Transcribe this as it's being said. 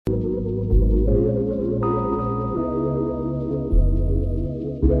You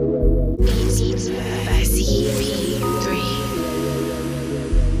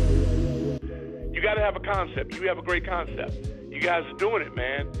got to have a concept. You have a great concept. You guys are doing it,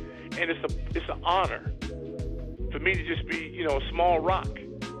 man, and it's an honor for me to just be, a small rock,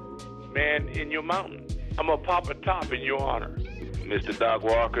 man, in your mountain. I'm gonna pop a top in your honor. Mr. Doc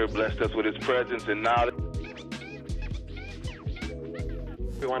Walker blessed us with his presence and knowledge.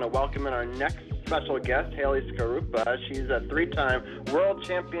 We want to welcome in our next special guest, Haley Skarupa. She's a three-time world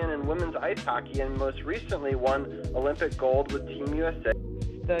champion in women's ice hockey and most recently won Olympic gold with Team USA.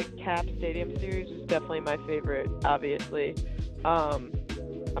 The Cap Stadium Series is definitely my favorite, obviously. I'm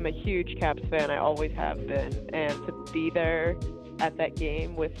a huge Caps fan. I always have been. And to be there at that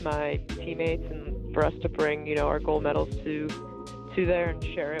game with my teammates and for us to bring, our gold medals to there and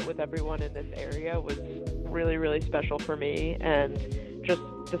share it with everyone in this area was really, really special for me. And just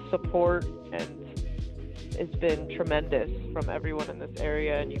the support has been tremendous from everyone in this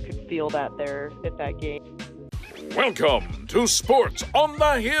area, and you could feel that there at that game. Welcome to Sports on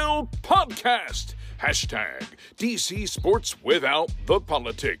the Hill podcast. Hashtag DC Sports Without the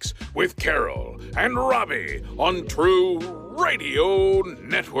Politics with Carol and Robbie on True Radio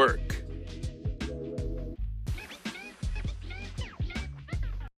Network.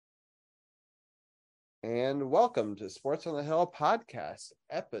 And welcome to Sports on the Hill podcast,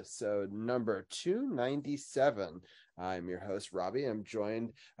 episode number 297. I'm your host, Robbie. I'm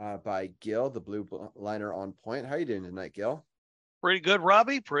joined by Gil, the blue liner on point. How are you doing tonight, Gil? Pretty good,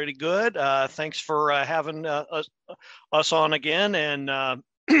 Robbie. Pretty good. Thanks for having us on again and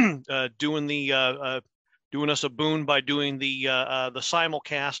doing us a boon by doing the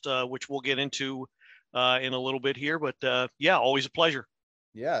simulcast, which we'll get into in a little bit here. But yeah, always a pleasure.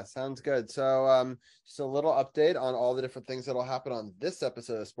 Yeah, sounds good. So just a little update on all the different things that'll happen on this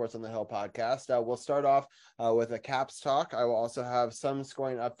episode of Sports on the Hill podcast. We'll start off with a Caps talk. I will also have some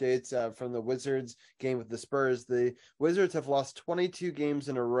scoring updates from the Wizards game with the Spurs. The Wizards have lost 22 games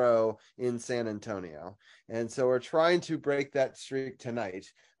in a row in San Antonio. And so we're trying to break that streak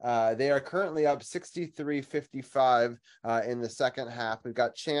tonight. They are currently up 63-55 in the second half. We've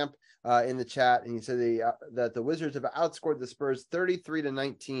got Champ in the chat, and he said that the Wizards have outscored the Spurs 33-19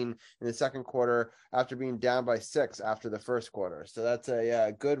 in the second quarter after being down by 6 after the first quarter. So that's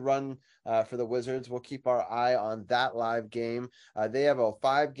a good run for the Wizards. We'll keep our eye on that live game. They have a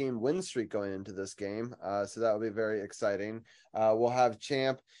 5-game win streak going into this game, so that will be very exciting. We'll have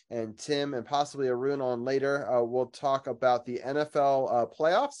Champ and Tim and possibly Arun on later. We'll talk about the NFL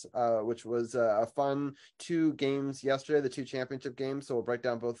playoffs, which was a fun 2 games yesterday, the 2 championship games. So we'll break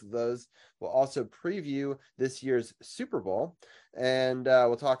down both of those. We'll also preview this year's Super Bowl, and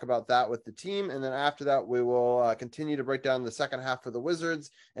we'll talk about that with the team. And then after that, we will continue to break down the second half for the Wizards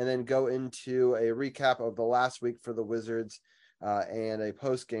and then go into a recap of the last week for the Wizards. And a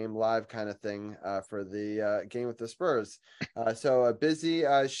post-game live kind of thing for the game with the Spurs. So a busy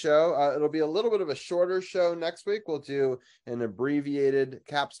show. It'll be a little bit of a shorter show next week. We'll do an abbreviated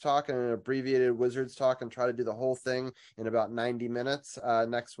Caps talk and an abbreviated Wizards talk and try to do the whole thing in about 90 minutes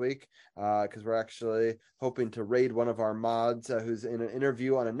next week because we're actually hoping to raid one of our mods who's in an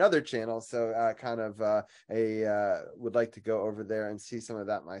interview on another channel. So would like to go over there and see some of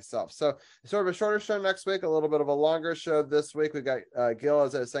that myself. So sort of a shorter show next week, a little bit of a longer show this week. We've got Gil,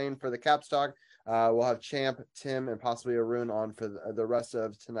 as I was saying, for the Caps talk. We'll have Champ, Tim, and possibly Arun on for the rest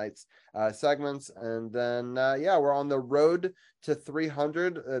of tonight's segments. And then, we're on the road to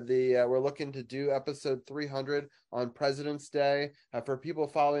 300. We're looking to do episode 300 on President's Day. For people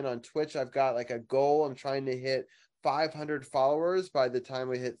following on Twitch, I've got like a goal. I'm trying to hit 500 followers by the time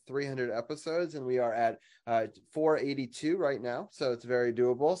we hit 300 episodes, and we are at 482 right now, so it's very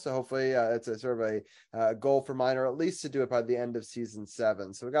doable. So hopefully it's a sort of a goal for mine, or at least to do it by the end of season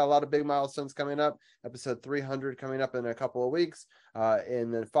 7. So we got a lot of big milestones coming up. Episode 300 coming up in a couple of weeks. In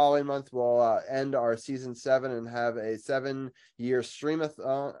the following month, we'll end our season 7 and have a 7-year stream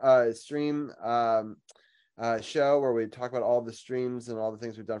show where we talk about all the streams and all the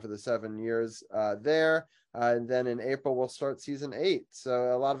things we've done for the 7 years there. And then in April, we'll start season 8.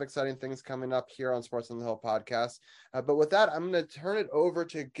 So a lot of exciting things coming up here on Sports on the Hill podcast. But with that, I'm going to turn it over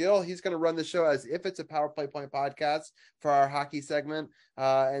to Gil. He's going to run the show as if it's a Power Play Point podcast for our hockey segment.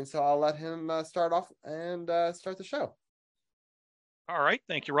 And so I'll let him start off and start the show. All right.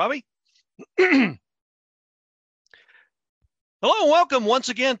 Thank you, Robbie. Hello and welcome once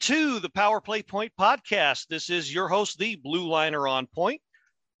again to the Power Play Point podcast. This is your host, the Blue Liner on Point,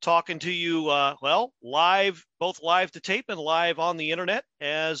 talking to you, live, both live to tape and live on the internet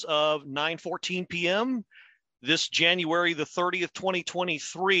as of 9:14 p.m. this January the 30th,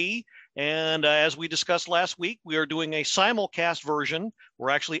 2023. And as we discussed last week, we are doing a simulcast version. We're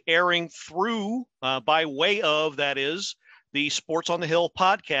actually airing through, by way of, that is, the Sports on the Hill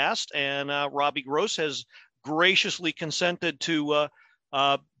podcast. And Robbie Gross has graciously consented to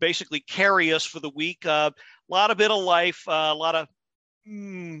basically carry us for the week. A lot of bit of life, a lot of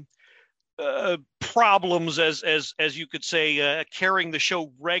problems, as you could say, carrying the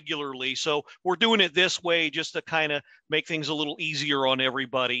show regularly. So we're doing it this way just to kind of make things a little easier on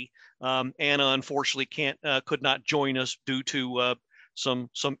everybody. Anna unfortunately could not join us due to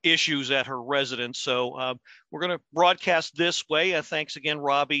some issues at her residence. So we're going to broadcast this way. Thanks again,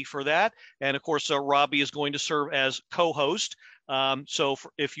 Robbie, for that. And of course, Robbie is going to serve as co-host. So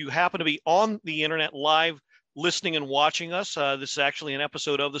if you happen to be on the internet live, listening and watching us, this is actually an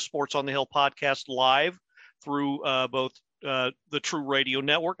episode of the Sports on the Hill podcast live through both the True Radio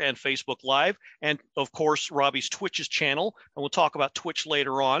Network and Facebook Live, and of course Robbie's Twitch's channel, and we'll talk about Twitch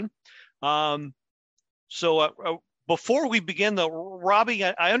later on. Before we begin, though, Robbie,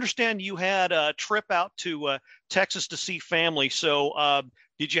 I understand you had a trip out to Texas to see family. So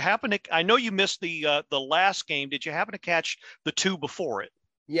did you happen to? I know you missed the last game. Did you happen to catch the two before it?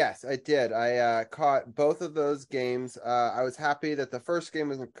 Yes, I did. I caught both of those games. I was happy that the first game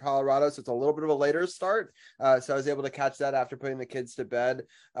was in Colorado, so it's a little bit of a later start. So I was able to catch that after putting the kids to bed.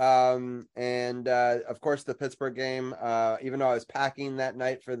 And of course, the Pittsburgh game, even though I was packing that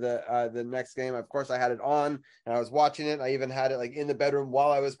night for the next game, of course, I had it on and I was watching it. I even had it like in the bedroom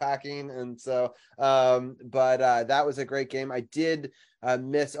while I was packing. And so, but that was a great game. I did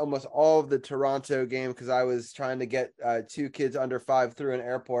miss almost all of the Toronto game because I was trying to get two kids under 5 through an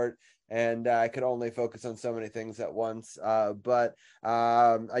airport, and I could only focus on so many things at once. But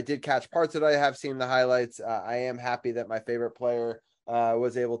I did catch parts of it. I have seen the highlights. I am happy that my favorite player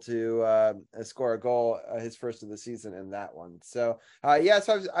was able to score a goal, his first of the season in that one. So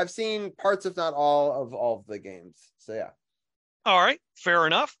so I've seen parts, if not all of the games. So yeah. All right, fair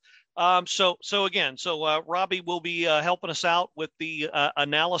enough. So Robbie will be helping us out with the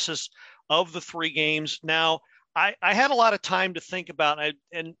analysis of the three games. Now, I had a lot of time to think about it,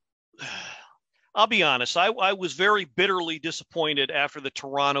 and I'll be honest, I was very bitterly disappointed after the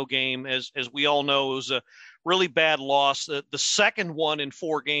Toronto game. As we all know, it was a really bad loss. The second one in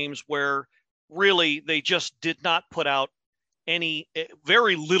 4 games where really they just did not put out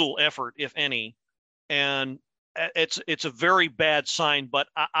very little effort, if any. And it's a very bad sign, but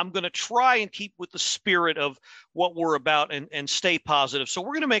I'm going to try and keep with the spirit of what we're about and stay positive. So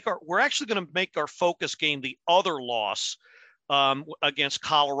we're actually going to make our focus game the other loss against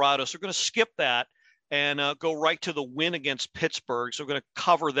Colorado. So we're going to skip that and go right to the win against Pittsburgh. So we're going to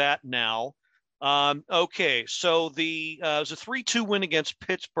cover that now. Okay, so it was a 3-2 win against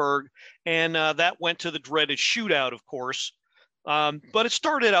Pittsburgh, and that went to the dreaded shootout, of course. But it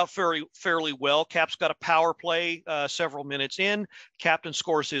started out fairly well. Cap's got a power play several minutes in. Captain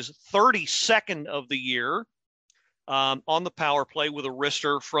scores his 32nd of the year on the power play with a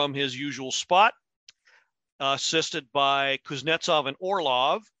wrister from his usual spot, assisted by Kuznetsov and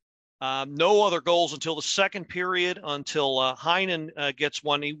Orlov. No other goals until the second period, until Heinen gets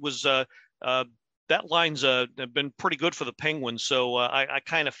one. He was that line's been pretty good for the Penguins, so I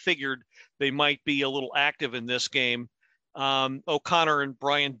kind of figured they might be a little active in this game. O'Connor and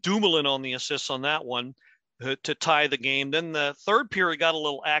Brian Dumoulin on the assists on that one to tie the game. Then the third period got a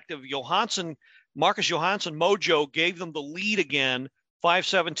little active. Marcus Johansson Mojo gave them the lead again,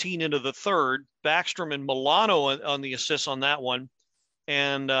 5:17 into the third. Backstrom and Milano on the assists on that one.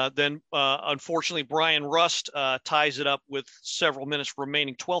 And then unfortunately, Brian Rust ties it up with several minutes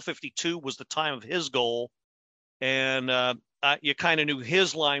remaining. 12:52 was the time of his goal. And you kind of knew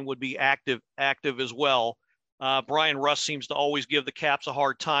his line would be active as well. Brian Rust seems to always give the Caps a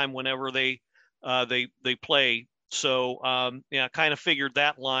hard time whenever they play. So kind of figured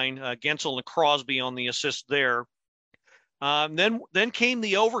that line. Gensel and Crosby on the assist there. Then came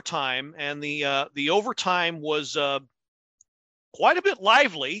the overtime, and the overtime was quite a bit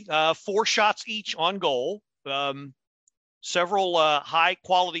lively. 4 shots each on goal. Several high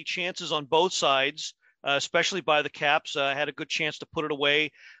quality chances on both sides, especially by the Caps. Had a good chance to put it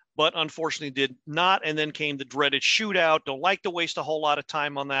away, but unfortunately did not. And then came the dreaded shootout. Don't like to waste a whole lot of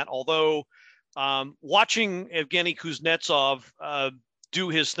time on that. Although watching Evgeny Kuznetsov do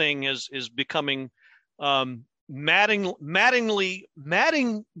his thing is becoming maddeningly,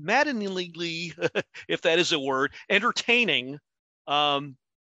 if that is a word, entertaining.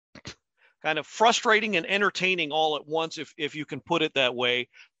 Kind of frustrating and entertaining all at once, if you can put it that way,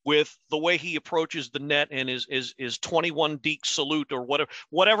 with the way he approaches the net and his 21 deke salute, or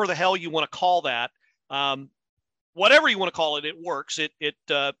whatever the hell you want to call that. whatever you want to call it, it works. It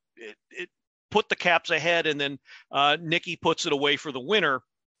put the Caps ahead, and then Nikki puts it away for the winner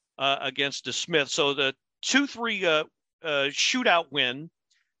against DeSmith. So the 2-3 shootout win.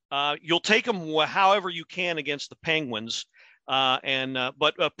 You'll take them however you can against the Penguins,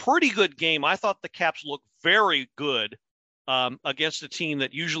 but a pretty good game. I thought the Caps looked very good against a team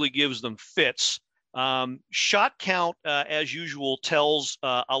that usually gives them fits. Shot count, as usual, tells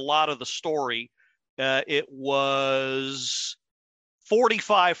a lot of the story. It was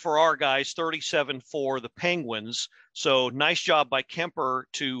 45 for our guys, 37 for the Penguins. So nice job by Kemper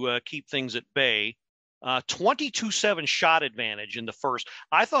to keep things at bay. 22-7 shot advantage in the first.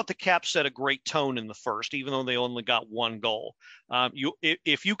 I thought the Caps set a great tone in the first, even though they only got one goal.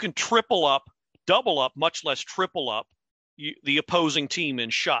 If you can triple up, double up, much less triple up, the opposing team in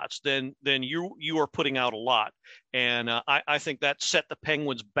shots, then you are putting out a lot. And I think that set the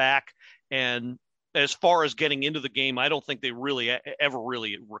Penguins back. And as far as getting into the game, I don't think they really ever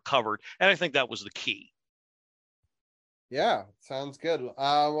really recovered. And I think that was the key. Yeah, sounds good.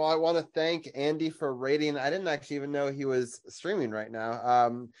 Well, I want to thank Andy for rating. I didn't actually even know he was streaming right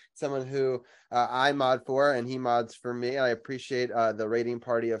now. Someone who I mod for, and he mods for me. I appreciate the rating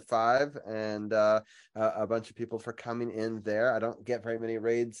party of 5 and a bunch of people for coming in there. I don't get very many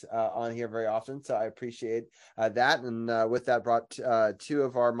raids on here very often, so I appreciate that. And with that, brought 2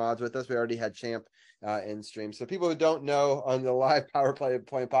 of our mods with us. We already had Champ in stream. So people who don't know on the live Power Play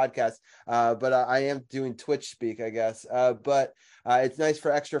Point podcast, but I am doing Twitch speak, I guess. But it's nice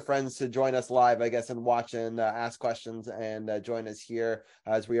for extra friends to join us live, I guess, and watch and ask questions and join us here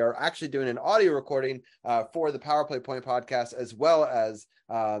as we are actually doing an audio recording for the Power Play Point podcast, as well as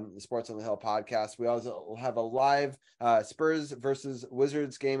the Sports on the Hill podcast. We also have a live Spurs versus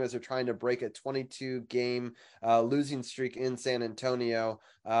Wizards game as they're trying to break a 22-game losing streak in San Antonio.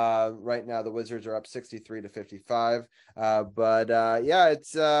 Right now, the Wizards are up 63-55. Yeah,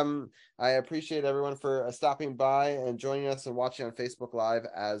 it's I appreciate everyone for stopping by and joining us and watching on Facebook Live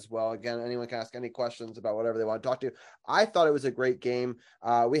as well. Again, anyone can ask any questions about whatever they want to talk to. I thought it was a great game.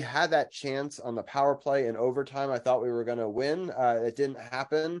 We had that chance on the power play in overtime. I thought we were going to win. It didn't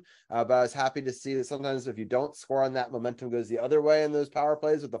happen, but I was happy to see that sometimes if you don't score on that, momentum goes the other way in those power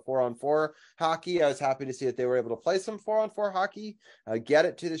plays with the 4-on-4 hockey. I was happy to see that they were able to play some 4-on-4 hockey, get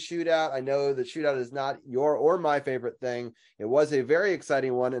it to the shootout. I know the shootout is not your or my favorite thing. It was a very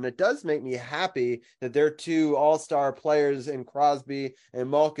exciting one, and it does make me happy that their 2 all-star players in Crosby and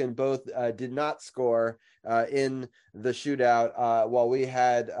Malkin both did not score in the shootout, while we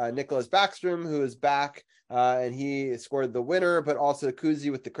had Nicholas Backstrom, who is back, and he scored the winner, but also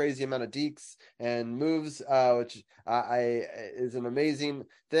Kuzi with the crazy amount of dekes and moves, which is an amazing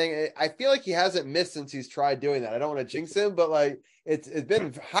thing. I feel like he hasn't missed since he's tried doing that. I don't want to jinx him, but like it's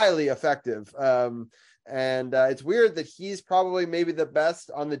been highly effective. And it's weird that he's probably maybe the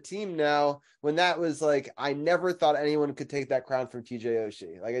best on the team now, when that was like, I never thought anyone could take that crown from TJ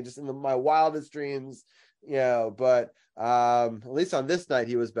Oshie. Like I just, in my wildest dreams, but at least on this night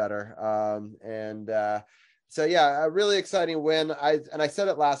he was better. So yeah, a really exciting win. I said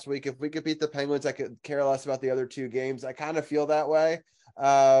it last week, if we could beat the Penguins, I could care less about the other 2 games. I kind of feel that way,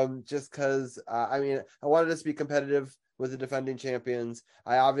 just because I wanted us to be competitive with the defending champions.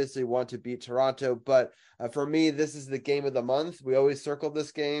 I obviously want to beat Toronto, but for me, this is the game of the month. We always circled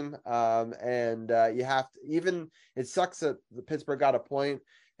this game, and you have to, even it sucks that the Pittsburgh got a point,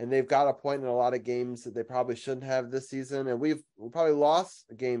 and they've got a point in a lot of games that they probably shouldn't have this season. And we probably lost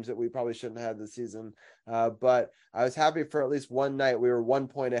games that we probably shouldn't have this season. But I was happy for at least one night we were 1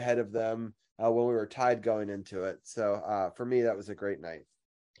 point ahead of them when we were tied going into it. So for me, that was a great night.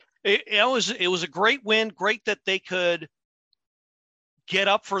 It was a great win. Great that they could get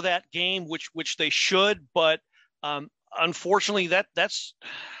up for that game, which they should. But unfortunately, that's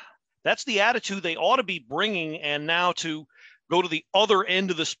the attitude they ought to be bringing. And now to go to the other end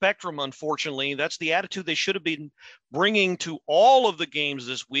of the spectrum, unfortunately, that's the attitude they should have been bringing to all of the games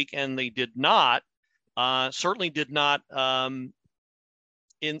this week, and they did not. Certainly did not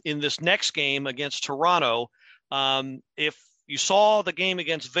in this next game against Toronto. If you saw the game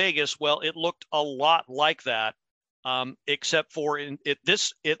against Vegas, well, it looked a lot like that, except for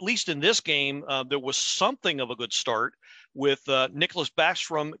at least in this game, there was something of a good start with Nicholas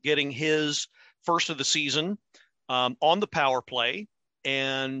Backstrom getting his first of the season on the power play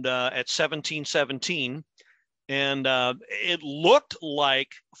and at 17-17. And it looked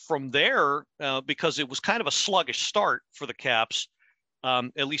like from there, because it was kind of a sluggish start for the Caps,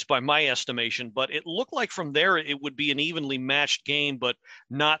 at least by my estimation, but it looked like from there it would be an evenly matched game, but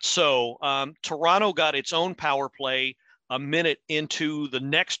not so. Toronto got its own power play a minute into the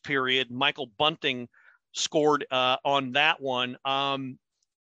next period. Michael Bunting scored on that one. I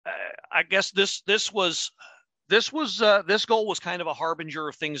guess this goal was kind of a harbinger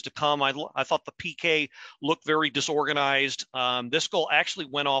of things to come. I thought the PK looked very disorganized. This goal actually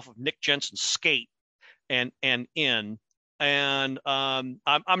went off of Nick Jensen's skate and in. And I'm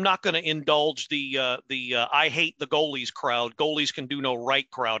not going to indulge the I hate the goalies crowd. Goalies can do no right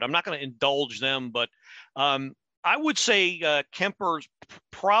crowd. I'm not going to indulge them, but I wowould say Kemper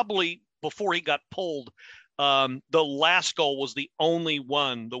probably before he got pulled. The last goal was the only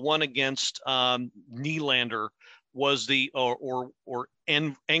one. The one against Nylander was or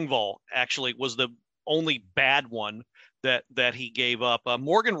Engvall actually was the only bad one that he gave up.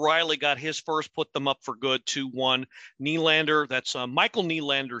 Morgan Riley got his first, put them up for good, 2-1. Nylander, that's Michael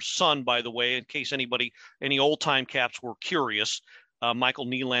Nylander's son, by the way, in case any old-time Caps were curious. Michael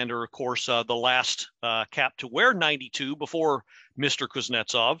Nylander, of course, the last Cap to wear 92 before Mr.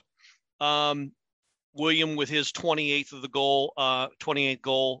 Kuznetsov. William with his 28th goal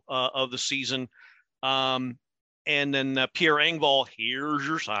of the season. And then Pierre Engvall, here's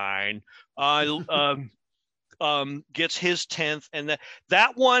your sign. Gets his 10th, and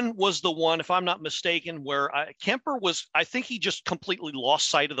that one was the one, if I'm not mistaken, where Kemper was. I think he just completely lost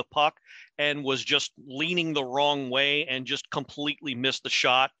sight of the puck and was just leaning the wrong way and just completely missed the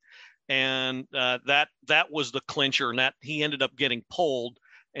shot, and that was the clincher, and that he ended up getting pulled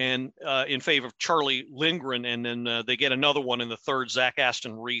and in favor of Charlie Lindgren, and then they get another one in the third. Zach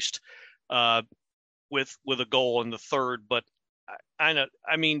Aston Reist with a goal in the third, but I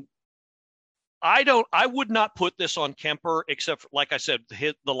would not put this on Kemper, except for, like I said,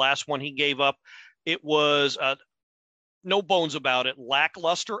 the last one he gave up. It was no bones about it,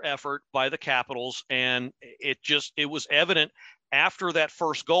 lackluster effort by the Capitals, and it was evident after that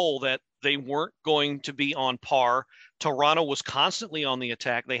first goal that they weren't going to be on par. Toronto was constantly on the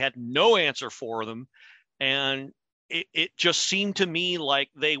attack. They had no answer for them, and it just seemed to me like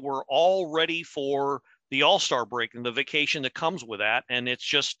they were all ready for the All-Star break and the vacation that comes with that, and it's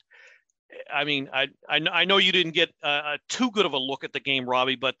just. I mean, I know you didn't get too good of a look at the game,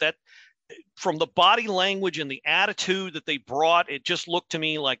 Robbie, but that from the body language and the attitude that they brought, it just looked to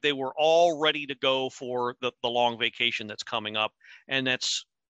me like they were all ready to go for the long vacation that's coming up. And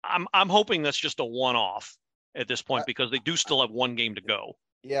I'm hoping that's just a one-off at this point because they do still have one game to go.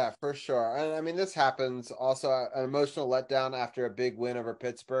 Yeah, for sure. And I mean, this happens also an emotional letdown after a big win over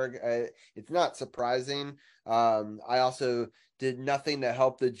Pittsburgh. It's not surprising. I also did nothing to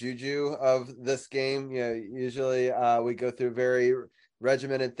help the juju of this game. You know, usually we go through very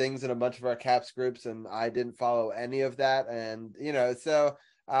regimented things in a bunch of our Caps groups, and I didn't follow any of that. And, you know, so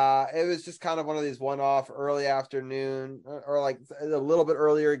it was just kind of one of these one-off early afternoon or like a little bit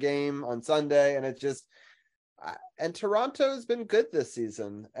earlier game on Sunday. And it just, and Toronto's been good this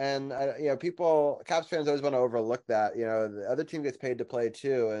season, and you know, Caps fans always want to overlook that. You know, the other team gets paid to play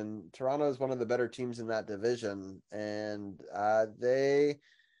too, and Toronto is one of the better teams in that division, and they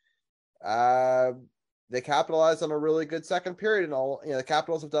capitalized on a really good second period, and all, you know, the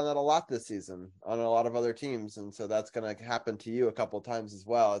Capitals have done that a lot this season on a lot of other teams, and so that's going to happen to you a couple of times as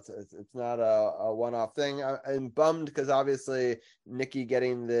well. It's not a one-off thing. I'm bummed because obviously Nicky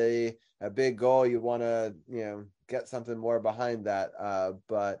getting a big goal, you want to, you know, get something more behind that,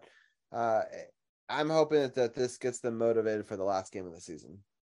 but I'm hoping that this gets them motivated for the last game of the season.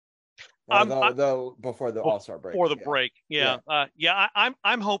 Though before the All-Star break. Before the break, yeah.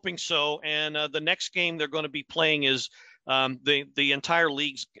 I'm hoping so. And the next game they're going to be playing is the entire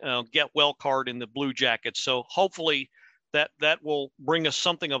league's get well card in the Blue Jackets. So hopefully that will bring us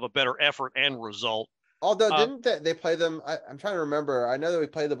something of a better effort and result. Although didn't they play them? I'm trying to remember. I know that we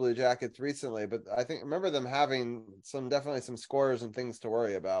played the Blue Jackets recently, but I remember them having definitely some scores and things to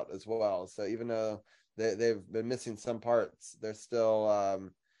worry about as well. So even though they've been missing some parts, they're still.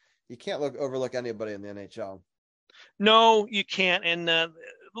 You can't overlook anybody in the NHL. No, you can't. And the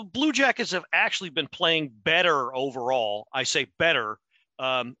Blue Jackets have actually been playing better overall. I say better,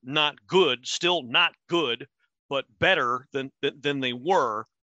 not good, still not good, but better than they were.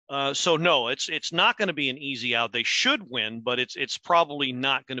 So no, it's not going to be an easy out. They should win, but it's probably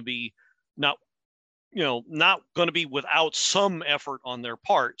not going to be not going to be without some effort on their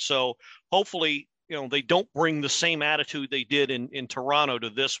part. So hopefully, you know, they don't bring the same attitude they did in Toronto to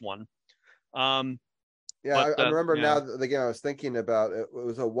this one. I remember now the game I was thinking about. It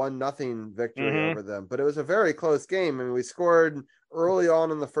was a 1-0 victory over them, but it was a very close game. I mean, we scored early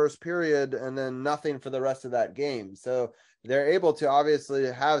on in the first period and then nothing for the rest of that game. So they're able to obviously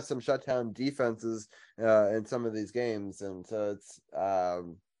have some shutdown defenses in some of these games. And so it's,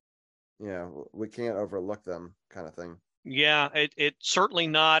 you know, we can't overlook them kind of thing. Yeah, it certainly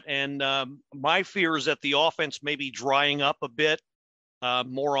not. And my fear is that the offense may be drying up a bit.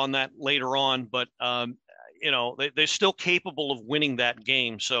 More on that later on, but they're still capable of winning that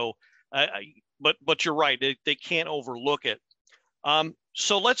game. So, but you're right, they can't overlook it.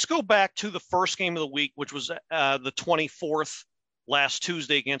 So let's go back to the first game of the week, which was the 24th last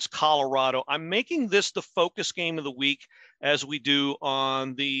Tuesday against Colorado. I'm making this the focus game of the week, as we do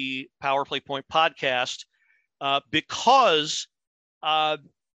on the Power Play Point podcast, because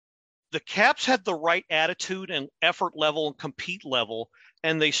the Caps had the right attitude and effort level and compete level,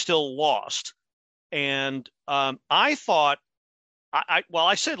 and they still lost. And I thought,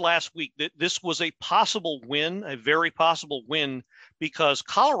 I said last week that this was a possible win, a very possible win, because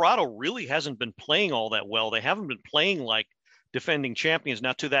Colorado really hasn't been playing all that well. They haven't been playing like defending champions.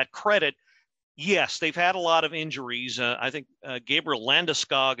 Now, to that credit, yes, they've had a lot of injuries. I think Gabriel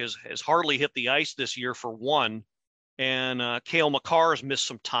Landeskog has hardly hit the ice this year, for one, and Cale Makar has missed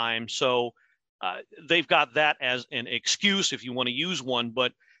some time. So they've got that as an excuse if you want to use one.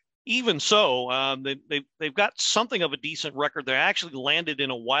 But even so, they've got something of a decent record. They actually landed in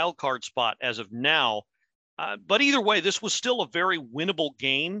a wild card spot as of now. But either way, this was still a very winnable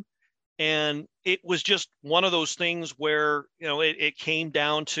game. And it was just one of those things where, it came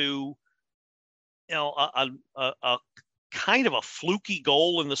down to, a kind of a fluky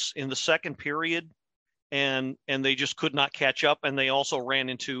goal in the second period. And they just could not catch up. And they also ran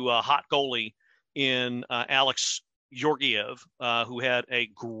into a hot goalie in Alex Georgiev, who had a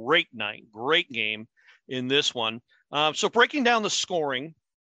great game in this one. So breaking down the scoring,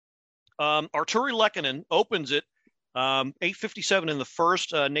 Arturi Lehkonen opens it, 8:57 in the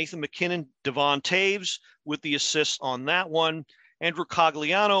first. Nathan MacKinnon, Devon Taves with the assists on that one. Andrew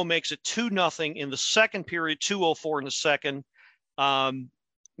Cogliano makes it 2-0 in the second period, 2:04 in the second.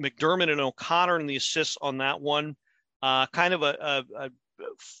 McDermott and O'Connor in the assists on that one. Kind of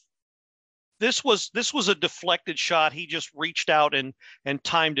this was a deflected shot. He just reached out and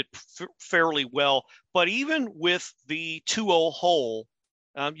timed it fairly well. But even with the 2-0 hole,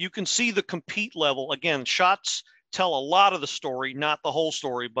 you can see the compete level. Again, shots tell a lot of the story, not the whole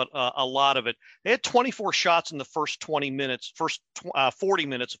story, but a lot of it. They had 24 shots in the first 40 minutes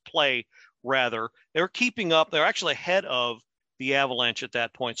of play, rather. They were keeping up. They're actually ahead of the Avalanche at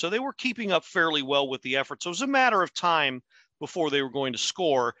that point. So they were keeping up fairly well with the effort. So it was a matter of time before they were going to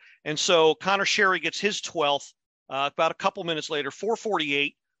score. And so Connor Sherry gets his 12th about a couple minutes later,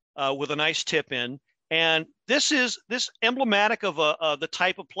 4:48, with a nice tip in. And this is emblematic of the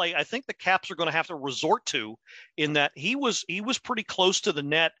type of play I think the Caps are going to have to resort to, in that he was pretty close to the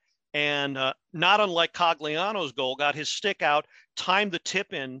net, and not unlike Cogliano's goal, got his stick out, timed the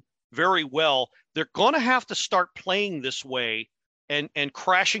tip in very well. They're going to have to start playing this way and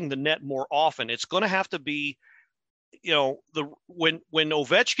crashing the net more often. It's going to have to be, when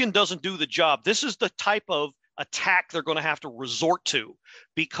Ovechkin doesn't do the job, this is the type of attack they're going to have to resort to,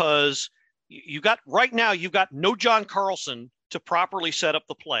 because you've got no John Carlson to properly set up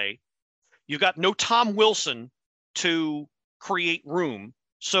the play. You've got no Tom Wilson to create room.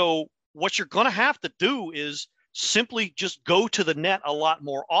 So what you're going to have to do is simply just go to the net a lot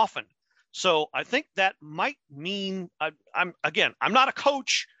more often. So I think that might mean, I'm not a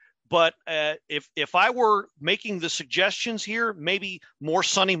coach, but if I were making the suggestions here, maybe more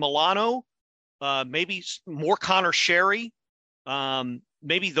Sonny Milano, maybe more Connor Sherry,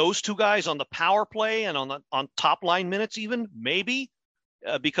 maybe those two guys on the power play and on top line minutes, even maybe,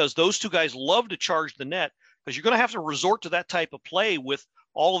 because those two guys love to charge the net, because you're going to have to resort to that type of play with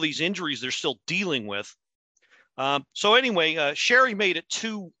all of these injuries they're still dealing with. So anyway, Sherry made it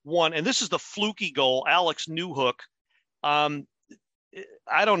 2-1, and this is the fluky goal, Alex Newhook.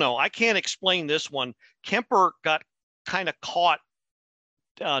 I don't know. I can't explain this one. Kemper got kind of caught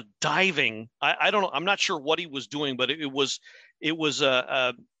diving. I don't know. I'm not sure what he was doing, but it was.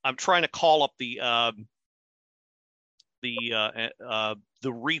 I'm trying to call up the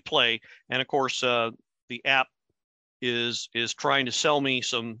replay, and of course the app is trying to sell me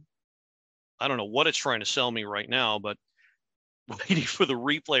some. I don't know what it's trying to sell me right now, but waiting for the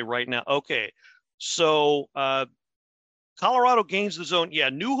replay right now. Okay, so Colorado gains the zone.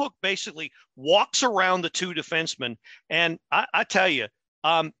 Yeah, Newhook basically walks around the two defensemen, and I tell you,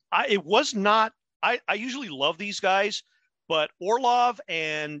 it was not. I usually love these guys, but Orlov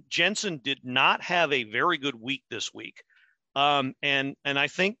and Jensen did not have a very good week this week, and I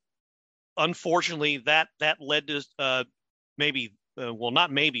think unfortunately that led to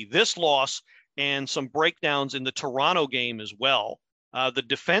this loss and some breakdowns in the Toronto game as well. The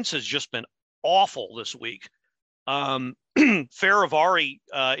defense has just been awful this week. Faravari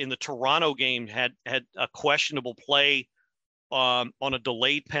in the Toronto game had a questionable play on a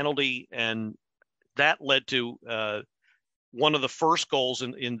delayed penalty, and that led to one of the first goals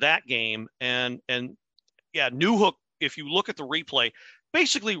in that game. And yeah, Newhook, if you look at the replay,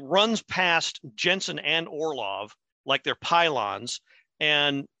 basically runs past Jensen and Orlov like they're pylons,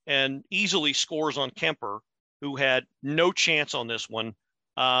 and easily scores on Kemper, who had no chance on this one.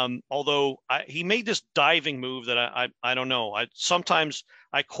 Although he made this diving move that I don't know. Sometimes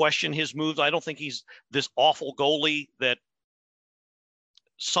I question his moves. I don't think he's this awful goalie that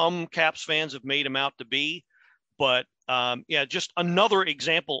some Caps fans have made him out to be. But yeah, just another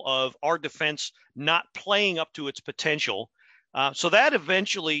example of our defense not playing up to its potential. So that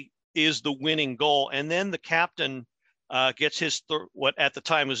eventually is the winning goal. And then the captain gets his what at the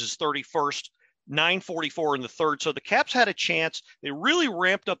time was his 31st, 9:44 in the third. So the Caps had a chance. They really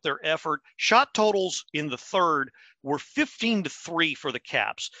ramped up their effort. Shot totals in the third were 15-3 for the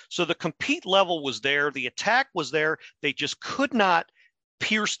Caps. So the compete level was there. The attack was there. They just could not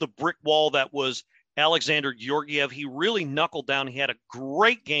pierce the brick wall that was Alexander Georgiev. He really knuckled down. He had a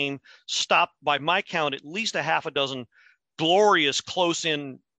great game, stopped by my count at least a half a dozen glorious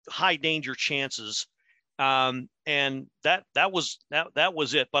close-in high danger chances. And that was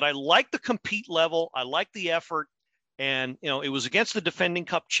it. But I like the compete level. I like the effort. And, it was against the defending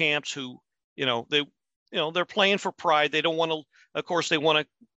Cup champs who, they're playing for pride. They don't want to, of course, they want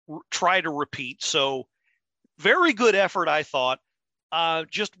to try to repeat. So very good effort, I thought.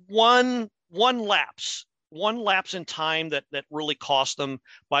 Just one lapse in time that really cost them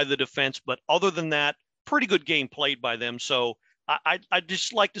by the defense. But other than that, pretty good game played by them. So I'd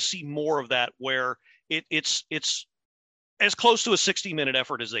just like to see more of that, where it's as close to a 60-minute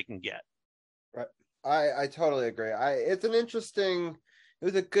effort as they can get. Right. I totally agree. It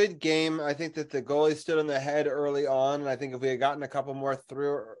was a good game. I think that the goalie stood on the head early on, and I think if we had gotten a couple more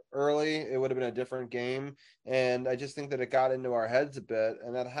through early, it would have been a different game. And I just think that it got into our heads a bit,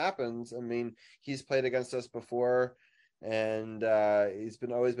 and that happens. I mean, he's played against us before, and he's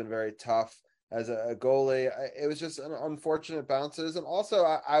always been very tough as a goalie. It was just an unfortunate bounces, and also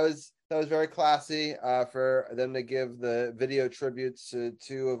that was very classy for them to give the video tributes to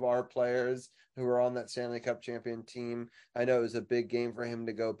two of our players who were on that Stanley Cup champion team. I know it was a big game for him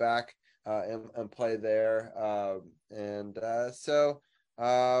to go back and play there. It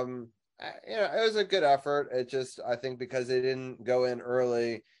was a good effort. It just, I think because they didn't go in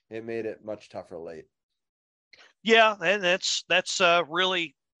early, it made it much tougher late. Yeah, and that's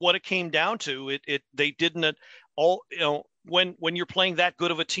really what it came down to. They didn't all, when you're playing that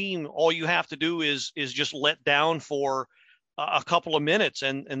good of a team, all you have to do is just let down for a couple of minutes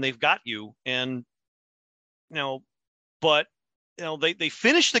and they've got you. And, they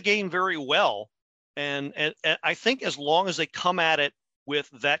finished the game very well. And I think as long as they come at it with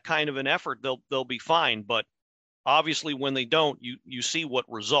that kind of an effort, they'll be fine. But obviously when they don't, you see what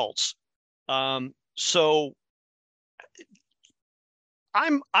results. So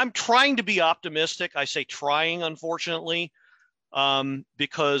I'm trying to be optimistic. I say trying, unfortunately,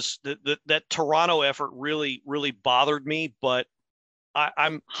 because that Toronto effort really, really bothered me. But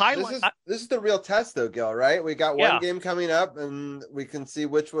I'm highlighting. This is the real test, though, Gil. Right? We got one game coming up, and we can see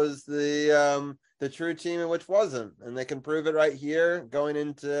which was the true team and which wasn't, and they can prove it right here going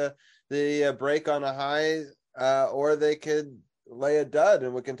into the break on a high, or they could lay a dud,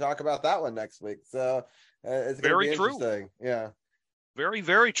 and we can talk about that one next week. So it's very interesting. Yeah. Very,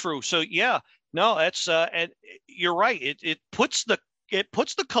 very true. So yeah, no, that's and you're right. It puts the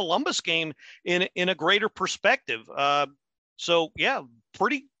Columbus game in a greater perspective. So yeah,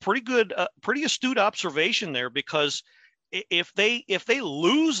 pretty good, pretty astute observation there, because if they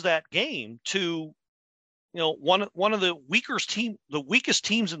lose that game to one of the weakest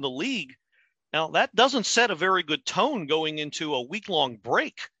teams in the league, now that doesn't set a very good tone going into a week-long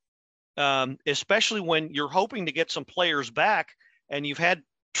break, especially when you're hoping to get some players back. And you've had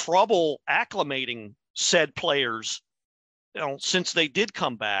trouble acclimating said players, since they did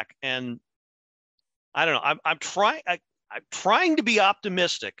come back. And I don't know. I'm trying to be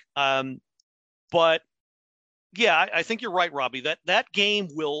optimistic. But yeah, I think you're right, Robbie. That game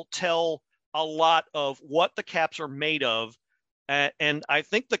will tell a lot of what the Caps are made of. And I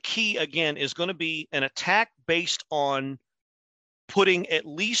think the key again is going to be an attack based on putting at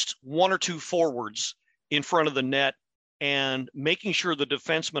least one or two forwards in front of the net, and making sure the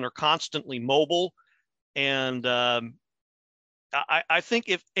defensemen are constantly mobile. And I think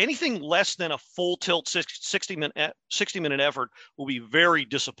if anything less than a full tilt 60-minute effort will be very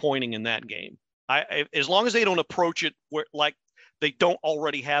disappointing in that game. As long as they don't approach it like they don't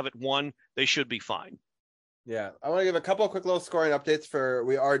already have it won, they should be fine. Yeah, I want to give a couple of quick little scoring updates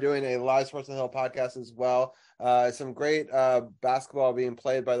we are doing a live Sports on the Hill podcast as well. Some great basketball being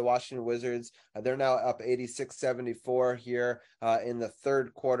played by the Washington Wizards. They're now up 86-74 here in the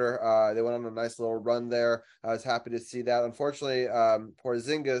third quarter. They went on a nice little run there. I was happy to see that. Unfortunately,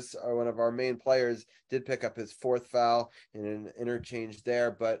 Porzingis, one of our main players, did pick up his fourth foul in an interchange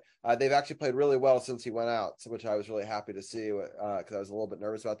there, but they've actually played really well since he went out, which I was really happy to see because I was a little bit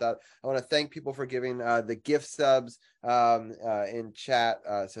nervous about that. I want to thank people for giving the gift subs in chat.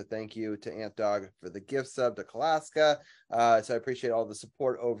 So thank you to Ant Dog for the gift sub, to Kalaska. So I appreciate all the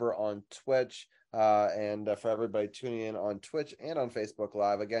support over on Twitch. And for everybody tuning in on Twitch and on Facebook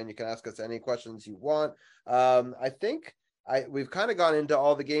Live. Again, you can ask us any questions you want. I think we've kind of gone into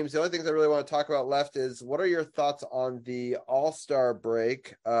all the games. The only things I really want to talk about left is, what are your thoughts on the All-Star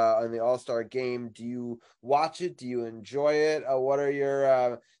break, on the All-Star game? Do you watch it? Do you enjoy it? What are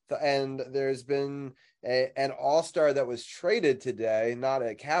your and there's been an All-Star that was traded today, not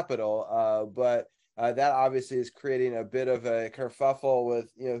at Capitol, but that obviously is creating a bit of a kerfuffle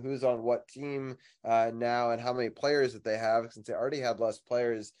with, who's on what team now and how many players that they have, since they already had less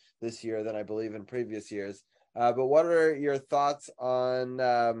players this year than I believe in previous years. But what are your thoughts on?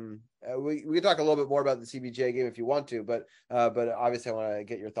 We can talk a little bit more about the CBJ game if you want to, but obviously I want to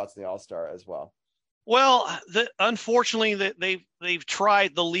get your thoughts on the All-Star as well. Well, unfortunately, the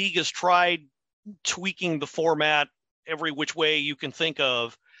league has tried tweaking the format every which way you can think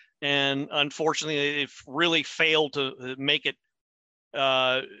of, and unfortunately, they've really failed to make it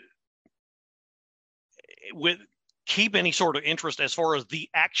keep any sort of interest as far as the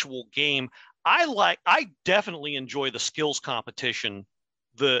actual game. I definitely enjoy the skills competition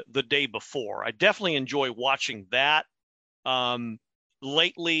the day before. I definitely enjoy watching that.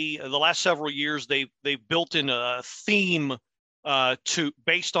 Lately, the last several years, they've built in a theme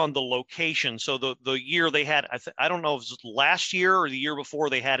based on the location. So the year they had, I don't know if it was last year or the year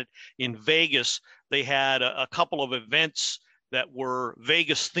before, they had it in Vegas. They had a couple of events that were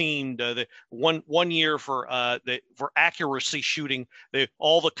Vegas themed. The one year for accuracy shooting,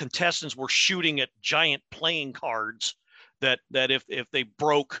 all the contestants were shooting at giant playing cards that if they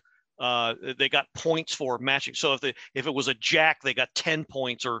broke, they got points for matching. So if it was a jack, they got 10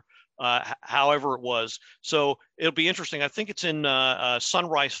 points, or however it was. So it'll be interesting. I think it's in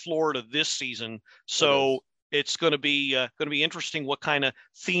Sunrise, Florida this season. So it's going to be interesting what kind of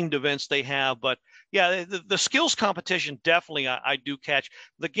themed events they have. But yeah, the skills competition, definitely I do catch.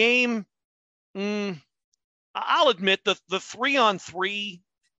 The game, I'll admit the 3-on-3,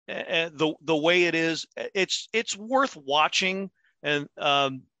 the way it is, it's worth watching, and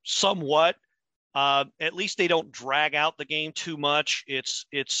somewhat. At least they don't drag out the game too much. It's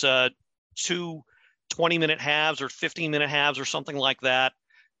 2 20-minute halves or 15-minute halves or something like that.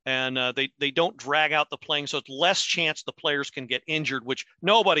 And they don't drag out the playing, so it's less chance the players can get injured, which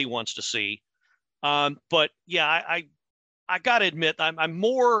nobody wants to see. But yeah, I got to admit, I'm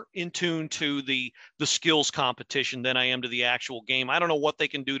more in tune to the skills competition than I am to the actual game. I don't know what they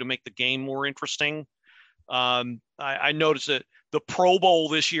can do to make the game more interesting. I noticed that the Pro Bowl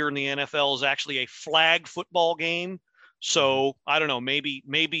this year in the NFL is actually a flag football game. So I don't know, maybe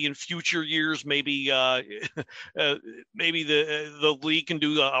in future years, maybe maybe the league can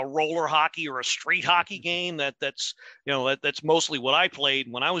do a roller hockey or a street hockey game. That's mostly what I played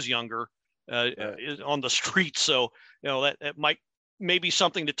when I was younger, on the streets. So that might maybe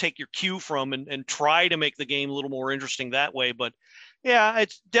something to take your cue from and try to make the game a little more interesting that way. But yeah,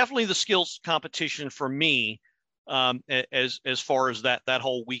 it's definitely the skills competition for me, as far as that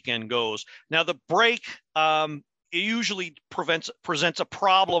whole weekend goes. Now the break, it usually presents a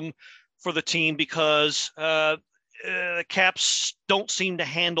problem for the team because the Caps don't seem to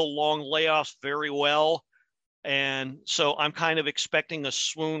handle long layoffs very well. And so I'm kind of expecting a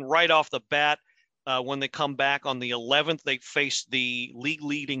swoon right off the bat. When they come back on the 11th, they face the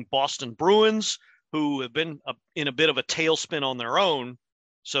league-leading Boston Bruins, who have been in a bit of a tailspin on their own.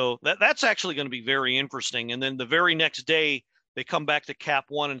 So that's actually going to be very interesting. And then the very next day, they come back to Cap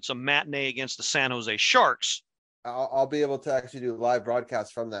One, and it's a matinee against the San Jose Sharks. I'll be able to actually do live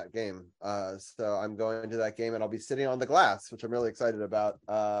broadcasts from that game. So I'm going to that game, and I'll be sitting on the glass, which I'm really excited about.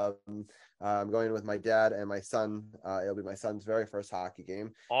 I'm going with my dad and my son. It'll be my son's very first hockey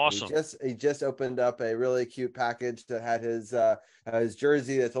game. Awesome. He just opened up a really cute package that had his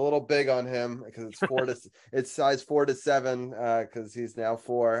jersey. That's a little big on him because it's size 4 to 7 because he's now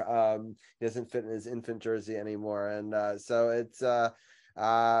 4. He doesn't fit in his infant jersey anymore, and so it's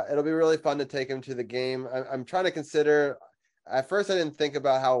it'll be really fun to take him to the game. I'm trying to consider. At first, I didn't think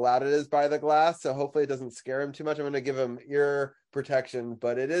about how loud it is by the glass, so hopefully it doesn't scare him too much. I'm going to give him protection,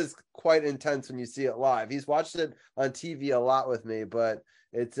 but it is quite intense when you see it live. He's watched it on TV a lot with me, but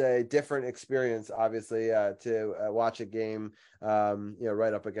it's a different experience, obviously, to watch a game,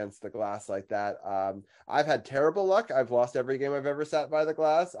 right up against the glass like that. I've had terrible luck. I've lost every game I've ever sat by the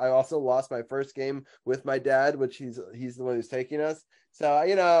glass. I also lost my first game with my dad, which he's the one who's taking us. So,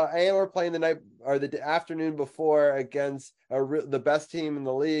 and we're playing the night or the afternoon before against the best team in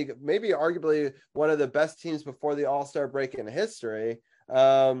the league, maybe arguably one of the best teams before the All-Star break in history.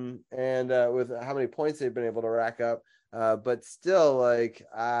 And with how many points they've been able to rack up. But still,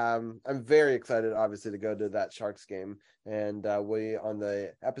 I'm very excited, obviously, to go to that Sharks game. And we, on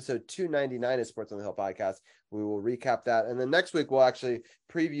the episode 299 of Sports on the Hill podcast, we will recap that. And then next week, we'll actually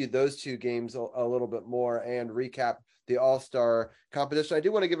preview those two games a little bit more and recap the All-Star competition. I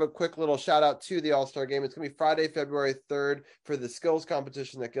do want to give a quick little shout out to the All-Star game. It's going to be Friday, February 3rd for the skills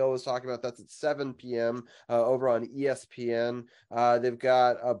competition that Gil was talking about. That's at 7 p.m. Over on ESPN. They've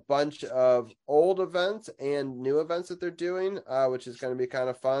got a bunch of old events and new events that they're doing, which is going to be kind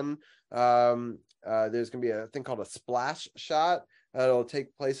of fun. There's going to be a thing called a splash shot. It'll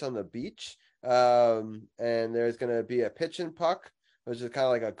take place on the beach. And there's going to be a pitch and puck, which is kind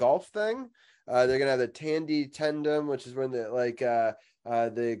of like a golf thing. They're gonna have the Tandy Tandem, which is when the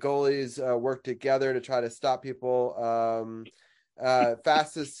goalies work together to try to stop people.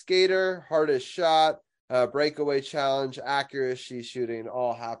 Fastest skater, hardest shot, breakaway challenge, accuracy shooting,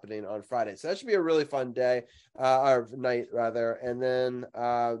 all happening on Friday. So that should be a really fun day, or night rather. And then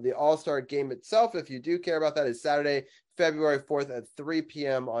the All-Star game itself, if you do care about that, is Saturday, February 4th at 3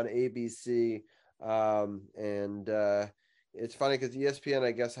 p.m. on ABC. It's funny because ESPN,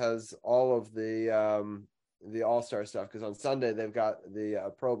 I guess, has all of the All-Star stuff, because on Sunday they've got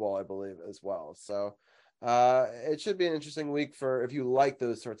the Pro Bowl, I believe, as well. So it should be an interesting week for if you like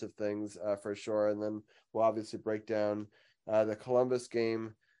those sorts of things, for sure. And then we'll obviously break down the Columbus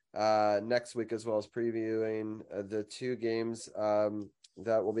game next week, as well as previewing the two games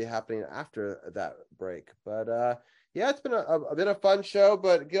that will be happening after that break. But yeah, it's been a bit of fun show.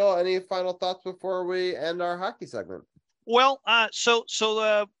 But Gil, any final thoughts before we end our hockey segment? Well, so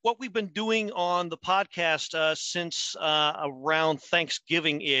what we've been doing on the podcast since around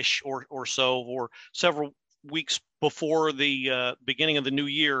Thanksgiving-ish or so, or several weeks before the beginning of the new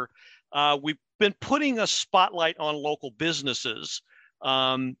year, we've been putting a spotlight on local businesses.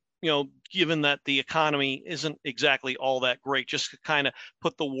 Given that the economy isn't exactly all that great, just to kind of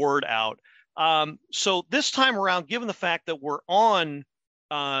put the word out. So this time around, given the fact that we're on.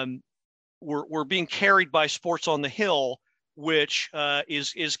 We're being carried by Sports on the Hill, which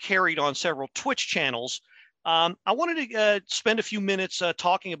is carried on several Twitch channels. I wanted to spend a few minutes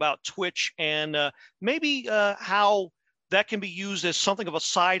talking about Twitch and maybe how that can be used as something of a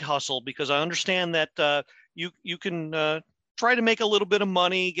side hustle, because I understand that you can try to make a little bit of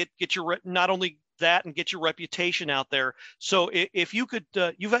money, get your not only that, and get your reputation out there. So if you could,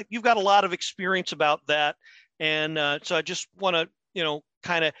 you've got a lot of experience about that, and so I just want to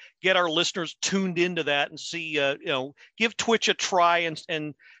kind of get our listeners tuned into that and see, give Twitch a try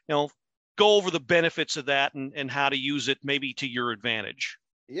and go over the benefits of that and how to use it maybe to your advantage.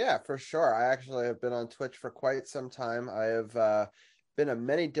 Yeah, for sure. I actually have been on Twitch for quite some time. I have been in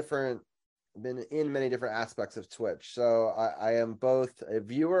many different aspects of Twitch. So I am both a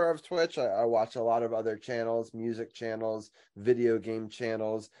viewer of Twitch. I watch a lot of other channels, music channels, video game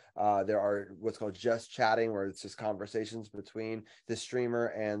channels. There are what's called just chatting, where it's just conversations between the streamer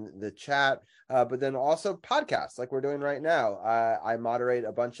and the chat. But then also podcasts like we're doing right now. I moderate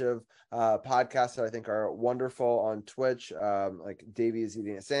a bunch of podcasts that I think are wonderful on Twitch. Like Davey is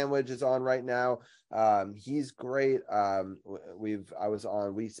Eating a Sandwich is on right now. He's great. I was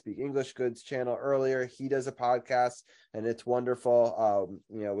on We Speak English Goods channel earlier. He does a podcast and it's wonderful.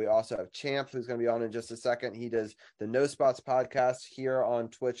 We also have Champ, who's going to be on in just a second. He does the No Spots podcast here on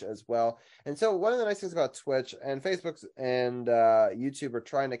Twitch as well. And so one of the nice things about Twitch and Facebook and YouTube are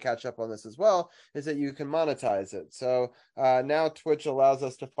trying to catch up on this as well, is that you can monetize it. So now Twitch allows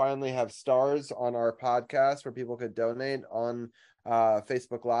us to finally have stars on our podcast where people could donate on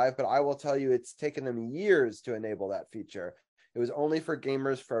Facebook Live. But I will tell you, it's taken them years to enable that feature. It was only for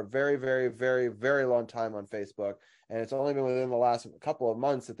gamers for a very, very, very, very long time on Facebook. And it's only been within the last couple of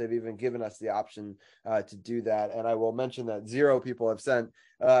months that they've even given us the option to do that. And I will mention that 0 people have sent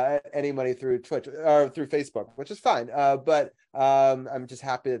any money through Twitch or through Facebook, which is fine. But I'm just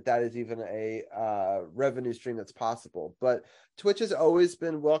happy that is even a revenue stream that's possible. But Twitch has always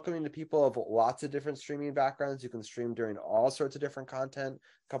been welcoming to people of lots of different streaming backgrounds. You can stream during all sorts of different content.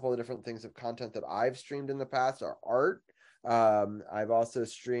 A couple of different things of content that I've streamed in the past are art. I've also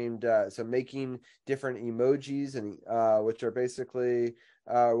streamed so making different emojis, and which are basically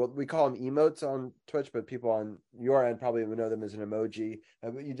what we call them emotes on Twitch, but people on your end probably would know them as an emoji.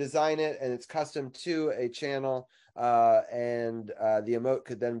 But you design it and it's custom to a channel, and the emote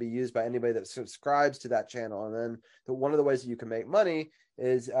could then be used by anybody that subscribes to that channel. And then one of the ways that you can make money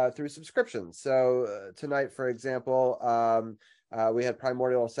is through subscriptions. So tonight, for example, we had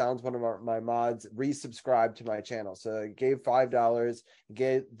Primordial Sounds, one of my mods, resubscribed to my channel. So it gave $5,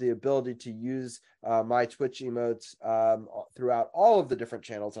 gave the ability to use my Twitch emotes throughout all of the different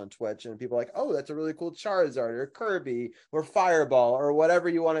channels on Twitch. And people are like, oh, that's a really cool Charizard or Kirby or Fireball or whatever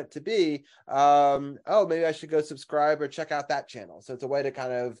you want it to be. Oh, maybe I should go subscribe or check out that channel. So it's a way to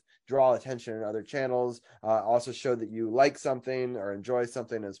kind of draw attention in other channels, also show that you like something or enjoy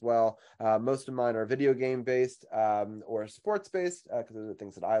something as well. Most of mine are video game based or sports based, because those are the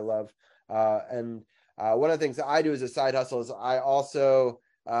things that I love. And one of the things that I do as a side hustle is I also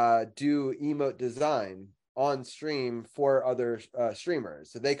do emote design on stream for other streamers.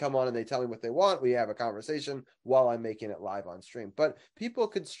 So they come on and they tell me what they want. We have a conversation while I'm making it live on stream. But people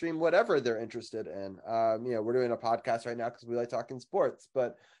could stream whatever they're interested in. We're doing a podcast right now because we like talking sports,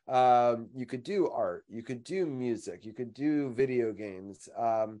 but you could do art, you could do music, you could do video games.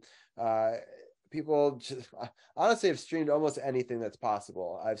 People just honestly have streamed almost anything that's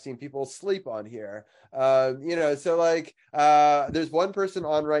possible. I've seen people sleep on here. So like there's one person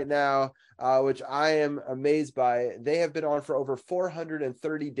on right now, which I am amazed by. They have been on for over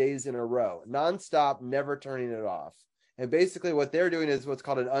 430 days in a row, nonstop, never turning it off. And basically what they're doing is what's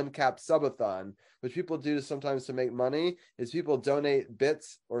called an uncapped subathon, which people do sometimes to make money, is people donate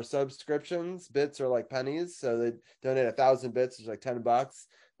bits or subscriptions. Bits are like pennies. So they donate 1,000 bits, which is like $10.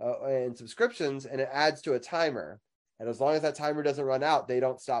 And subscriptions, and it adds to a timer, and as long as that timer doesn't run out, they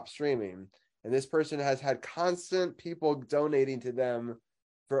don't stop streaming. And this person has had constant people donating to them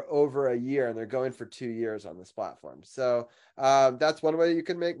for over a year, and they're going for 2 years on this platform. So that's one way you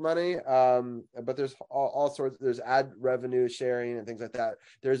can make money, but there's all sorts. There's ad revenue sharing and things like that.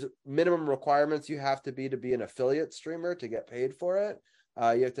 There's minimum requirements you have to be an affiliate streamer to get paid for it.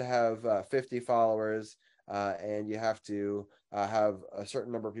 You have to have 50 followers, and you have to have a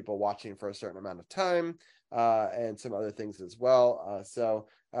certain number of people watching for a certain amount of time, and some other things as well.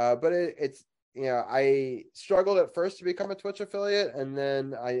 But it's, I struggled at first to become a Twitch affiliate, and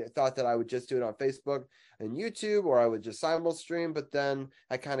then I thought that I would just do it on Facebook and YouTube, or I would just simul stream, but then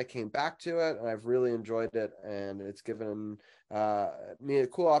I kind of came back to it, and I've really enjoyed it, and it's given me a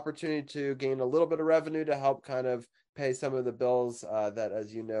cool opportunity to gain a little bit of revenue to help kind of pay some of the bills that,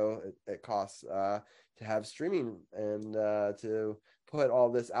 as you know, it costs to have streaming, and to put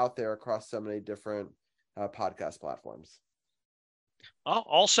all this out there across so many different podcast platforms.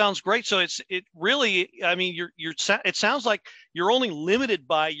 All sounds great. So it really, I mean, it sounds like you're only limited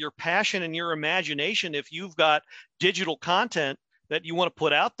by your passion and your imagination. If you've got digital content that you want to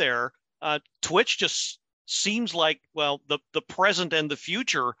put out there, Twitch just seems like, well, the present and the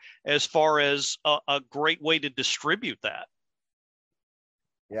future as far as a great way to distribute that.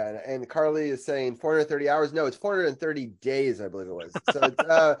 Yeah, and Carly is saying 430 hours. No, it's 430 days, I believe it was. So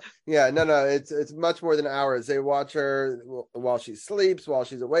it's it's much more than hours. They watch her while she sleeps, while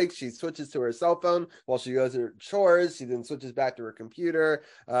she's awake. She switches to her cell phone while she goes to her chores. She then switches back to her computer.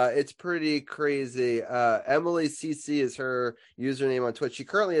 It's pretty crazy. Emily CC is her username on Twitch. She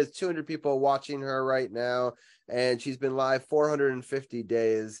currently has 200 people watching her right now, and she's been live 450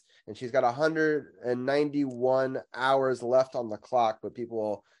 days. And she's got 191 hours left on the clock, but people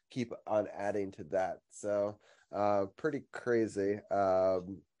will keep on adding to that. So pretty crazy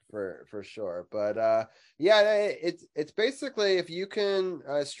for sure. But it's basically, if you can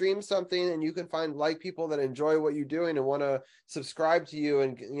stream something and you can find people that enjoy what you're doing and want to subscribe to you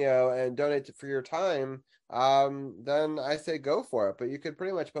and and donate for your time, then I say go for it. But you could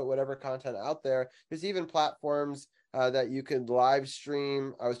pretty much put whatever content out there. There's even platforms that you could live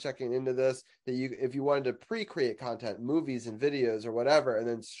stream. I was checking into this, that if you wanted to pre-create content, movies and videos or whatever, and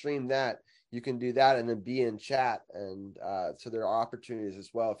then stream that, you can do that and then be in chat. And so there are opportunities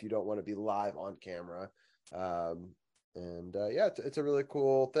as well if you don't want to be live on camera. It's a really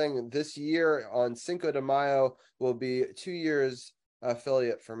cool thing. This year on Cinco de Mayo will be 2 years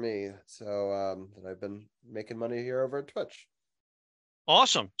affiliate for me. So that I've been making money here over at Twitch.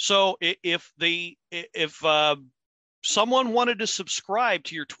 Awesome. So if someone wanted to subscribe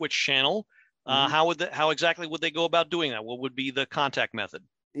to your Twitch channel, how exactly would they go about doing that? What would be the contact method?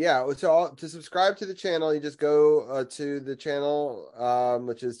 Yeah, so to subscribe to the channel, you just go to the channel,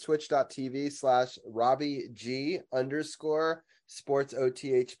 which is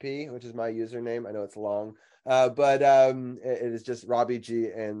twitch.tv/RobbieG_SportsOTHP, which is my username. I know it's long, but it is just Robbie G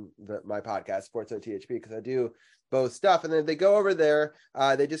and my podcast, Sports OTHP, because I do both stuff. And then they go over there,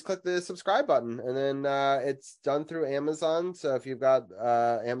 they just click the subscribe button, and then it's done through Amazon. So if you've got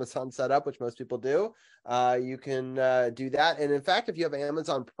Amazon set up, which most people do, you can do that. And in fact, if you have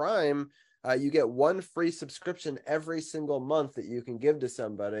Amazon Prime, you get one free subscription every single month that you can give to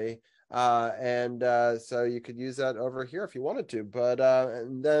somebody. So you could use that over here if you wanted to. But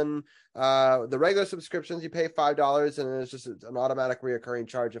and then the regular subscriptions, you pay $5, and it's just an automatic reoccurring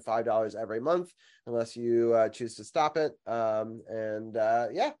charge of $5 every month, unless you choose to stop it.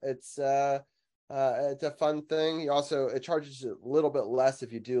 It's a fun thing. It charges a little bit less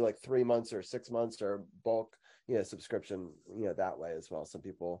if you do like 3 months or 6 months or bulk, subscription, that way as well. Some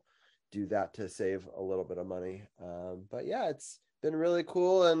people do that to save a little bit of money. But yeah, it's been really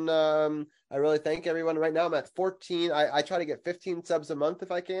cool. And I really thank everyone. Right now I'm at 14. I try to get 15 subs a month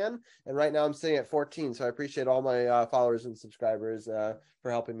if I can. And right now I'm sitting at 14. So I appreciate all my followers and subscribers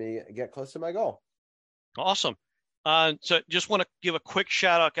for helping me get close to my goal. Awesome. So just want to give a quick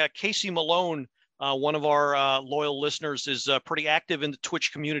shout out. Casey Malone, one of our loyal listeners, is pretty active in the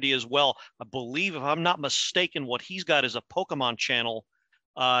Twitch community as well. I believe, if I'm not mistaken, what he's got is a Pokemon channel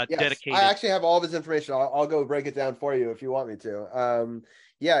dedicated. I actually have all of his information. I'll go break it down for you if you want me to.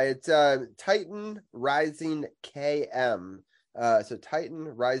 It's Titan Rising KM. So Titan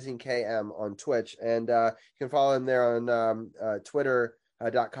Rising KM on Twitch, and you can follow him there on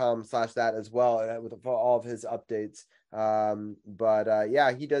Twitter.com/that as well, with all of his updates.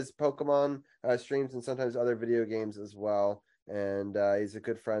 He does Pokemon streams and sometimes other video games as well. And he's a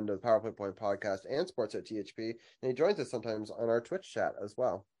good friend of the PowerPoint Point podcast and Sports at THP. And he joins us sometimes on our Twitch chat as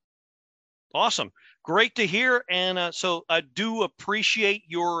well. Awesome. Great to hear. And so I do appreciate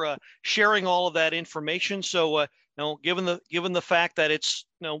your sharing all of that information. So, given the fact that it's,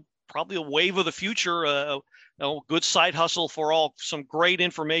 probably a wave of the future, good side hustle for all, some great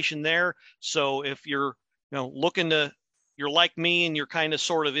information there. So if you're, you're like me and you're kind of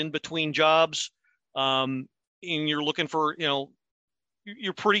sort of in between jobs, and you're looking for,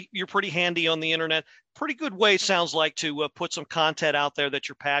 you're pretty handy on the internet. Pretty good way, sounds like, to put some content out there that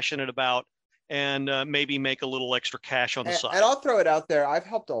you're passionate about, and maybe make a little extra cash on the side. And I'll throw it out there. I've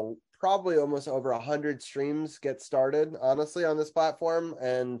helped probably almost over 100 streams get started, honestly, on this platform.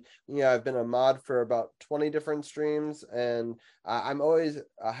 And, I've been a mod for about 20 different streams, and I'm always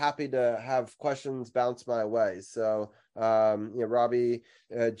happy to have questions bounce my way. So, Robbie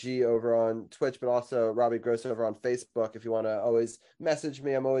G over on Twitch, but also Robbie Gross over on Facebook. If you want to always message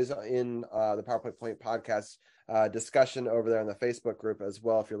me, I'm always in the PowerPoint Point podcast discussion over there in the Facebook group as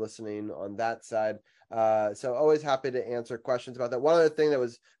well, if you're listening on that side. So always happy to answer questions about that. One other thing that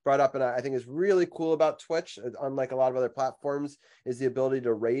was brought up, and I think is really cool about Twitch, unlike a lot of other platforms, is the ability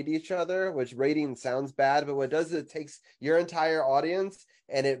to raid each other, which raiding sounds bad, but what it does is it takes your entire audience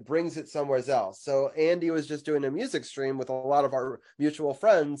and it brings it somewhere else. So Andy was just doing a music stream with a lot of our mutual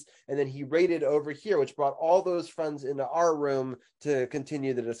friends, and then he raided over here, which brought all those friends into our room to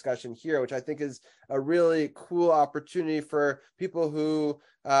continue the discussion here, which I think is a really cool opportunity for people who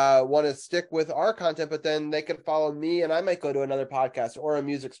want to stick with our content, but then they could follow me, and I might go to another podcast or a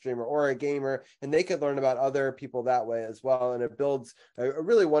music streamer or a gamer, and they could learn about other people that way as well. And it builds a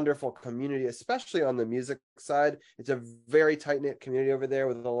really wonderful community, especially on the music side. It's a very tight-knit community over there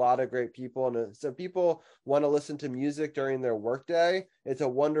with a lot of great people. And so people want to listen to music during their workday. It's a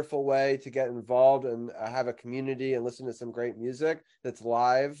wonderful way to get involved and have a community and listen to some great music that's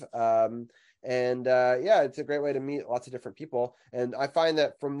live. It's a great way to meet lots of different people. And I find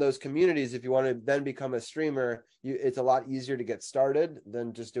that from those communities, if you want to then become a streamer, it's a lot easier to get started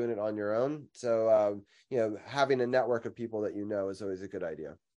than just doing it on your own. So, having a network of people that is always a good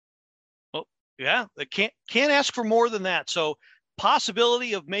idea. Well, yeah, I can't ask for more than that. So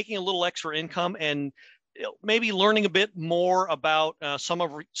possibility of making a little extra income and maybe learning a bit more about some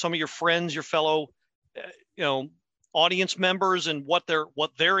of your friends, your fellow, audience members, and what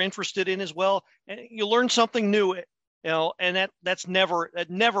they're interested in as well. And you learn something new, and that's never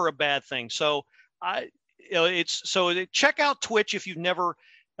a bad thing. So check out Twitch if you've never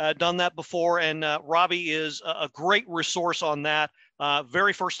done that before. And Robbie is a great resource on that.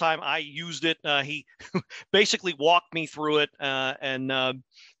 Very first time I used it, he basically walked me through it, and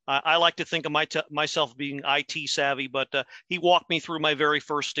I like to think of myself being IT savvy, but he walked me through my very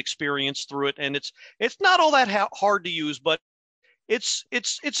first experience through it, and it's not all that hard to use, but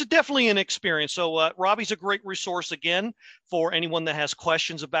it's definitely an experience. So Robbie's a great resource again for anyone that has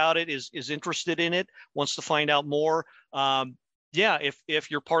questions about it, is interested in it, wants to find out more. Yeah, if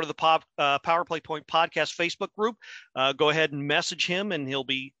you're part of the Power Play Point podcast Facebook group, go ahead and message him, and he'll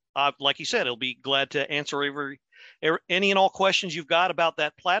be, like he said, he'll be glad to answer any and all questions you've got about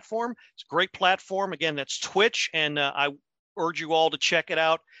that platform. It's a great platform. Again, that's Twitch, and I urge you all to check it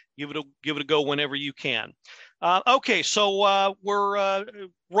out. Give it a go whenever you can. Okay, so we're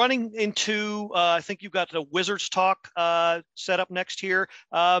running into. I think you've got the Wizards talk set up next here.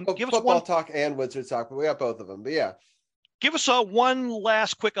 Give us football talk and Wizards talk, but we got both of them. But yeah, give us one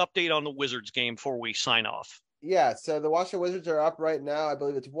last quick update on the Wizards game before we sign off. Yeah, so the Washington Wizards are up right now. I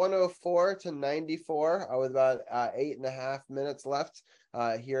believe it's 104-94 with about 8.5 minutes left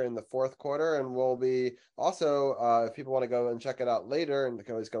here in the fourth quarter. And we'll be also, if people want to go and check it out later, and they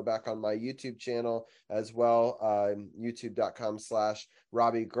can always go back on my YouTube channel as well,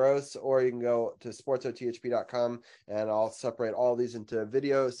 youtube.com/Robbie Gross, or you can go to sportsothp.com, and I'll separate all these into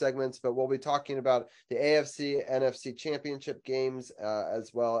video segments. But we'll be talking about the AFC, NFC championship games,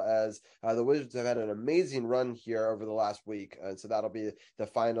 as well as the Wizards have had an amazing run here over the last week. And so that'll be the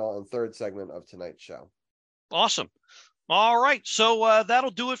final and third segment of tonight's show. Awesome. All right, so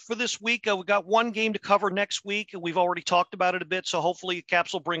that'll do it for this week. We've got one game to cover next week. We've already talked about it a bit, so hopefully the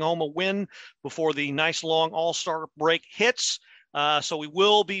Caps will bring home a win before the nice long All-Star break hits. So we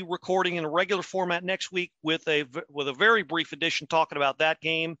will be recording in a regular format next week with a very brief edition talking about that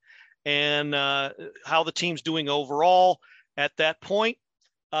game and how the team's doing overall at that point.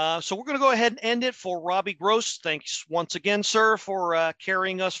 So we're going to go ahead and end it. For Robbie Gross, thanks once again, sir, for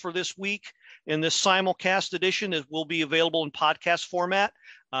carrying us for this week. In this simulcast edition, it will be available in podcast format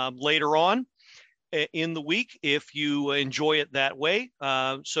later on in the week if you enjoy it that way.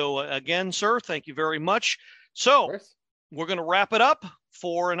 So again, sir, thank you very much. So we're going to wrap it up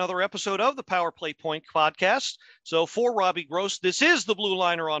for another episode of the Power Play Point podcast. So for Robbie Gross, this is the Blue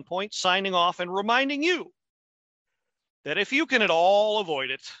Liner on Point, signing off and reminding you that if you can at all avoid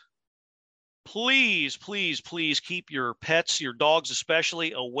it, please, please, please keep your pets, your dogs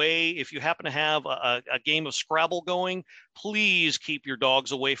especially, away. If you happen to have a game of Scrabble going, please keep your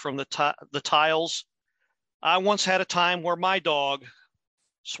dogs away from the tiles. I once had a time where my dog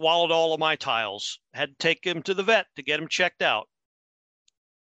swallowed all of my tiles. Had to take him to the vet to get him checked out.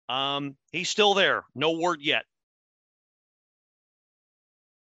 He's still there. No word yet.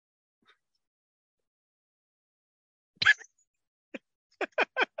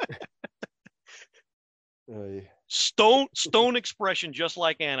 Stone expression, just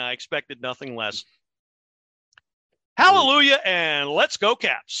like Anna. I expected nothing less. Hallelujah, and let's go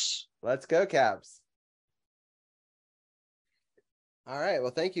Caps. Let's go Caps. All right.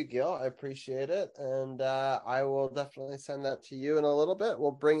 Well, thank you, Gil. I appreciate it. And I will definitely send that to you in a little bit.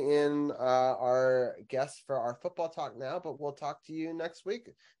 We'll bring in our guests for our football talk now, but we'll talk to you next week.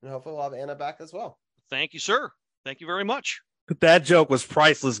 And hopefully we'll have Anna back as well. Thank you, sir. Thank you very much. That joke was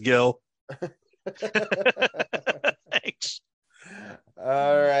priceless, Gil. Thanks.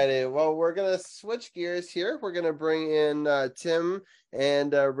 All righty. Well, we're going to switch gears here. We're going to bring in Tim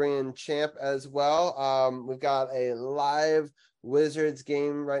and bring in Champ as well. We've got a live Wizards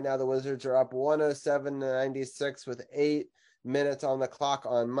game right now. The Wizards are up 107-96 with 8 minutes on the clock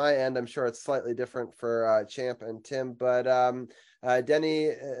on my end. I'm sure it's slightly different for Champ and Tim, but Denny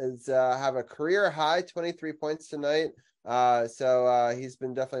is have a career high 23 points tonight. So he's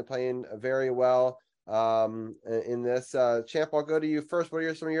been definitely playing very well in this. Champ, I'll go to you first. What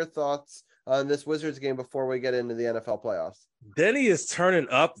are some of your thoughts on this Wizards game before we get into the NFL playoffs? Denny is turning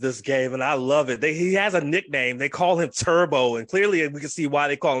up this game, and I love it. He has a nickname. They call him Turbo, and clearly we can see why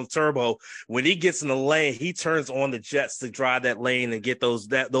they call him Turbo. When he gets in the lane, he turns on the jets to drive that lane and get those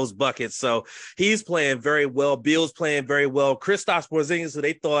buckets. So he's playing very well. Bill's playing very well. Kristaps Porzingis, who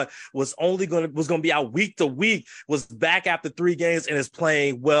they thought was going to be out week to week, was back after 3 games and is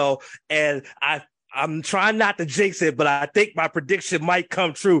playing well. And I'm trying not to jinx it, but I think my prediction might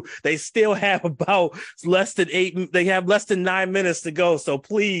come true. They still have about less than 9 minutes to go. So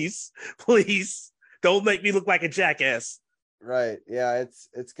please don't make me look like a jackass. Right. Yeah,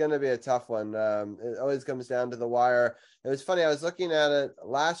 it's going to be a tough one. It always comes down to the wire. It was funny. I was looking at it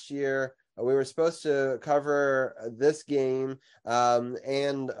last year. We were supposed to cover this game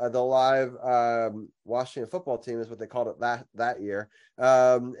and the live Washington football team is what they called it that year.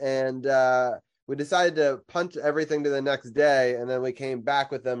 we decided to punt everything to the next day, and then we came back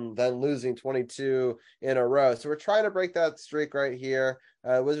with them then losing 22 in a row. So we're trying to break that streak right here.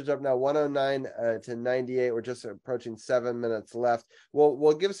 Wizards up now 109 to 98. We're just approaching 7 minutes left.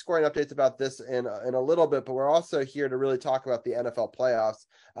 We'll give scoring updates about this in a little bit, but we're also here to really talk about the NFL playoffs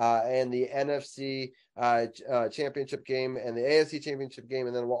and the NFC championship game and the AFC championship game,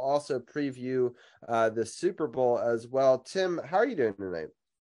 and then we'll also preview the Super Bowl as well. Tim, how are you doing tonight?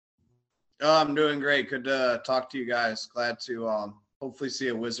 Oh, I'm doing great. Good to talk to you guys. Glad to hopefully see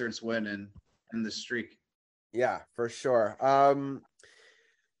a Wizards win in the streak. Yeah, for sure.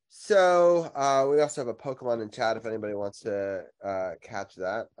 So we also have a Pokemon in chat if anybody wants to catch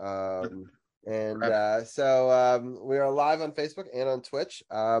that. So we are live on Facebook and on Twitch.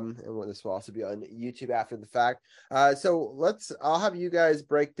 And this will also be on YouTube after the fact. So I'll have you guys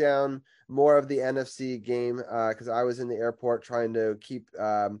break down more of the NFC game because I was in the airport trying to keep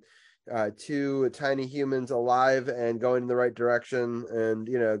two tiny humans alive and going in the right direction and,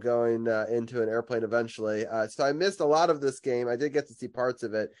 going into an airplane eventually. So I missed a lot of this game. I did get to see parts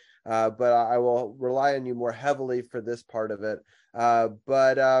of it, but I will rely on you more heavily for this part of it.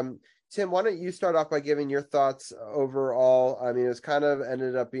 Tim, why don't you start off by giving your thoughts overall? I mean, it's kind of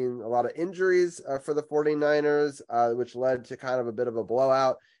ended up being a lot of injuries for the 49ers, which led to kind of a bit of a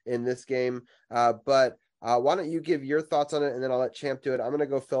blowout in this game. But why don't you give your thoughts on it, and then I'll let Champ do it. I'm going to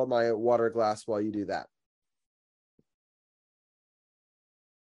go fill my water glass while you do that.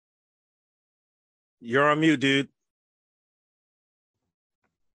 You're on mute, dude.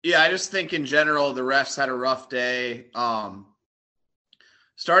 Yeah, I just think in general, the refs had a rough day.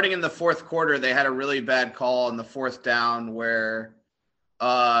 Starting in the fourth quarter, they had a really bad call on the fourth down where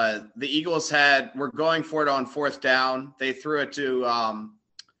the Eagles were going for it on fourth down. They threw it to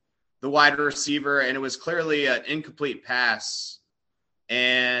the wide receiver, and it was clearly an incomplete pass.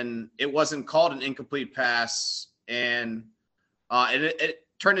 And it wasn't called an incomplete pass, and it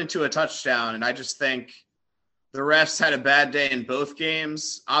turned into a touchdown. And I just think the refs had a bad day in both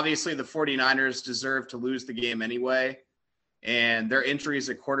games. Obviously, the 49ers deserved to lose the game anyway, and their injuries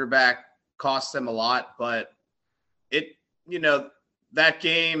at quarterback cost them a lot. But that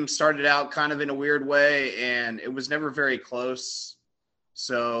game started out kind of in a weird way, and it was never very close.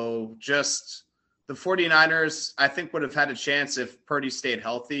 So just the 49ers, I think, would have had a chance if Purdy stayed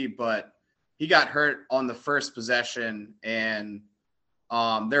healthy, but he got hurt on the first possession, and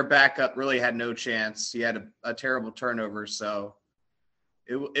their backup really had no chance. He had a terrible turnover, so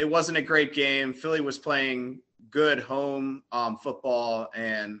it wasn't a great game. Philly was playing good home football,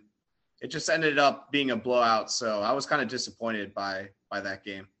 and it just ended up being a blowout. So I was kind of disappointed by that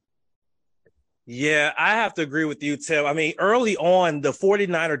game. Yeah, I have to agree with you, Tim. I mean, early on, the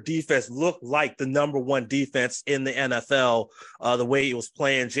 49er defense looked like the number one defense in the NFL, the way it was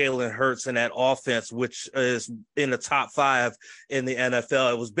playing Jalen Hurts in that offense, which is in the top 5 in the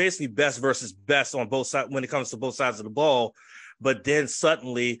NFL. It was basically best versus best on both sides when it comes to both sides of the ball. But then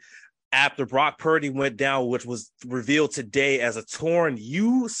suddenly, after Brock Purdy went down, which was revealed today as a torn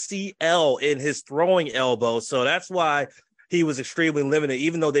UCL in his throwing elbow. So that's why he was extremely limited.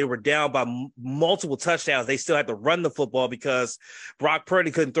 Even though they were down by multiple touchdowns, they still had to run the football because Brock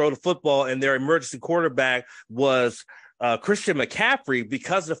Purdy couldn't throw the football, and their emergency quarterback was Christian McCaffrey.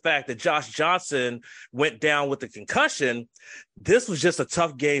 Because of the fact that Josh Johnson went down with the concussion, this was just a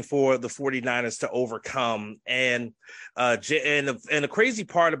tough game for the 49ers to overcome. And the crazy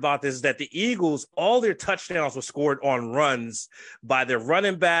part about this is that the Eagles, all their touchdowns were scored on runs by their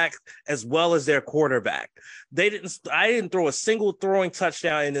running back as well as their quarterback. I didn't throw a single throwing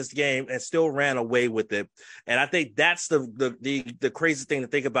touchdown in this game and still ran away with it. And I think that's the crazy thing to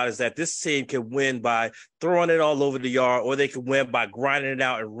think about, is that this team can win by throwing it all over the yard, or they can win by grinding it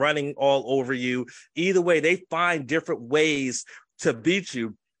out and running all over you. Either way, they find different ways to beat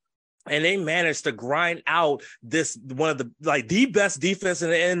you. And they managed to grind out one of the best defense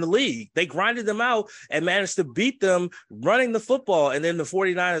in the league. They grinded them out and managed to beat them running the football. And then the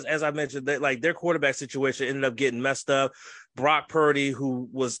 49ers, as I mentioned, their quarterback situation ended up getting messed up. Brock Purdy, who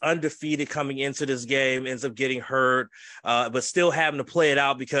was undefeated coming into this game, ends up getting hurt, but still having to play it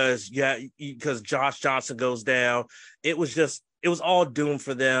out because Josh Johnson goes down. It was all doomed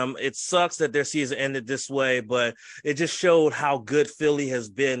for them. It sucks that their season ended this way, but it just showed how good Philly has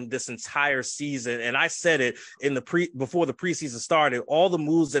been this entire season. And I said it before the preseason started, all the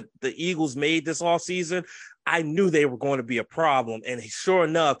moves that the Eagles made this offseason, I knew they were going to be a problem. And sure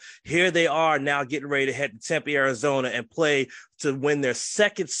enough, here they are now getting ready to head to Tempe, Arizona and play to win their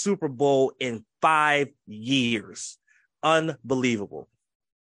second Super Bowl in 5 years. Unbelievable.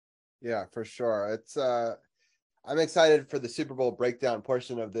 Yeah, for sure. It's I'm excited for the Super Bowl breakdown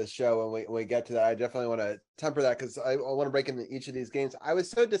portion of this show. When we get to that, I definitely want to temper that because I want to break into each of these games. I was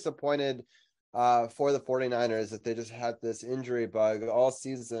so disappointed for the 49ers that they just had this injury bug all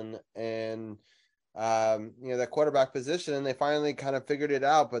season, and that quarterback position, and they finally kind of figured it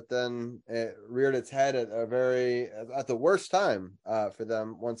out, but then it reared its head at the worst time for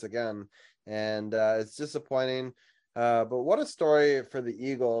them once again, and it's disappointing. But what a story for the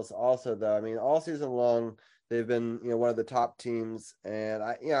Eagles also, though. I mean, all season long they've been one of the top teams, and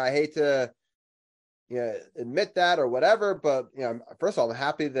I hate to admit that or whatever, but first of all, I'm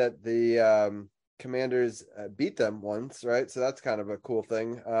happy that the Commanders beat them once, right? So that's kind of a cool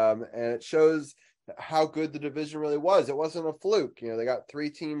thing, and it shows how good the division really was. It wasn't a fluke. They got 3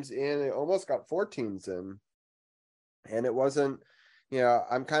 teams in, they almost got 4 teams in, and it wasn't.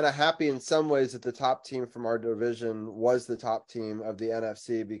 I'm kind of happy in some ways that the top team from our division was the top team of the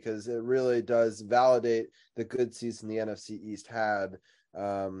NFC, because it really does validate the good season the NFC East had.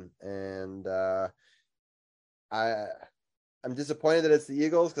 I'm disappointed that it's the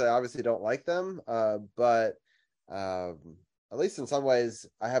Eagles because I obviously don't like them, but at least in some ways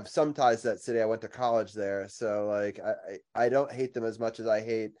I have some ties to that city. I went to college there, so like I don't hate them as much as I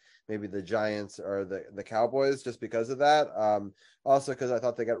hate maybe the Giants or the Cowboys, just because of that. Also because I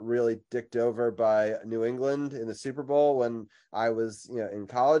thought they got really dicked over by New England in the Super Bowl when I was in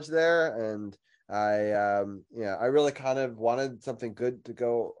college there, and I really kind of wanted something good to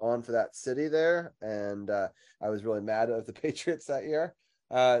go on for that city there, and I was really mad at the Patriots that year.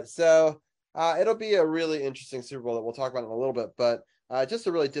 So it'll be a really interesting Super Bowl that we'll talk about in a little bit, but just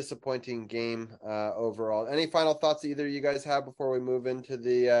a really disappointing game overall. Any final thoughts that either of you guys have before we move into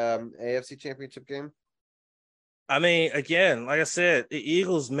the AFC Championship game? I mean, again, like I said, the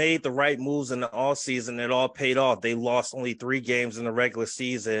Eagles made the right moves in the offseason. It all paid off. They lost only 3 games in the regular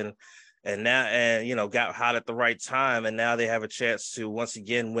season, and now, got hot at the right time. And now they have a chance to once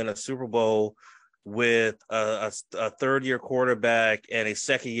again win a Super Bowl with a third-year quarterback and a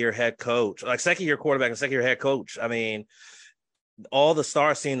second-year head coach. Like second-year quarterback and second-year head coach. I mean, all the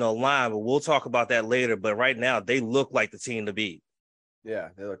stars seem to align, but we'll talk about that later. But right now, they look like the team to beat. Yeah,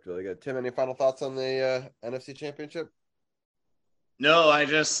 they looked really good. Tim, any final thoughts on the NFC Championship? No, I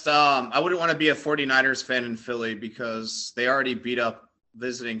just I wouldn't want to be a 49ers fan in Philly because they already beat up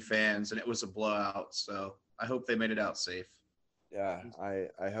visiting fans and it was a blowout. So I hope they made it out safe. Yeah,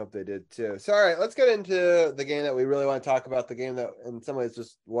 I hope they did too. So, all right, let's get into the game that we really want to talk about, the game that in some ways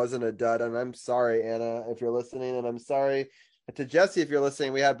just wasn't a dud. And I'm sorry, Anna, if you're listening, and I'm sorry to Jesse if you're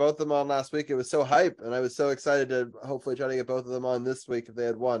listening. We had both of them on last week. It was so hype, and I was so excited to hopefully try to get both of them on this week if they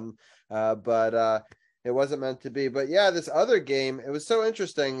had won. But it wasn't meant to be. But yeah, this other game, it was so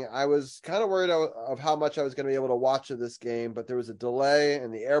interesting. I was kind of worried of how much I was going to be able to watch of this game, but there was a delay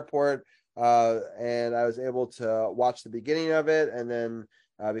in the airport, and I was able to watch the beginning of it. And then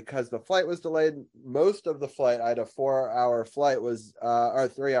because the flight was delayed, most of the flight, I had a 4-hour flight or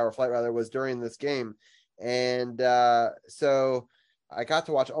 3-hour flight rather, was during this game. And so I got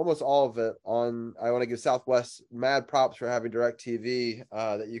to watch almost all of it on. I want to give Southwest mad props for having DirecTV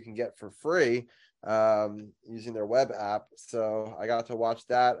that you can get for free using their web app. So I got to watch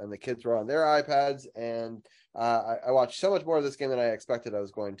that, and the kids were on their iPads, and I watched so much more of this game than I expected I was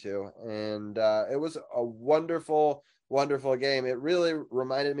going to. And it was a wonderful, wonderful game. It really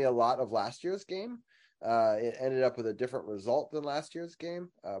reminded me a lot of last year's game. It ended up with a different result than last year's game,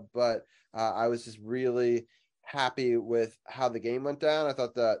 but I was just really happy with how the game went down. I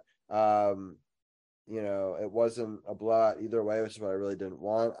thought that, it wasn't a blowout either way, which is what I really didn't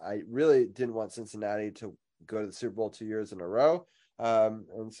want. I really didn't want Cincinnati to go to the Super Bowl 2 years in a row.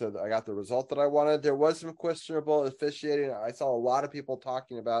 And so I got the result that I wanted. There was some questionable officiating. I saw a lot of people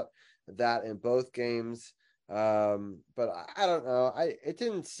talking about that in both games. But I don't know. It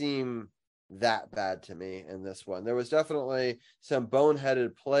didn't seem that bad to me in this one. There was definitely some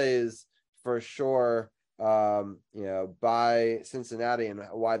boneheaded plays for sure, by Cincinnati and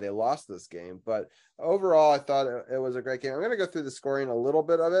why they lost this game. But overall, I thought it was a great game. I'm going to go through the scoring a little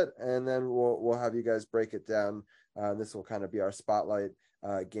bit of it, and then we'll have you guys break it down. This will kind of be our spotlight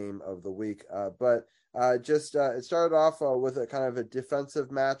game of the week. But it started off with a kind of a defensive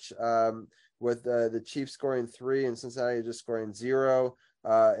match with the Chiefs scoring 3 and Cincinnati just scoring 0.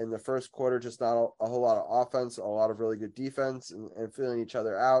 In the first quarter, just not a whole lot of offense, a lot of really good defense and feeling each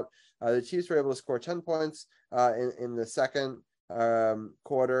other out. The Chiefs were able to score 10 points in the second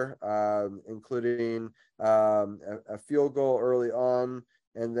quarter, including a field goal early on,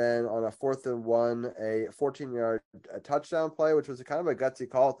 and then on a 4th and 1, a 14-yard touchdown play, which was a kind of a gutsy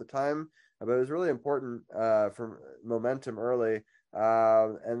call at the time, but it was really important for momentum early.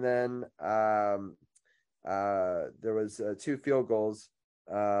 And then there was 2 field goals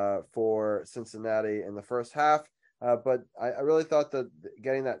for Cincinnati in the first half. But I really thought that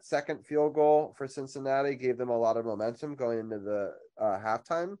getting that second field goal for Cincinnati gave them a lot of momentum going into the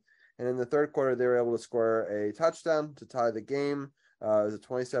halftime. And in the third quarter, they were able to score a touchdown to tie the game. It was a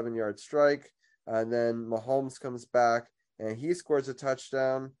 27-yard strike. And then Mahomes comes back and he scores a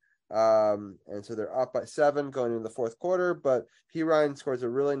touchdown. And so they're up by 7 going into the fourth quarter. But Perine scores a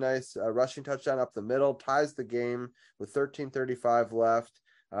really nice rushing touchdown up the middle, ties the game with 13:35 left.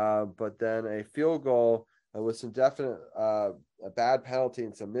 But then a field goal with some definite a bad penalty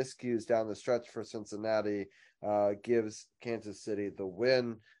and some miscues down the stretch for Cincinnati gives Kansas City the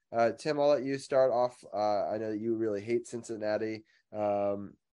win. Tim, I'll let you start off. I know that you really hate Cincinnati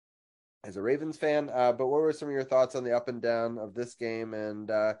as a Ravens fan, but what were some of your thoughts on the up and down of this game and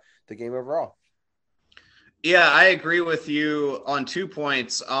the game overall? Yeah, I agree with you on 2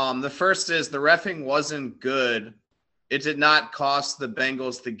 points. The first is the reffing wasn't good. It did not cost the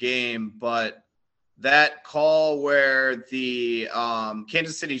Bengals the game, but that call where the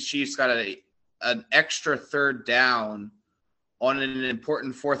Kansas City Chiefs got an extra third down on an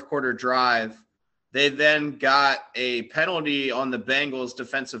important fourth quarter drive, they then got a penalty on the Bengals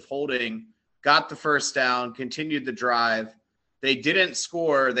defensive holding, got the first down, continued the drive. They didn't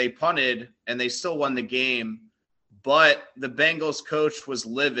score, they punted, and they still won the game. But the Bengals coach was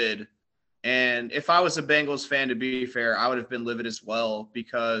livid. And if I was a Bengals fan, to be fair, I would have been livid as well,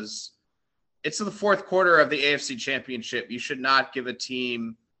 because it's the fourth quarter of the AFC Championship. You should not give a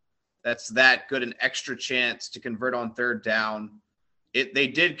team that's that good an extra chance to convert on third down. They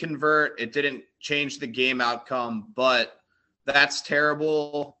did convert. It didn't change the game outcome, but that's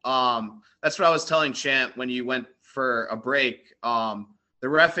terrible. That's what I was telling Champ when you went for a break. The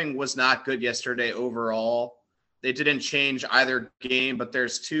reffing was not good yesterday overall. They didn't change either game, but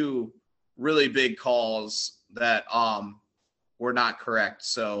there's 2 really big calls that were not correct.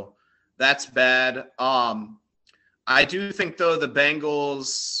 So that's bad. I do think, though, the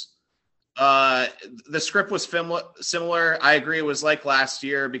Bengals the script was similar. I agree it was like last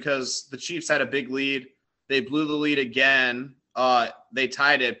year because the Chiefs had a big lead. They blew the lead again. They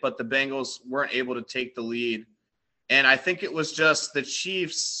tied it, but the Bengals weren't able to take the lead. And I think it was just the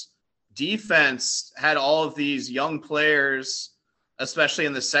Chiefs' defense had all of these young players, especially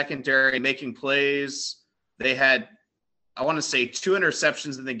in the secondary, making plays. They had, I want to say, 2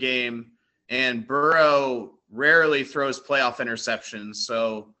 interceptions in the game, and Burrow rarely throws playoff interceptions.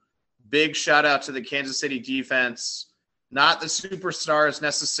 So big shout out to the Kansas City defense. Not the superstars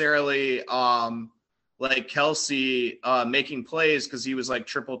necessarily like Kelsey making plays because he was like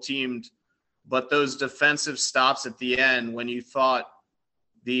triple teamed, but those defensive stops at the end when you thought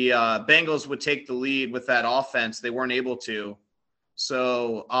the Bengals would take the lead with that offense, they weren't able to.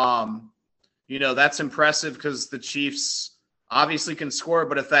 So, that's impressive because the Chiefs obviously can score,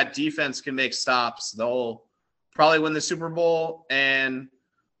 but if that defense can make stops, they'll probably win the Super Bowl. And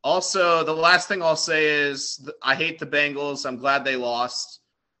also, the last thing I'll say is I hate the Bengals. I'm glad they lost.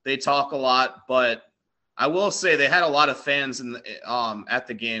 They talk a lot, but I will say they had a lot of fans at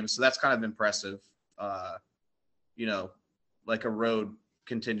the game, so that's kind of impressive. Like a road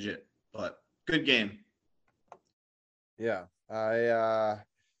contingent, but good game. Yeah, I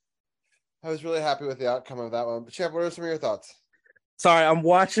was really happy with the outcome of that one. But Champ, what are some of your thoughts? Sorry, I'm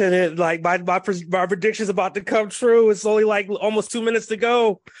watching it. Like my prediction's about to come true. It's only like almost 2 minutes to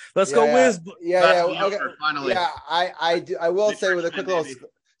go. Let's go, Wiz. Yeah. Okay. Finally. Yeah, I will say with a quick little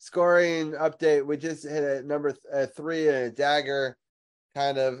scoring update, we just hit a number 3 and a dagger.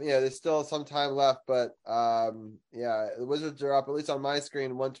 Kind of, there's still some time left, but the Wizards are up, at least on my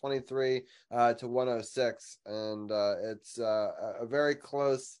screen, 123 to 106, and it's a very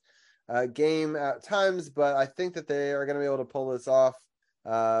close game at times, but I think that they are going to be able to pull this off,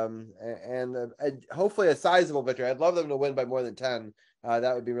 and hopefully a sizable victory. I'd love them to win by more than 10.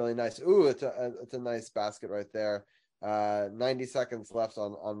 That would be really nice. Ooh, it's a nice basket right there. 90 seconds left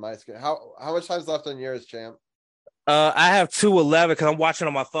on my screen. How much time's left on yours, Champ? I have 2:11 because I'm watching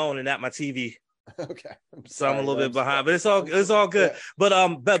on my phone and not my TV. Okay. So I'm a little bit behind, but it's all good.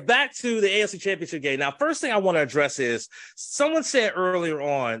 Yeah. But back to the AFC Championship game. Now, first thing I want to address is someone said earlier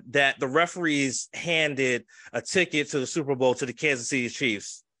on that the referees handed a ticket to the Super Bowl to the Kansas City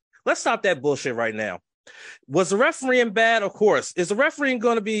Chiefs. Let's stop that bullshit right now. Was the refereeing bad? Of course. Is the refereeing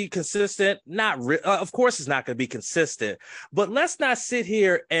going to be consistent? Of course it's not going to be consistent. But let's not sit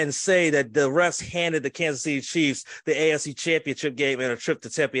here and say that the refs handed the Kansas City Chiefs the AFC Championship game and a trip to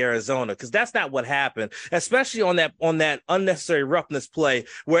Tempe, Arizona, because that's not what happened, especially on that unnecessary roughness play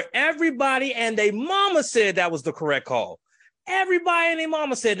where everybody and their mama said that was the correct call. Everybody and their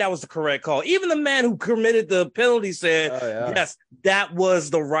mama said that was the correct call. Even the man who committed the penalty said, yes, that was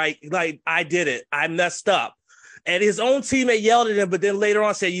the right, like, I did it. I messed up. And his own teammate yelled at him, but then later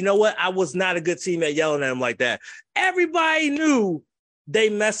on said, you know what? I was not a good teammate yelling at him like that. Everybody knew they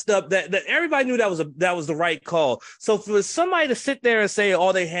messed up. That everybody knew that was the right call. So for somebody to sit there and say,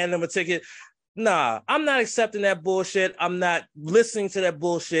 oh, they hand them a ticket, nah, I'm not accepting that bullshit. I'm not listening to that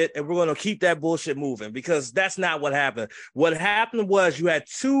bullshit, and we're going to keep that bullshit moving because that's not what happened. What happened was you had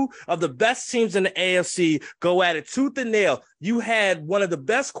two of the best teams in the AFC go at it tooth and nail. You had one of the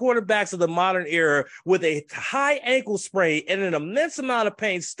best quarterbacks of the modern era with a high ankle sprain and an immense amount of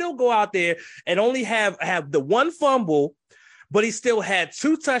pain still go out there and only have the one fumble, but he still had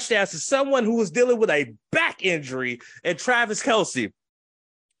 2 touchdowns to someone who was dealing with a back injury and Travis Kelce.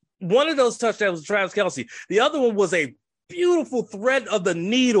 One of those touchdowns was Travis Kelce. The other one was a beautiful thread of the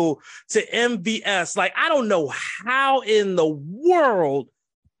needle to MVS. Like, I don't know how in the world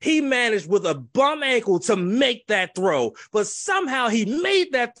he managed with a bum ankle to make that throw, but somehow he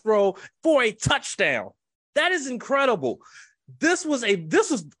made that throw for a touchdown. That is incredible. This was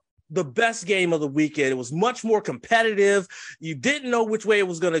the best game of the weekend. It was much more competitive. You didn't know which way it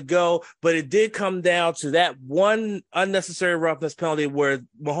was going to go, but it did come down to that one unnecessary roughness penalty where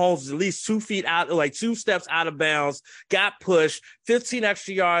Mahomes was at least 2 feet out, like 2 steps out of bounds, got pushed, 15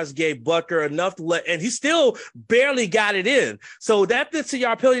 extra yards, gave Butker enough to and he still barely got it in. So that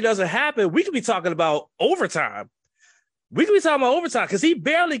 15-yard penalty doesn't happen. We could be talking about overtime. Because he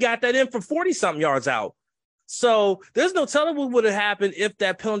barely got that in from 40-something yards out. So there's no telling what would have happened if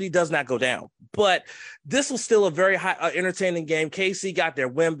that penalty does not go down. But this was still a very entertaining game. KC got their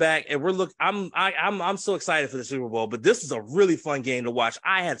win back, and I'm so excited for the Super Bowl. But this is a really fun game to watch.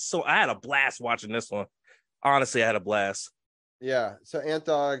 I had a blast watching this one. Honestly, I had a blast. Yeah. So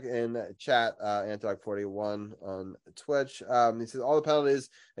Antdog in chat, Antdog41 on Twitch. He says all the penalties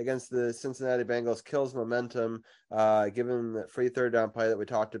against the Cincinnati Bengals kills momentum, given the free third down play that we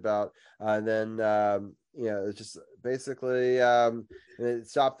talked about. And then it's just basically it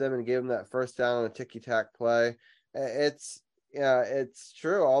stopped them and gave them that first down on a ticky-tack play. It's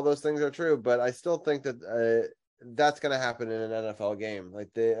true. All those things are true, but I still think that that's going to happen in an NFL game.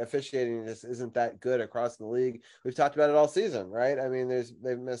 Like, the officiating just isn't that good across the league. We've talked about it all season, right? I mean,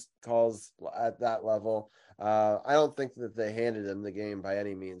 they've missed calls at that level. I don't think that they handed them the game by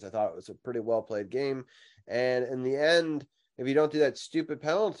any means. I thought it was a pretty well played game, and in the end, if you don't do that stupid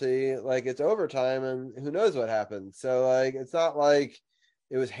penalty, like, it's overtime and who knows what happened. So, like, it's not like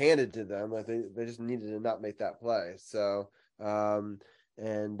it was handed to them. Like, they just needed to not make that play. So, so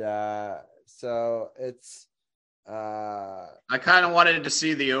it's, I kind of wanted to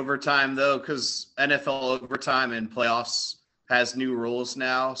see the overtime though, because NFL overtime in playoffs has new rules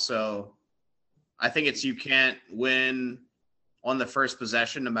now. So I think you can't win on the first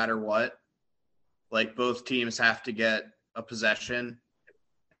possession no matter what. Like, both teams have to get a possession.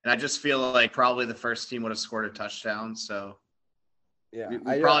 And I just feel like probably the first team would have scored a touchdown. So yeah, we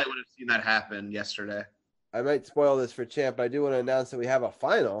probably would have seen that happen yesterday. I might spoil this for Champ, but I do want to announce that we have a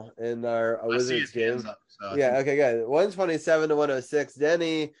final in our Wizards game. Yeah, okay, good. 127-106.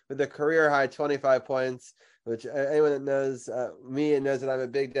 Denny with a career high 25 points, which anyone that knows me and knows that I'm a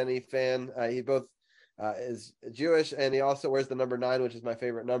big Denny fan. He both is Jewish, and he also wears the number 9, which is my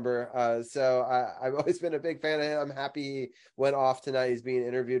favorite number. So I've always been a big fan of him. I'm happy he went off tonight. He's being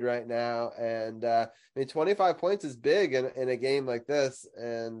interviewed right now, and I mean, 25 points is big in a game like this,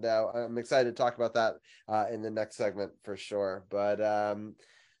 and I'm excited to talk about that in the next segment for sure. But yeah.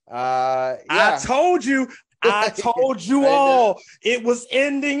 I told you all it was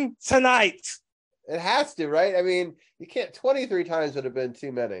ending tonight. It has to, right? I mean, you can't. 23 times would have been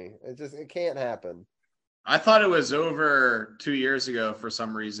too many. It can't happen. I thought it was over 2 years ago for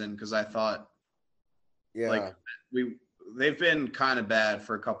some reason, because I thought, they've been kind of bad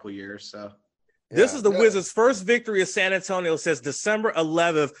for a couple of years. So this is the Wizards' first victory of San Antonio since December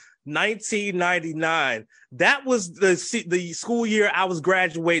 11th, 1999. That was the school year I was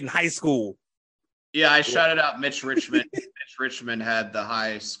graduating high school. Yeah, I shouted out Mitch Richmond. Mitch Richmond had the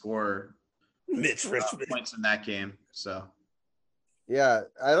high score. Mitch Richmond points in that game. So. Yeah,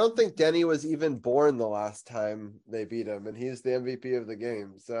 I don't think Denny was even born the last time they beat him, and he's the MVP of the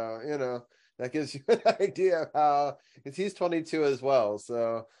game. So, that gives you an idea of how, because he's 22 as well.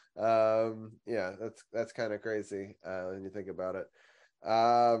 So, yeah, that's kind of crazy when you think about it.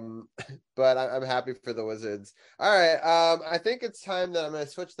 But I'm happy for the Wizards. All right, I think it's time that I'm going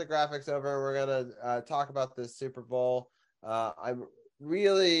to switch the graphics over, and we're going to talk about this Super Bowl. I'm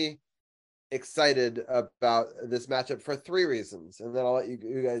really excited about this matchup for 3 reasons, and then I'll let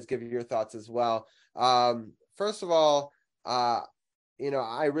you guys give your thoughts as well. First of all, I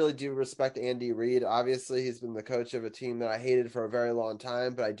really do respect Andy Reid. Obviously, he's been the coach of a team that I hated for a very long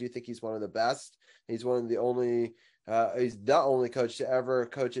time, but I do think he's one of the best. He's one of the only he's the only coach to ever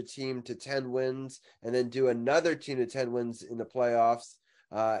coach a team to 10 wins and then do another team to 10 wins in the playoffs.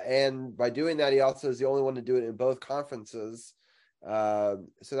 And by doing that, he also is the only one to do it in both conferences. So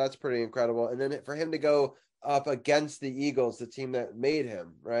that's pretty incredible. And then for him to go up against the Eagles, the team that made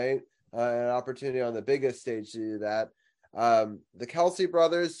him, right? An opportunity on the biggest stage to do that. The Kelsey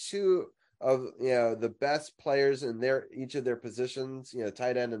brothers, two of the best players in each of their positions,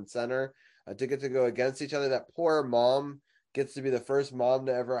 tight end and center, to get to go against each other. That poor mom gets to be the first mom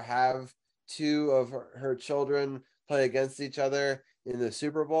to ever have two of her children play against each other in the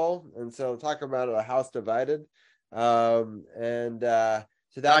Super Bowl. And so talk about a house divided. So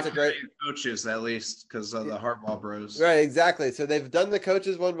that's a great coaches, at least because of the Harbaugh bros. Right, exactly. So they've done the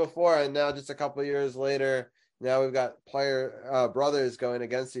coaches one before, and now just a couple of years later, now we've got brothers going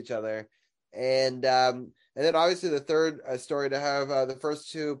against each other. And then obviously the third story to have the first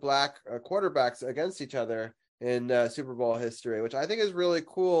two black quarterbacks against each other in Super Bowl history, which I think is really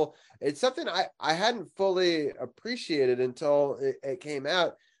cool. It's something I hadn't fully appreciated until it came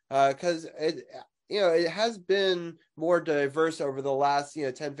out, because it has been more diverse over the last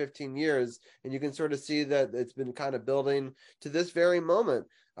 10, 15 years, and you can sort of see that it's been kind of building to this very moment.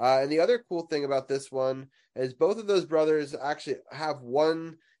 And the other cool thing about this one is both of those brothers actually have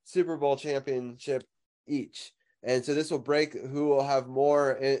one Super Bowl championship each. And so this will break who will have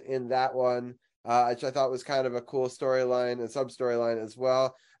more in that one, which I thought was kind of a cool storyline and sub-storyline as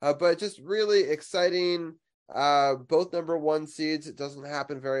well. But just really exciting. Both number one seeds. It doesn't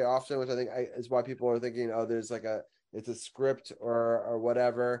happen very often, which I think is why people are thinking, there's it's a script or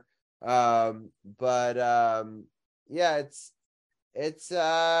whatever. It's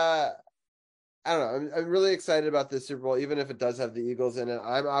I don't know. I'm really excited about this Super Bowl, even if it does have the Eagles in it.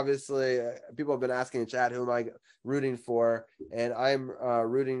 I'm obviously, people have been asking in chat, who am I rooting for? And I'm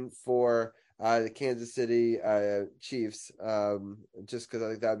rooting for the Kansas City Chiefs, just because I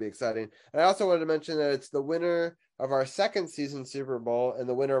think that would be exciting. And I also wanted to mention that it's the winner of our second season Super Bowl and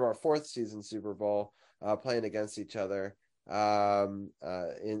the winner of our fourth season Super Bowl playing against each other in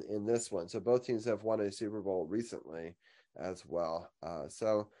this one. So both teams have won a Super Bowl recently as well.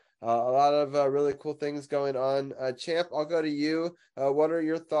 A lot of really cool things going on. Champ, I'll go to you. What are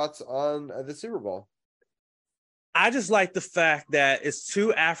your thoughts on the Super Bowl? I just like the fact that it's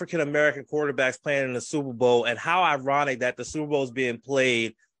two African-American quarterbacks playing in the Super Bowl, and how ironic that the Super Bowl is being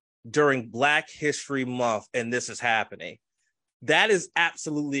played during Black History Month, and this is happening. That is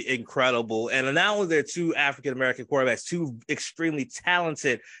absolutely incredible. And not only are there two African-American quarterbacks, two extremely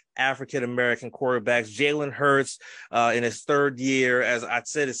talented African-American quarterbacks, Jalen Hurts in his third year, as I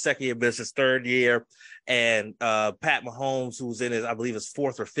said, his second year, but it's his third year, and Pat Mahomes, who's in his, I believe, his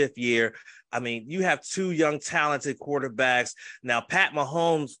fourth or fifth year. I mean, you have two young, talented quarterbacks. Now, Pat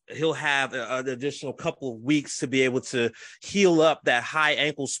Mahomes, he'll have an additional couple of weeks to be able to heal up that high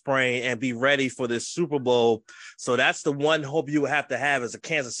ankle sprain and be ready for this Super Bowl. So that's the one hope you would have to have as a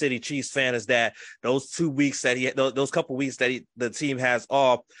Kansas City Chiefs fan, is that those 2 weeks that those couple of weeks that the team has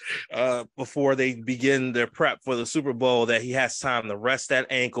off before they begin their prep for the Super Bowl, that he has time to rest that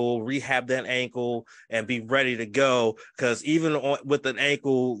ankle, rehab that ankle, and be ready to go. Because even with an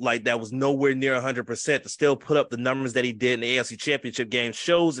ankle like that was nowhere near 100%, to still put up the numbers that he did in the AFC Championship game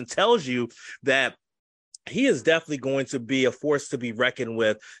shows and tells you that he is definitely going to be a force to be reckoned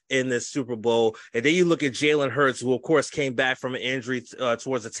with in this Super Bowl. And then you look at Jalen Hurts, who, of course, came back from an injury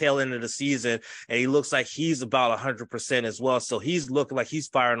towards the tail end of the season, and he looks like he's about 100% as well. So he's looking like he's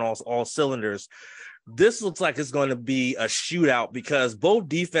firing all cylinders. This looks like it's going to be a shootout, because both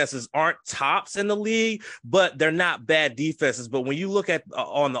defenses aren't tops in the league, but they're not bad defenses. But when you look at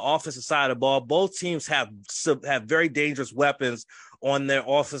on the offensive side of the ball, both teams have very dangerous weapons on their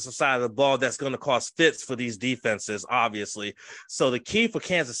offensive side of the ball that's going to cause fits for these defenses, obviously. So the key for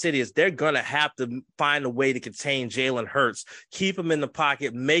Kansas City is they're going to have to find a way to contain Jalen Hurts, keep him in the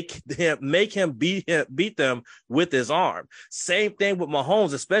pocket, make him beat them with his arm. Same thing with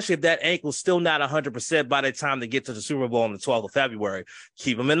Mahomes, especially if that ankle's still not 100% by the time they get to the Super Bowl on the 12th of February.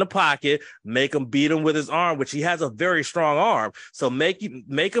 Keep him in the pocket, make him beat him with his arm, which he has a very strong arm. So make him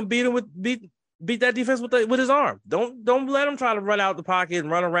beat that defense with his arm. Don't let him try to run out the pocket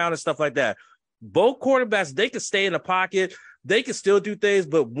and run around and stuff like that. Both quarterbacks, they could stay in the pocket. They could still do things,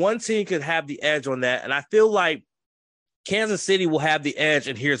 but one team could have the edge on that. And I feel like Kansas City will have the edge,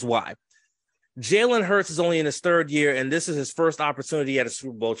 and here's why. Jalen Hurts is only in his third year, and this is his first opportunity at a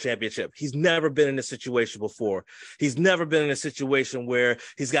Super Bowl championship. He's never been in this situation before. He's never been in a situation where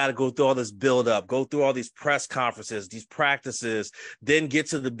he's got to go through all this buildup, go through all these press conferences, these practices, then get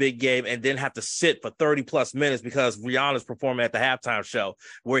to the big game, and then have to sit for 30-plus minutes because Rihanna's performing at the halftime show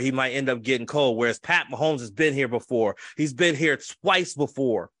where he might end up getting cold, whereas Pat Mahomes has been here before. He's been here twice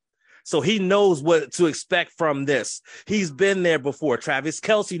before. So he knows what to expect from this. He's been there before. Travis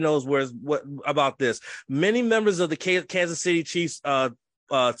Kelce knows what about this. Many members of the Kansas City Chiefs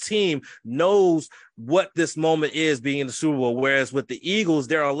team knows what this moment is being in the Super Bowl. Whereas with the Eagles,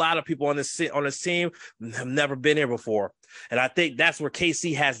 there are a lot of people on this team have never been here before. And I think that's where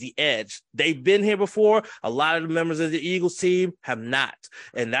KC has the edge. They've been here before. A lot of the members of the Eagles team have not.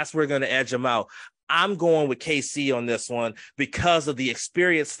 And that's where we're going to edge them out. I'm going with KC on this one because of the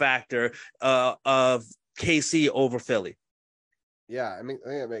experience factor of KC over Philly. Yeah, I think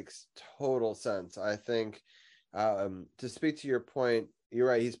it makes total sense. I think to speak to your point, you're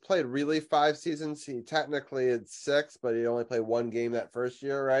right. He's played really 5 seasons. He technically it's 6, but he only played 1 game that first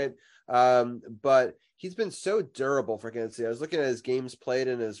year, right? But he's been so durable for Kansas City. I was looking at his games played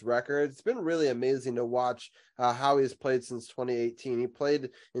and his record. It's been really amazing to watch how he's played since 2018. He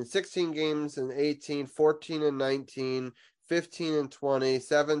played in 16 games in 18, 14 and 19, 15 and 20,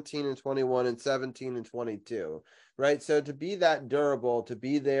 17 and 21, and 17 and 22, right? So to be that durable, to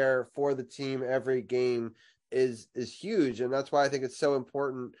be there for the team every game is huge. And that's why I think it's so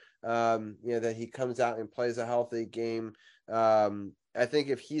important, that he comes out and plays a healthy game. I think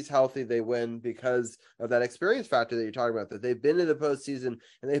if he's healthy, they win because of that experience factor that you're talking about, that they've been in the postseason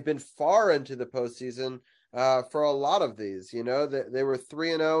and they've been far into the postseason for a lot of these. They were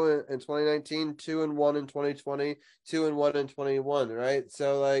 3-0 in 2019, 2-1 in 2020, 2-1 in 21, right?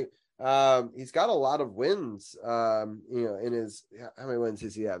 So he's got a lot of wins, in his, how many wins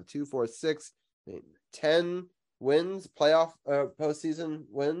does he have? 2, 4, 6, 10 wins, playoff postseason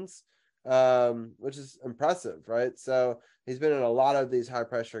wins, which is impressive, right? So he's been in a lot of these high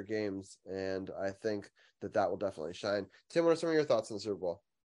pressure games, and I think that will definitely shine. Tim, what are some of your thoughts on the Super Bowl?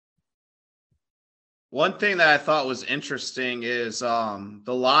 One thing that I thought was interesting is the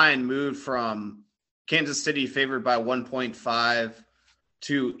line moved from Kansas City favored by 1.5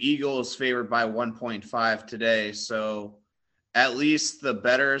 to Eagles favored by 1.5 today. So at least the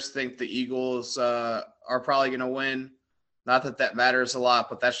bettors think the Eagles are probably going to win. Not that that matters a lot,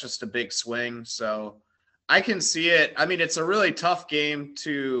 but that's just a big swing. So I can see it. I mean, it's a really tough game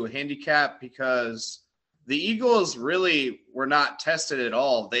to handicap because the Eagles really were not tested at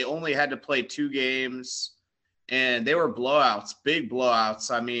all. They only had to play 2 games, and they were blowouts, big blowouts.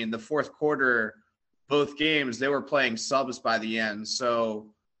 I mean, the fourth quarter, both games, they were playing subs by the end.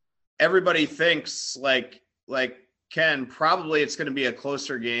 So everybody thinks like Ken, probably it's going to be a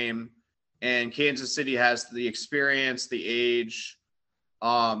closer game, and Kansas City has the experience, the age.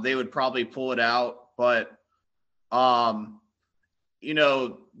 They would probably pull it out, but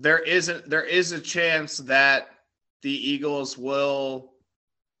there is a chance that the Eagles will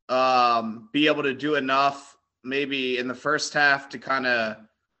be able to do enough maybe in the first half to kind of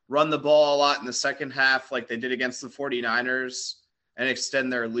run the ball a lot in the second half like they did against the 49ers and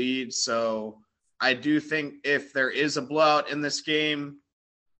extend their lead. So I do think if there is a blowout in this game,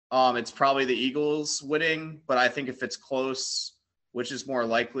 it's probably the Eagles winning. But I think if it's close, which is more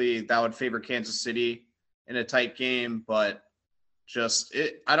likely, that would favor Kansas City in a tight game. But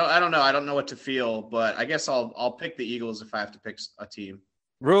I don't know. I don't know what to feel, but I guess I'll pick the Eagles if I have to pick a team.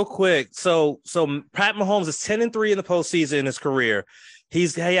 Real quick, so Pat Mahomes is 10-3 in the postseason in his career. He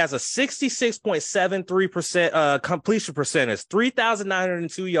has a 66.73% completion percentage,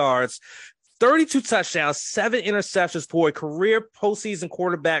 3,902 yards, 32 touchdowns, 7 interceptions for a career postseason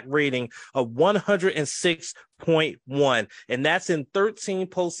quarterback rating of 106.1, and that's in 13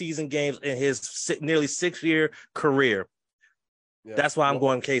 postseason games in his nearly 6-year career. Yeah. That's why I'm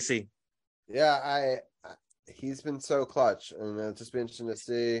going KC. Yeah, he's been so clutch, and it's just been interesting to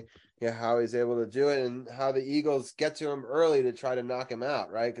see how he's able to do it and how the Eagles get to him early to try to knock him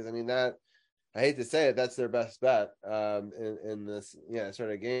out, right? Because I mean, that, I hate to say it, that's their best bet in this sort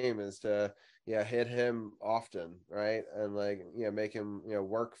of game, is to hit him often, right? And make him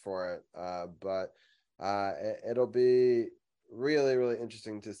work for it. But it'll be really, really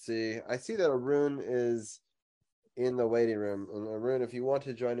interesting to see. I see that Arun is in the waiting room, and Arun, if you want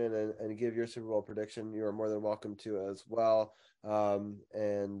to join in and give your Super Bowl prediction, you are more than welcome to as well.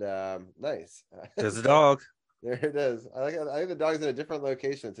 Nice. There's a dog. There it is. I think the dog's in a different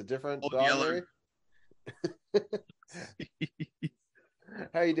location. It's a different dog.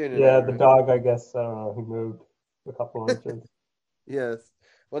 How are you doing today, the dog, I guess, he moved a couple inches. Yes.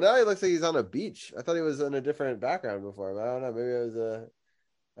 Well, now he looks like he's on a beach. I thought he was in a different background before, but I don't know. Maybe it was a.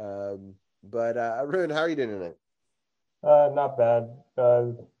 But Arun, how are you doing tonight? Not bad.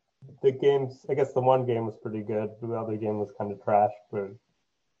 The games, I guess the one game was pretty good. The other game was kind of trash, but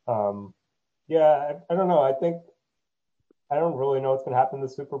yeah, I don't know. I think I don't really know what's going to happen in the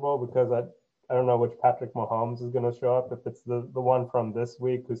Super Bowl because I don't know which Patrick Mahomes is going to show up. If it's the one from this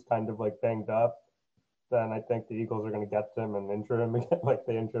week who's kind of like banged up, then I think the Eagles are going to get to him and injure him again, like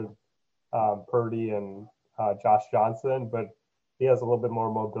they injured Purdy and Josh Johnson. But he has a little bit more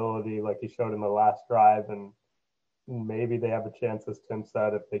mobility, like he showed in the last drive, and maybe they have a chance, as Tim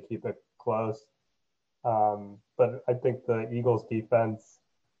said, if they keep it close. But I think the Eagles defense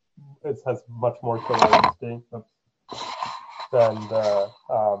has much more killer instinct than the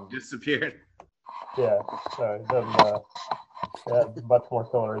disappeared. Yeah, they had much more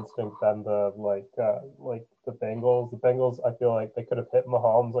killer instinct than the like the Bengals. The Bengals, I feel like they could have hit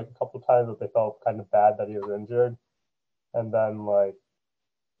Mahomes like a couple of times, but they felt kind of bad that he was injured, and then like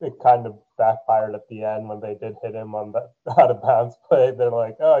it kind of backfired at the end when they did hit him on the out of bounds play. They're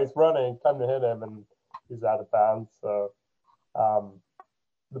like, oh, he's running, time to hit him, and he's out of bounds. So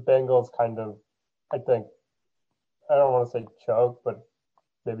the Bengals kind of, I think, I don't want to say choke, but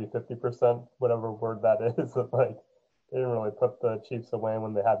maybe 50%, whatever word that is. Like they didn't really put the Chiefs away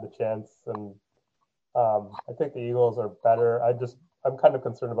when they had the chance, and I think the Eagles are better. I'm kind of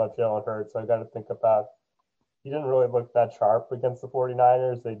concerned about Jalen Hurts. So I got to think about. He didn't really look that sharp against the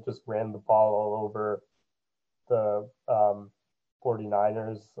 49ers. They just ran the ball all over the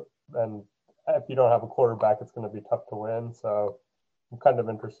 49ers. And if you don't have a quarterback, it's going to be tough to win. So I'm kind of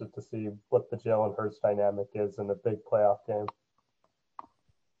interested to see what the Jalen Hurts dynamic is in a big playoff game.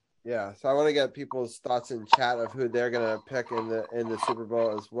 Yeah, so I want to get people's thoughts in chat of who they're going to pick in the Super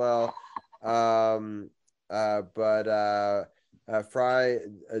Bowl as well. Fry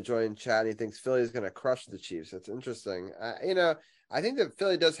joined chat and he thinks Philly is going to crush the Chiefs. That's interesting. I think that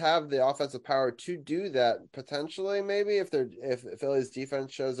Philly does have the offensive power to do that potentially, maybe if Philly's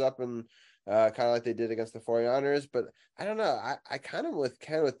defense shows up and kind of like they did against the 49ers. But I don't know. I kind of with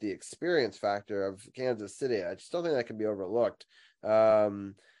the experience factor of Kansas City. I just don't think that can be overlooked.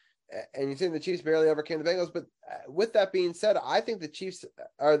 And you think the Chiefs barely overcame the Bengals, but with that being said, I think the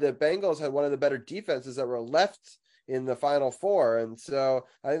Bengals had one of the better defenses that were left in the Final Four, and so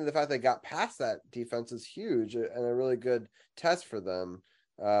I think the fact they got past that defense is huge and a really good test for them.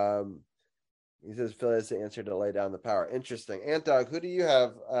 He says Philly has the answer to lay down the power. Interesting. Antog, who do you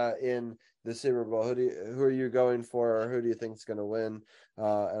have in the Super Bowl? Who are you going for, or who do you think is going to win?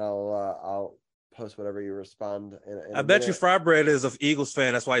 And I'll post whatever you respond. I bet you Frybread is an Eagles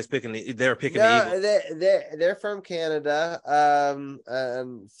fan. That's why he's picking. They're picking the Eagles. They're from Canada,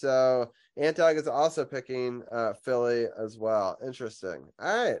 and so Antog is also picking Philly as well. Interesting.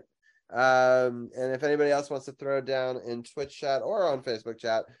 All right. And if anybody else wants to throw down in Twitch chat or on Facebook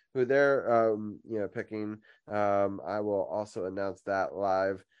chat who they're picking, I will also announce that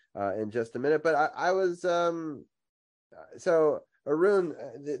live in just a minute. But I was so. Arun,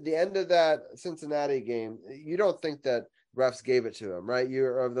 the end of that Cincinnati game, you don't think that refs gave it to him, right?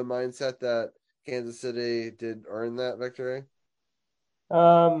 You're of the mindset that Kansas City did earn that victory?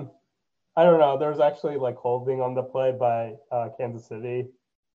 I don't know. There was actually like holding on the play by Kansas City.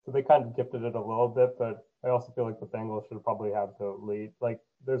 So they kind of gifted it a little bit, but I also feel like the Bengals should probably have the lead. Like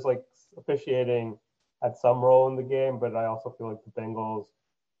there's like officiating had some role in the game, but I also feel like the Bengals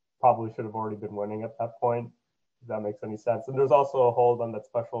probably should have already been winning at that point. If that makes any sense. And there's also a hold on that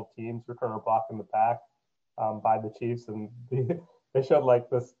special teams returner block in the back by the Chiefs, and they showed like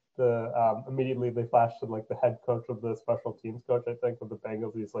this. Immediately they flashed to like the head coach of the special teams coach, I think, of the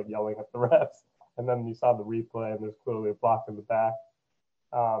Bengals. He's like yelling at the refs, and then you saw the replay, and there's clearly a block in the back.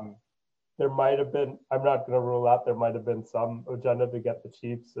 There might have been. I'm not going to rule out there might have been some agenda to get the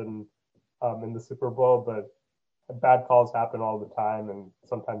Chiefs in the Super Bowl, but bad calls happen all the time, and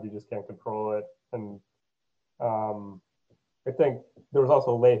sometimes you just can't control it. And I think there was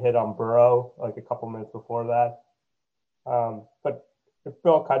also a late hit on Burrow like a couple minutes before that. But it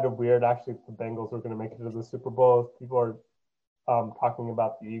felt kind of weird actually if the Bengals were going to make it to the Super Bowl. People are talking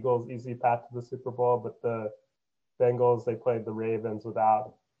about the Eagles' easy path to the Super Bowl, but the Bengals, they played the Ravens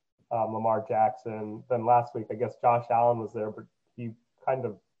without Lamar Jackson. Then last week, I guess Josh Allen was there, but he kind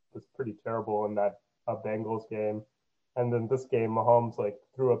of was pretty terrible in that Bengals game. And then this game, Mahomes like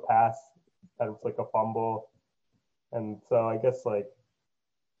threw a pass that was like a fumble. And so I guess like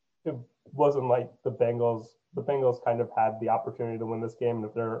it wasn't like the Bengals kind of had the opportunity to win this game. And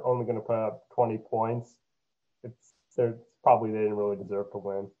if they're only going to put up 20 points, it's probably they didn't really deserve to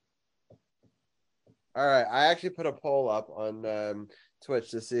win. All right. I actually put a poll up on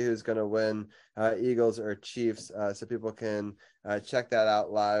Twitch to see who's going to win, Eagles or Chiefs. So people can check that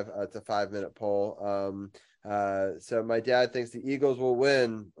out live. It's a 5-minute poll. So my dad thinks the Eagles will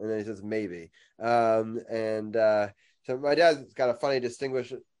win, and then he says maybe. So my dad's got a funny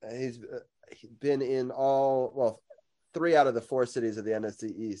distinguish. He's been in 3 out of the 4 cities of the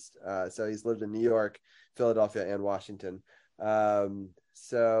NFC East. So he's lived in New York, Philadelphia, and Washington. It'll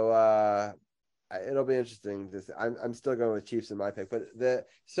be interesting. I'm still going with Chiefs in my pick, but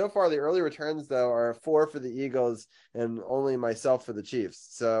so far the early returns though are 4 for the Eagles and only myself for the Chiefs.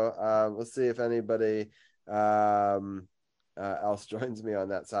 So we'll see if anybody else joins me on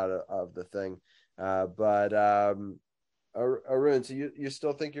that side of the thing. Arun, so you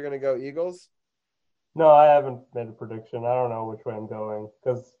still think you're going to go Eagles? No, I haven't made a prediction. I don't know which way I'm going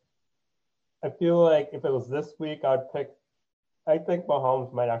because I feel like if it was this week, I think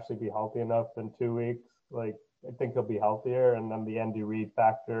Mahomes might actually be healthy enough in 2 weeks. Like, I think he'll be healthier. And then the Andy Reid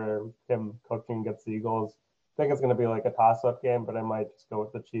factor, him coaching against the Eagles, I think it's going to be like a toss-up game, but I might just go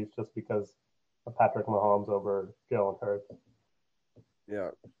with the Chiefs just because of Patrick Mahomes over Jalen Hurts.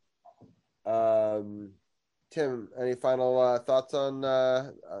 Yeah. Tim, any final thoughts on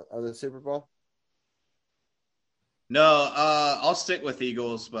the Super Bowl? No, I'll stick with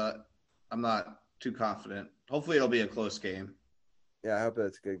Eagles, but I'm not too confident. Hopefully it'll be a close game. Yeah, I hope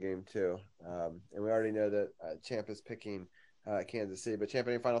that's a good game too. And we already know that Champ is picking Kansas City. But Champ,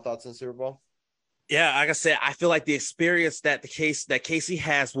 any final thoughts on the Super Bowl? Yeah, like I said, I feel like the experience that Casey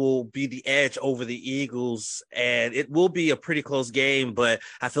has will be the edge over the Eagles, and it will be a pretty close game. But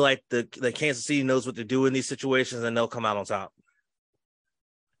I feel like the Kansas City knows what to do in these situations, and they'll come out on top.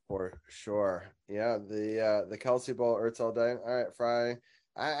 For sure. Yeah, the Kelsey Bowl, Ertz all day. All right, Fry.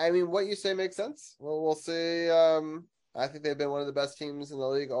 I mean, what you say makes sense. Well, we'll see. I think they've been one of the best teams in the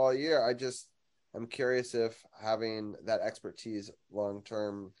league all year. I'm curious if having that expertise long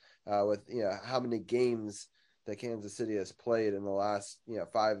term with how many games that Kansas City has played in the last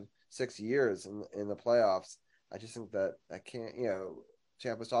 5-6 years in the playoffs. I just think that can't.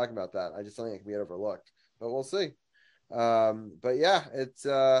 Champ was talking about that. I just don't think it can be overlooked. But we'll see. But yeah,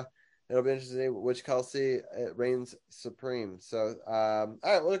 it'll be interesting to see which Kelsey reigns supreme. So all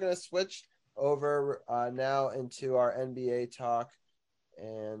right, we're gonna switch over now into our NBA talk,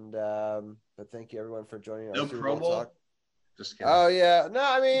 and but thank you everyone for joining our Super Bowl talk. Just kidding. Oh yeah, no,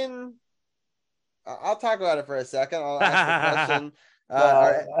 I mean, I'll talk about it for a second. I'll ask the question.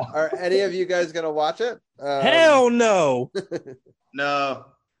 Are any of you guys gonna watch it? Hell no. No,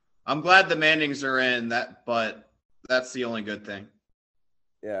 I'm glad the Mannings are in but that's the only good thing.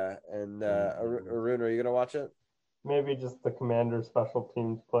 Yeah, and Arun, are you gonna watch it? Maybe just the Commanders special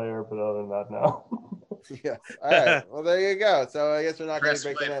teams player, but other than that, no. Yes. All right. Well, there you go. So I guess we're not going to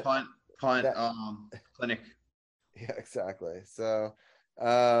break it. Punt clinic. Yeah, exactly. So,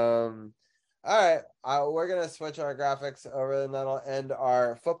 all right. We're going to switch our graphics over, and that'll end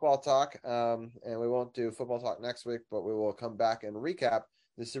our football talk. And we won't do football talk next week, but we will come back and recap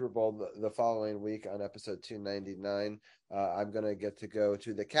the Super Bowl the following week on episode 299. I'm going to get to go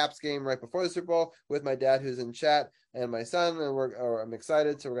to the Caps game right before the Super Bowl with my dad, who's in chat, and my son, and I'm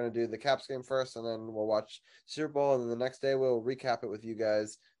excited. So we're going to do the Caps game first, and then we'll watch Super Bowl, and then the next day we'll recap it with you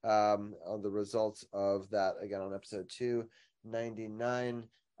guys on the results of that again on episode 299.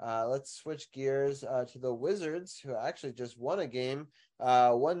 Let's switch gears to the Wizards, who actually just won a game,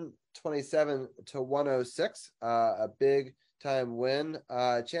 127-106, a big time win.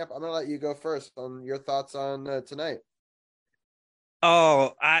 Champ, I'm gonna let you go first on your thoughts on tonight.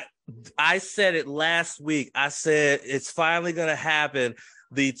 Oh, I said it last week. I said it's finally gonna happen.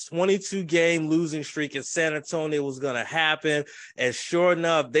 The 22-game losing streak in San Antonio was going to happen, and sure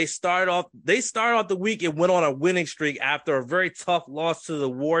enough, they started off the week and went on a winning streak after a very tough loss to the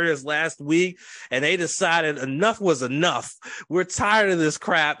Warriors last week, and they decided enough was enough. We're tired of this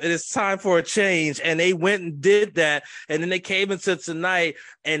crap, and it's time for a change, and they went and did that, and then they came into tonight,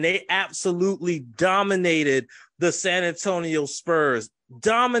 and they absolutely dominated the San Antonio Spurs.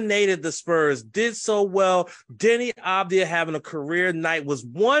 Dominated the Spurs, did so well. Denny Avdia having a career night, was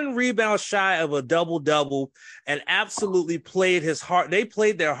 1 rebound shy of a double-double, and absolutely played his heart. They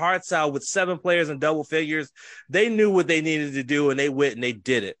played their hearts out with 7 players in double figures. They knew what they needed to do, and they went and they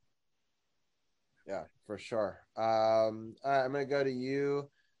did it. Yeah, for sure. All right, I'm going to go to you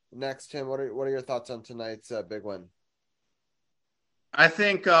next, Tim. What are your thoughts on tonight's big win? I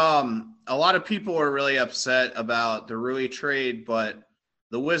think a lot of people are really upset about the Rui trade, but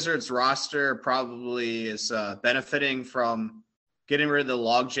the Wizards roster probably is benefiting from getting rid of the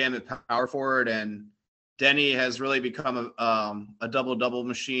logjam at power forward, and Denny has really become a double-double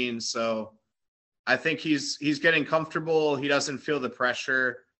machine. So I think he's getting comfortable. He doesn't feel the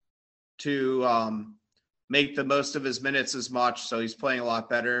pressure to make the most of his minutes as much, so he's playing a lot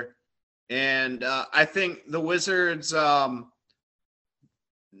better. And I think the Wizards,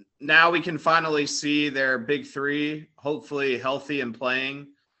 now we can finally see their big three, hopefully healthy and playing.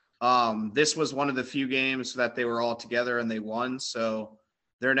 This was one of the few games that they were all together and they won. So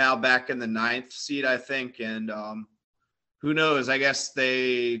they're now back in the 9th seed, I think. And who knows? I guess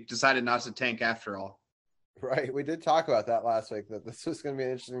they decided not to tank after all. Right. We did talk about that last week, that this was going to be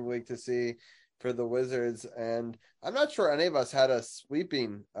an interesting week to see for the Wizards. And I'm not sure any of us had a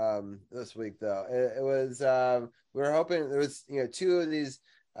sweeping this week, though. It was, we were hoping there was, two of these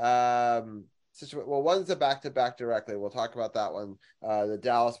well, one's a back-to-back directly. We'll talk about that one, the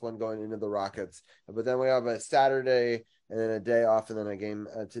Dallas one going into the Rockets. But then we have a Saturday and then a day off and then a game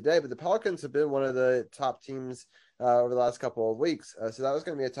today. But the Pelicans have been one of the top teams over the last couple of weeks. So that was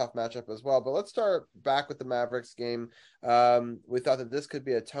going to be a tough matchup as well. But let's start back with the Mavericks game. We thought that this could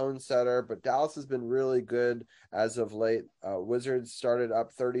be a tone setter, but Dallas has been really good as of late. Wizards started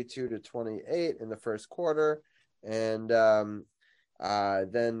up 32-28 in the first quarter. And then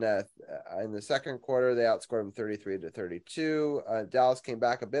in the second quarter, they outscored them 33-32. Dallas came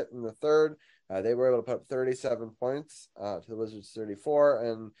back a bit in the third. They were able to put up 37 points to the Wizards 34,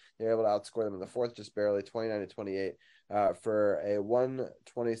 and they were able to outscore them in the fourth, just barely 29-28 for a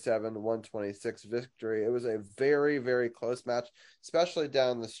 127-126 victory. It was a very, very close match, especially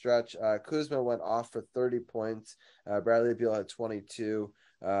down the stretch. Kuzma went off for 30 points. Bradley Beal had 22.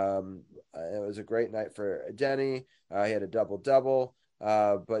 It was a great night for Denny. He had a double-double.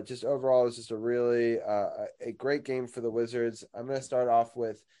 But just overall, it was just a really a great game for the Wizards. I'm going to start off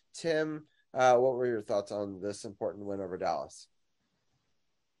with Tim. What were your thoughts on this important win over Dallas?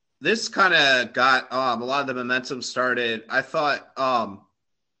 This kind of got a lot of the momentum started. I thought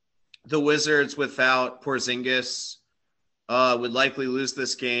the Wizards without Porzingis would likely lose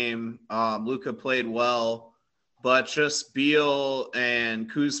this game. Luka played well, but just Beal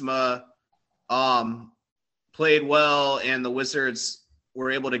and Kuzma played well, and the Wizards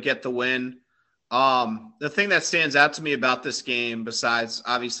were able to get the win. The thing that stands out to me about this game, besides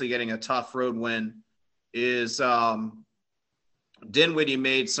obviously getting a tough road win, is Dinwiddie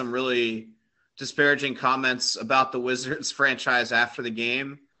made some really disparaging comments about the Wizards franchise after the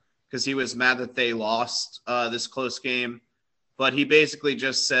game because he was mad that they lost this close game. But he basically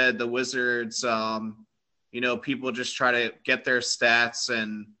just said the Wizards, people just try to get their stats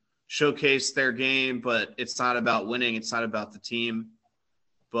and showcase their game, but it's not about winning. It's not about the team.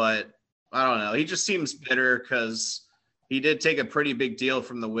 But I don't know. He just seems bitter because he did take a pretty big deal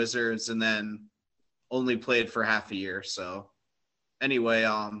from the Wizards and then only played for half a year. So anyway,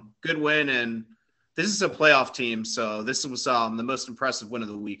 good win. And this is a playoff team. So this was the most impressive win of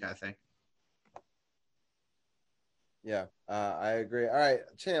the week, I think. Yeah, I agree. All right,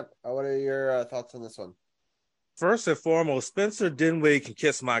 Champ, what are your thoughts on this one? First and foremost, Spencer Dinwiddie can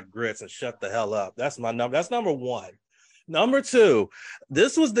kiss my grits and shut the hell up. That's my number. That's number one. Number two,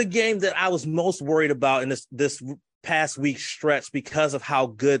 this was the game that I was most worried about in this past week stretch because of how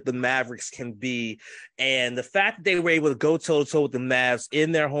good the Mavericks can be. And the fact that they were able to go toe-to-toe with the Mavs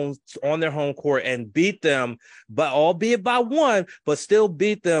on their home court and beat them, but albeit by one, but still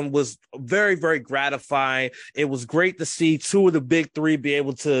beat them, was very, very gratifying. It was great to see two of the big three be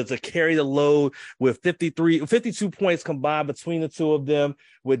able to carry the load with 52 points combined between the two of them,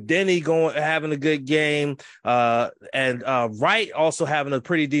 with Denny having a good game, and Wright also having a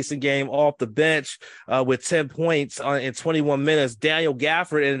pretty decent game off the bench with 10 points in 21 minutes. Daniel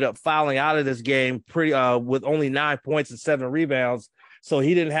Gafford ended up fouling out of this game with only 9 points and 7 rebounds. So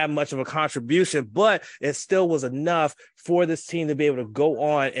he didn't have much of a contribution, but it still was enough for this team to be able to go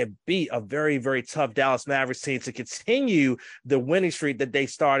on and beat a very, very tough Dallas Mavericks team to continue the winning streak that they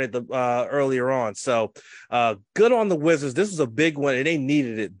started earlier on. So good on the Wizards. This was a big one, and they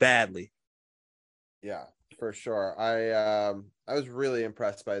needed it badly. Yeah, for sure. I was really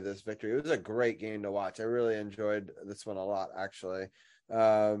impressed by this victory. It was a great game to watch. I really enjoyed this one a lot, actually.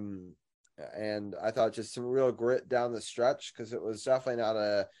 And I thought just some real grit down the stretch because it was definitely not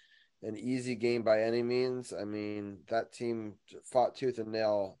an easy game by any means. I mean, that team fought tooth and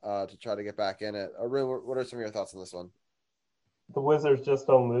nail to try to get back in it. Arun, what are some of your thoughts on this one? The Wizards just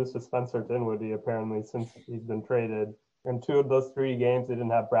don't lose to Spencer Dinwiddie, apparently, since he's been traded. In 2 of those 3 games, they didn't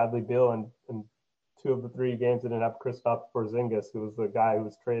have Bradley Beal, and in 2 of the 3 games, they didn't have Kristaps Porzingis, who was the guy who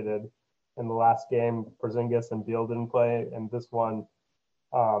was traded. In the last game, Porzingis and Beal didn't play, and this one,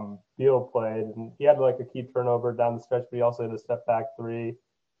 Beal played, and he had like a key turnover down the stretch, but he also had a step back 3.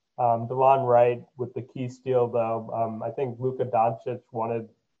 Delon Wright with the key steal, though. I think Luka Doncic wanted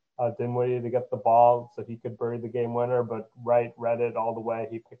Dinwiddie to get the ball so he could bury the game winner, but Wright read it all the way.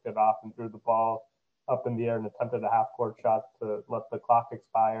 He picked it off and threw the ball up in the air and attempted a half-court shot to let the clock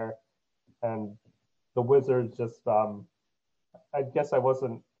expire. And the Wizards just, I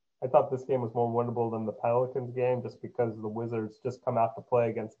thought this game was more winnable than the Pelicans game just because the Wizards just come out to play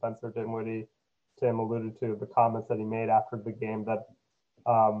against Spencer Dinwiddie. Tim alluded to the comments that he made after the game that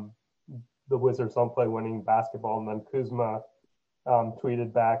the Wizards don't play winning basketball. And then Kuzma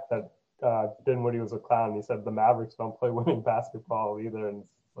tweeted back that Dinwiddie was a clown. He said the Mavericks don't play winning basketball either. And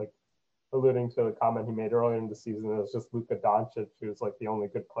like alluding to the comment he made earlier in the season, it was just Luka Doncic, who's like the only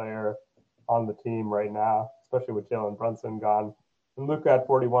good player on the team right now, especially with Jalen Brunson gone. And Luka had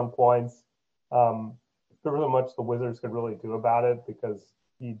 41 points. There wasn't much the Wizards could really do about it because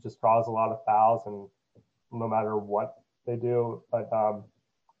he just draws a lot of fouls, and no matter what they do. But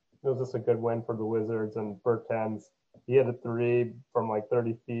it was just a good win for the Wizards. And Bertans, he hit a three from like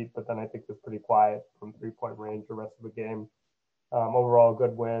 30 feet, but then I think was pretty quiet from three-point range the rest of the game. Overall,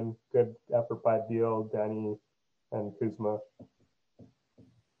 good win, good effort by Beal, Denny, and Kuzma.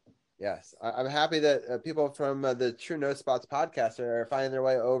 Yes, I'm happy that people from the True No Spots podcast are finding their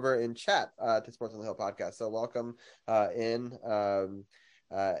way over in chat to Sports on the Hill podcast. So welcome in.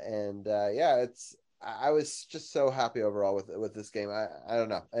 I was just so happy overall with this game. I don't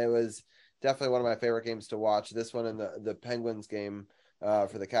know. It was definitely one of my favorite games to watch. This one and the Penguins game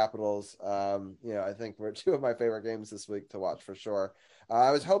for the Capitals. I think were two of my favorite games this week to watch for sure.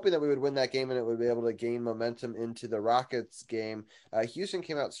 I was hoping that we would win that game and it would be able to gain momentum into the Rockets game. Houston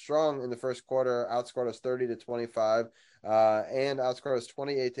came out strong in the first quarter, outscored us 30-25, and outscored us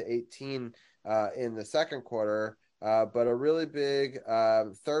 28-18 in the second quarter. But a really big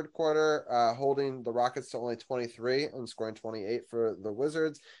third quarter, holding the Rockets to only 23 and scoring 28 for the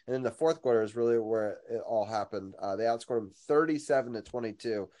Wizards. And then the fourth quarter is really where it all happened. They outscored them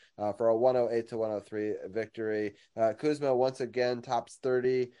 37-22 for a 108-103 victory. Kuzma once again tops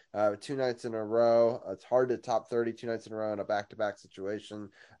 30 two nights in a row. It's hard to top 30 two nights in a row in a back-to-back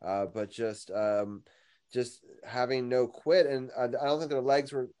situation, but just having no quit. And I don't think their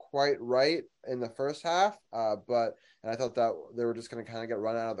legs were quite right in the first half, and I thought that they were just going to kind of get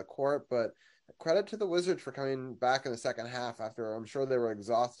run out of the court. But credit to the Wizards for coming back in the second half after I'm sure they were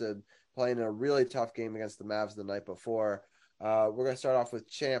exhausted playing a really tough game against the Mavs the night before. We're going to start off with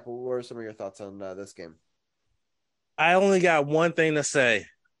Champ. What are some of your thoughts on this game? I only got one thing to say.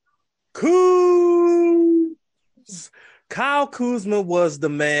 Kyle Kuzma was the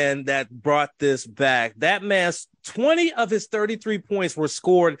man that brought this back. That man's 20 of his 33 points were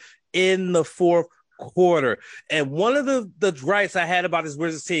scored in the fourth quarter. And one of the gripes I had about this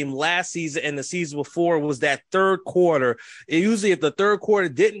Wizards team last season and the season before was that third quarter. If the third quarter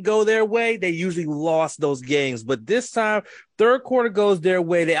didn't go their way, they usually lost those games. But this time, third quarter goes their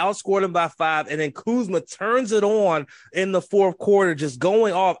way. They outscored them by 5, and then Kuzma turns it on in the fourth quarter, just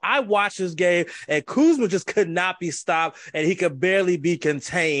going off. I watched this game, and Kuzma just could not be stopped, and he could barely be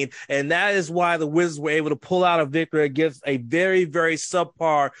contained. And that is why the Wizards were able to pull out a victory against a very, very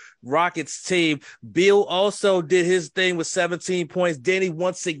subpar Rockets team. Beal also did his thing with 17 points. Denny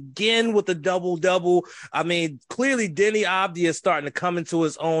once again with a double-double. I mean, clearly Denny Abdi is starting to come into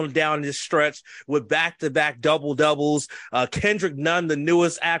his own down this stretch with back-to-back double-doubles. Kendrick Nunn, the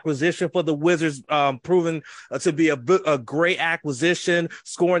newest acquisition for the Wizards, proven to be a great acquisition,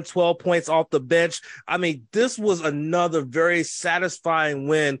 scoring 12 points off the bench. I mean, this was another very satisfying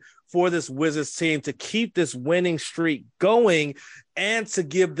win for this Wizards team to keep this winning streak going and to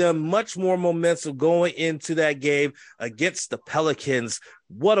give them much more momentum going into that game against the Pelicans.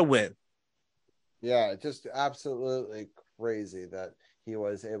 What a win. Yeah, just absolutely crazy that he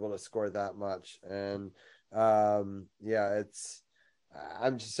was able to score that much. And I'm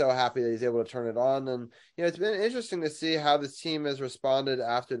just so happy that he's able to turn it on. And it's been interesting to see how this team has responded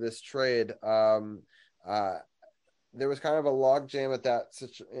after this trade. There was kind of a logjam at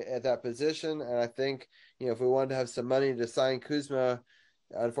that position, and I think if we wanted to have some money to sign Kuzma,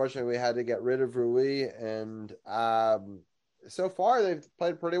 unfortunately we had to get rid of Rui, and so far they've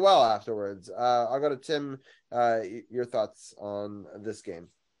played pretty well afterwards. I'll go to Tim. Your thoughts on this game?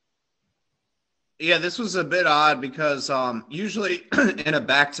 Yeah, this was a bit odd because usually in a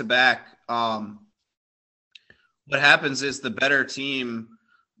back-to-back, what happens is the better team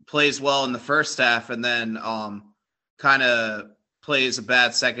plays well in the first half and then kind of plays a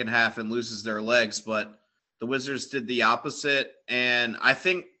bad second half and loses their legs. But the Wizards did the opposite. And I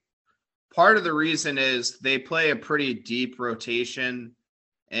think part of the reason is they play a pretty deep rotation.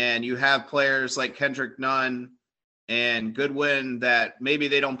 And you have players like Kendrick Nunn and Goodwin that maybe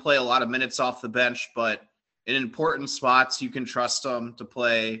they don't play a lot of minutes off the bench, but in important spots, you can trust them to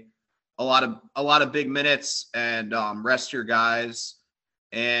play a lot of big minutes and rest your guys.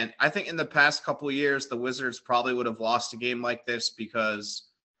 And I think in the past couple of years, the Wizards probably would have lost a game like this because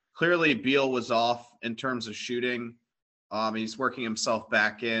clearly Beal was off in terms of shooting. He's working himself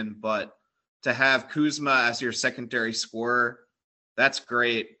back in, but to have Kuzma as your secondary scorer, that's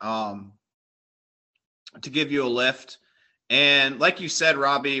great to give you a lift. And like you said,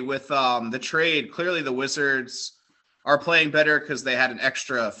 Robbie, with the trade, clearly the Wizards are playing better because they had an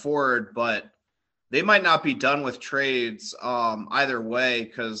extra forward, but they might not be done with trades either way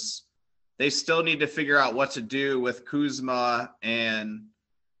because they still need to figure out what to do with Kuzma and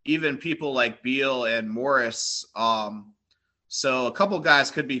even people like Beal and Morris. So a couple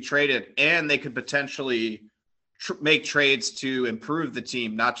guys could be traded, and they could potentially make trades to improve the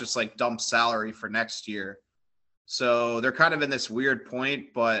team, not just like dump salary for next year. So they're kind of in this weird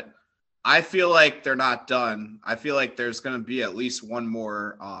point, but I feel like they're not done. I feel like there's going to be at least one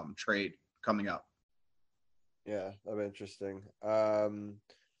more trade coming up. Yeah, that'd be interesting. Arun,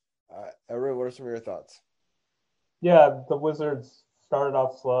 what are some of your thoughts? Yeah, the Wizards started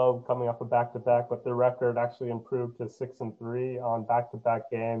off slow, coming off a back-to-back, but their record actually improved to 6-3 on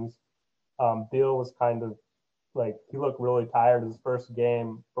back-to-back games. Beal was kind of like, he looked really tired his first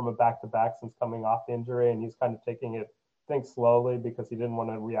game from a back-to-back since coming off the injury, and he's kind of taking it, I think, slowly because he didn't want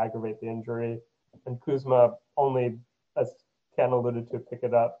to re-aggravate the injury. And Kuzma only, as Ken alluded to, picked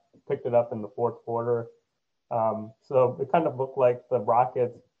it up in the fourth quarter. So it kind of looked like the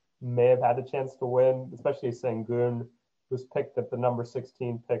Rockets may have had a chance to win, especially Sengun, who's picked at the number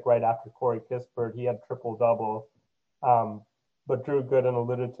 16 pick right after Corey Kispert. He had triple-double. But Drew Gooden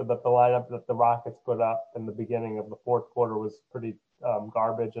alluded to that the lineup that the Rockets put up in the beginning of the fourth quarter was pretty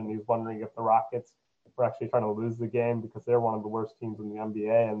garbage, and he's wondering if the Rockets were actually trying to lose the game because they're one of the worst teams in the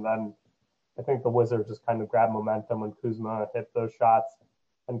NBA. And then I think the Wizards just kind of grabbed momentum when Kuzma hit those shots.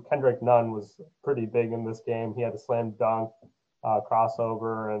 And Kendrick Nunn was pretty big in this game. He had a slam dunk,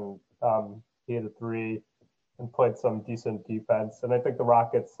 crossover, and he hit a three and played some decent defense. And I think the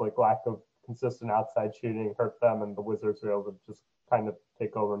Rockets' lack of consistent outside shooting hurt them, and the Wizards were able to just kind of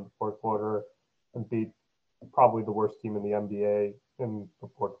take over in the fourth quarter and beat probably the worst team in the NBA in the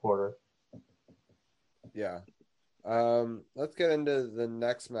fourth quarter. Yeah. Let's get into the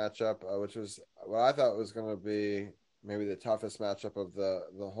next matchup, which was what I thought was going to be maybe the toughest matchup of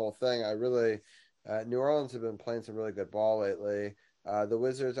the whole thing. New Orleans have been playing some really good ball lately. The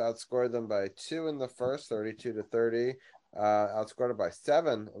Wizards outscored them by 2 in the first, 32-30. Outscored by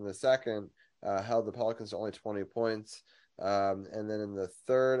 7 in the second, held the Pelicans to only 20 points. And then in the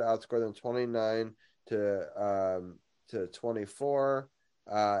third, outscored them 29 to 24.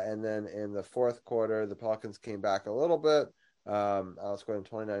 And then in the fourth quarter, the Pelicans came back a little bit. Outscored them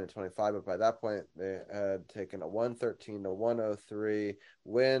 29-25, but by that point, they had taken a 113-103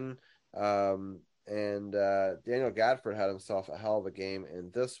 win. And Daniel Gafford had himself a hell of a game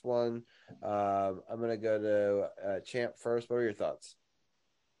in this one. I'm going to go to Champ first. What are your thoughts?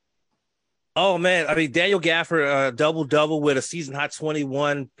 Oh, man. I mean, Daniel Gafford, double-double with a season-high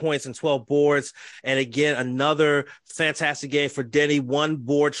 21 points and 12 boards. And again, another fantastic game for Denny. 1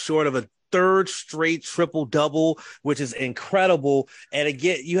 board short of a third straight triple-double, which is incredible. And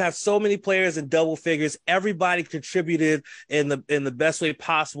again, you have so many players in double figures. Everybody contributed in the best way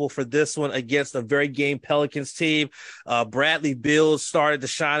possible for this one against a very game Pelicans team. Bradley Beal started to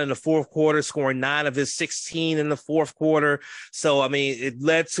shine in the fourth quarter, scoring 9 of his 16 in the fourth quarter. So, I mean, it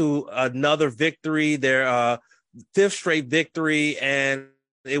led to another victory, their 5th straight victory, and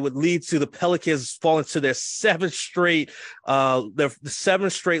it would lead to the Pelicans falling to their 7th straight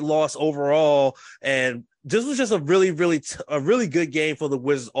loss overall. And this was just a really good game for the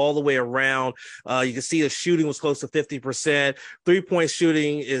Wizards all the way around. You can see the shooting was close to 50%. 3-point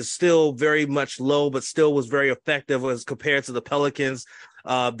shooting is still very much low, but still was very effective as compared to the Pelicans.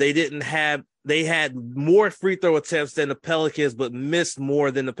 They had more free throw attempts than the Pelicans, but missed more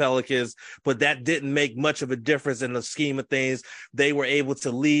than the Pelicans. But that didn't make much of a difference in the scheme of things. They were able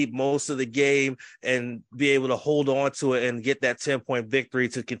to lead most of the game and be able to hold on to it and get that 10-point victory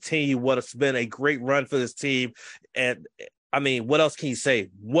to continue what has been a great run for this team. And I mean, what else can you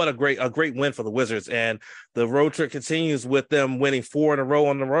say? What a great win for the Wizards. And the road trip continues with them winning 4 in a row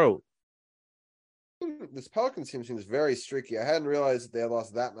on the road. This Pelicans team seems very streaky. I hadn't realized that they had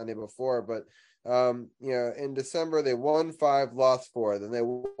lost that many before, but in December they won 5, lost 4, then they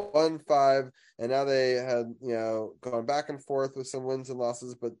won 5, and now they had gone back and forth with some wins and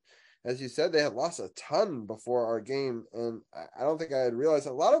losses. But as you said, they had lost a ton before our game, and I don't think I had realized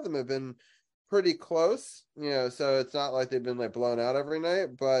a lot of them have been pretty close. So it's not like they've been blown out every night,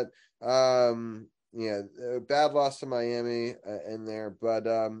 but bad loss to Miami in there, but.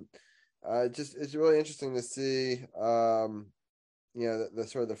 it's really interesting to see, the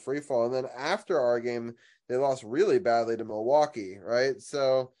sort of the free fall. And then after our game, they lost really badly to Milwaukee, right?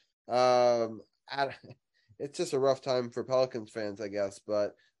 So it's just a rough time for Pelicans fans, I guess.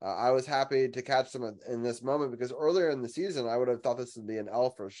 But I was happy to catch them in this moment because earlier in the season, I would have thought this would be an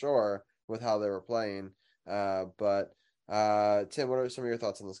L for sure with how they were playing. But Tim, what are some of your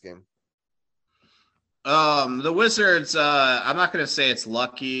thoughts on this game? The Wizards, I'm not going to say it's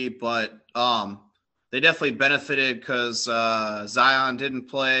lucky, but they definitely benefited because Zion didn't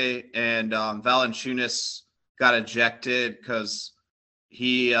play and Valanciunas got ejected because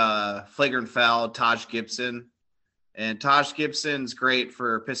he flagrant fouled Taj Gibson. And Taj Gibson's great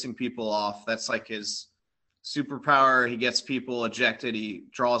for pissing people off. That's like his superpower. He gets people ejected. He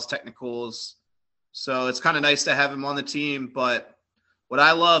draws technicals. So it's kind of nice to have him on the team, but what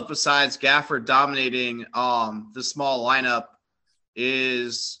I love besides Gafford dominating the small lineup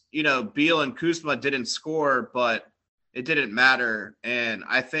is, Beal and Kuzma didn't score, but it didn't matter. And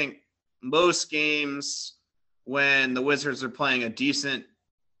I think most games when the Wizards are playing a decent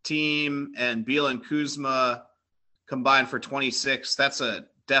team and Beal and Kuzma combined for 26, that's a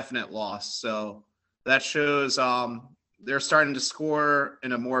definite loss. So that shows they're starting to score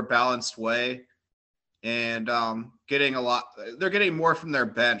in a more balanced way. And they're getting more from their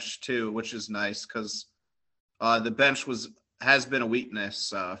bench too, which is nice because the bench has been a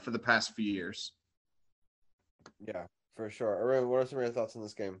weakness for the past few years. Yeah, for sure. Arun, what are some of your thoughts on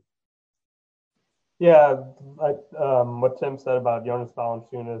this game? Yeah, what Tim said about Jonas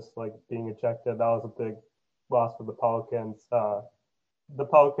Valanciunas being ejected, that was a big loss for the Pelicans. The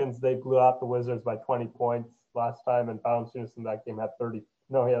Pelicans, they blew out the Wizards by 20 points last time, and Valanciunas in that game had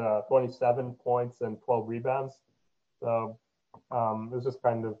 27 points and 12 rebounds. So it was just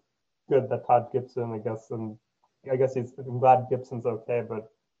kind of good that Todd Gibson, I'm glad Gibson's okay,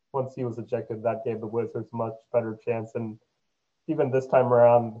 but once he was ejected, that gave the Wizards much better chance. And even this time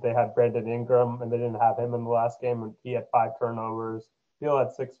around, they had Brandon Ingram, and they didn't have him in the last game, and he had 5 turnovers. Beal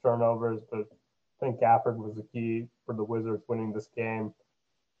had 6 turnovers, but I think Gafford was the key for the Wizards winning this game.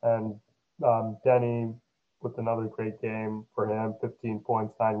 And Denny with another great game for him, 15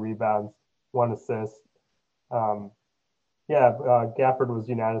 points, 9 rebounds, 1 assist. Gafford was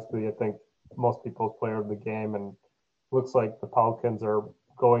unanimously, I think, most people's player of the game, and looks like the Pelicans are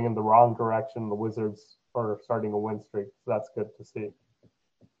going in the wrong direction. The Wizards are starting a win streak, so that's good to see.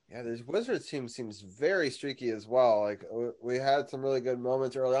 Yeah, this Wizards team seems very streaky as well. We had some really good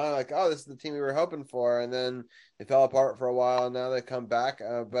moments early on, this is the team we were hoping for, and then it fell apart for a while, and now they come back.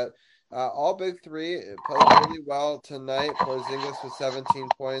 But all big three played really well tonight. Porzingis with 17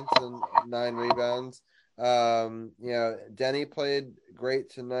 points and 9 rebounds. Denny played great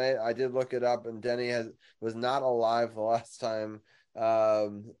tonight. I did look it up, and Denny was not alive the last time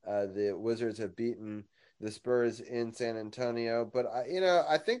the Wizards have beaten the Spurs in San Antonio. But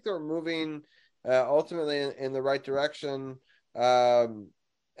I think they're moving ultimately in the right direction. And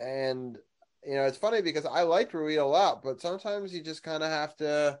it's funny because I liked Rui a lot, but sometimes you just kind of have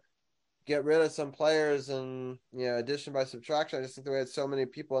to get rid of some players, and addition by subtraction. I just think that we had so many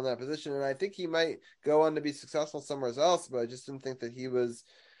people in that position, and I think he might go on to be successful somewhere else, but I just didn't think that he was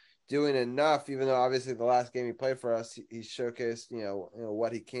doing enough, even though obviously the last game he played for us, he showcased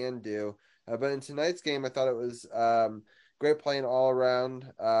what he can do. But in tonight's game, I thought it was great playing all around.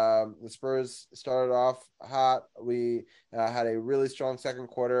 The Spurs started off hot. We had a really strong second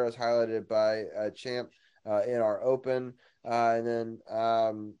quarter, as highlighted by Champ in our open. And then,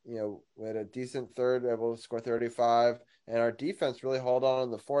 we had a decent third, able to score 35. And our defense really held on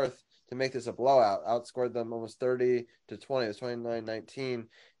in the fourth to make this a blowout. Outscored them almost 30-20. It was 29-19.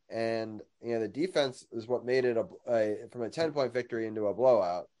 And, the defense is what made it from a 10-point victory into a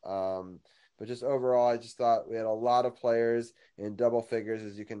blowout. But just overall, I just thought we had a lot of players in double figures,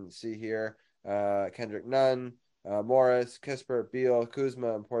 as you can see here. Kendrick Nunn, Morris, Kispert, Beal,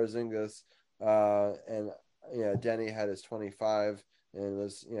 Kuzma, and Porzingis. And Denny had his 25 and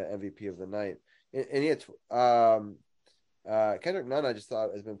was MVP of the night. And he had Kendrick Nunn, I just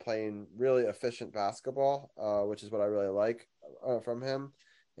thought, has been playing really efficient basketball, which is what I really like from him.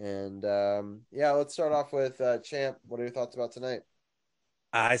 And let's start off with Champ. What are your thoughts about tonight?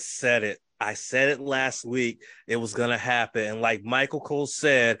 I said it last week. It was going to happen. And like Michael Cole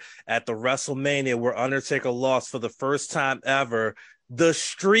said at the WrestleMania where Undertaker lost for the first time ever, the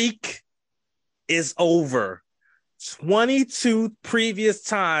streak is over. 22 previous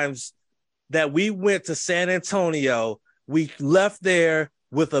times that we went to San Antonio, we left there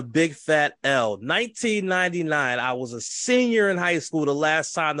with a big fat L. 1999, I was a senior in high school the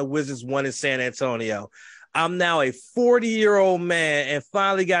last time the Wizards won in San Antonio. I'm now a 40-year-old man and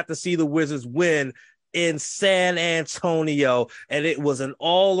finally got to see the Wizards win in San Antonio, and it was an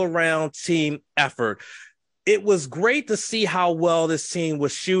all-around team effort. It was great to see how well this team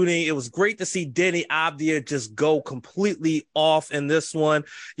was shooting. It was great to see Deni Avdija just go completely off in this one.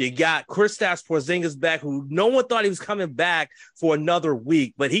 You got Kristaps Porzingis back, who no one thought he was coming back for another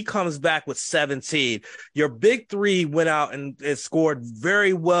week, but he comes back with 17. Your big three went out and scored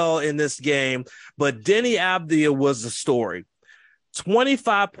very well in this game, but Deni Avdija was the story.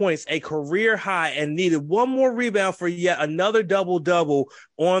 25 points, a career high, and needed one more rebound for yet another double-double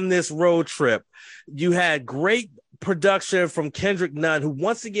on this road trip. You had great production from Kendrick Nunn, who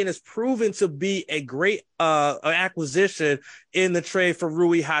once again is proven to be a great acquisition in the trade for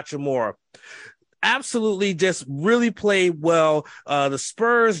Rui Hachimura. Absolutely just really played well. The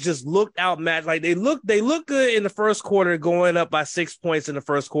Spurs just looked outmatched. Like they looked good in the first quarter, going up by 6 points in the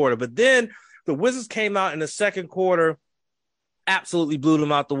first quarter. But then the Wizards came out in the second quarter, absolutely blew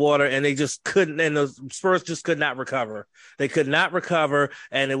them out the water, and they just couldn't, and the Spurs just could not recover. They could not recover,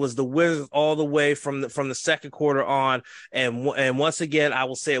 and it was the Wizards all the way from the second quarter on. And once again, I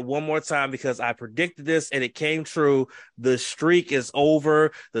will say it one more time because I predicted this and it came true. The streak is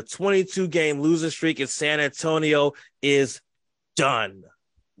over. The 22-game losing streak in San Antonio is done.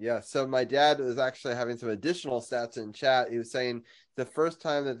 Yeah, so my dad was actually having some additional stats in chat. He was saying the first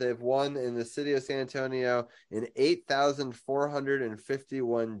time that they've won in the city of San Antonio in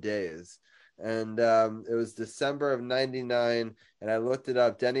 8,451 days. And it was December of 99. And I looked it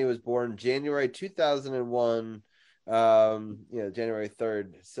up. Deni was born January 2001, January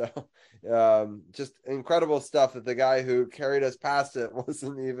 3rd. So just incredible stuff that the guy who carried us past it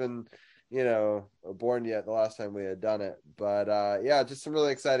wasn't even born yet the last time we had done it. But just some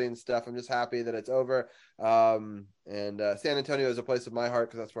really exciting stuff. I'm just happy that it's over. And San Antonio is a place of my heart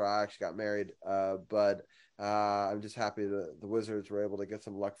because that's where I actually got married. But I'm just happy that the Wizards were able to get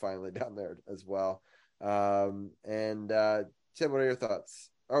some luck finally down there as well. Tim, what are your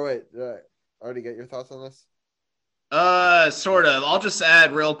thoughts? Oh, wait, already get your thoughts on this? Sort of. I'll just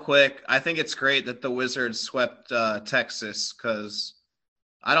add real quick. I think it's great that the Wizards swept Texas because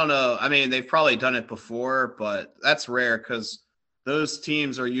I don't know. I mean, they've probably done it before, but that's rare because those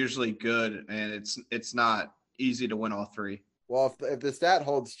teams are usually good, and it's not easy to win all three. Well, if the stat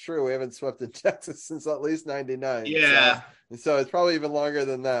holds true, we haven't swept in Texas since at least 99. Yeah. So it's probably even longer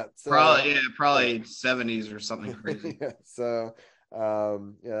than that. So, probably 70s or something crazy. Yeah. So,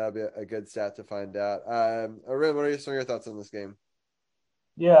 that'd be a good stat to find out. Arun, what are some of your thoughts on this game?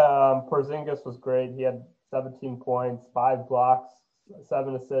 Yeah, Porzingis was great. He had 17 points, 5 blocks,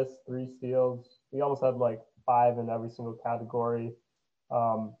 7 assists, 3 steals. He almost had like 5 in every single category.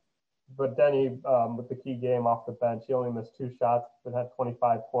 But Deni, with the key game off the bench, he only missed 2 shots, but had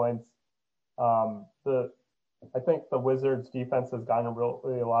 25 points. I think the Wizards' defense has gotten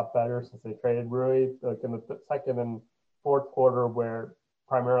really a lot better since they traded Rui. Like in the second and fourth quarter, where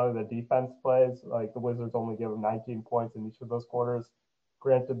primarily the defense plays, like the Wizards only give them 19 points in each of those quarters.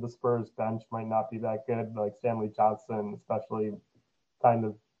 Granted, the Spurs bench might not be that good. Like Stanley Johnson, especially, kind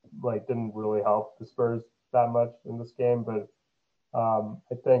of like didn't really help the Spurs that much in this game, but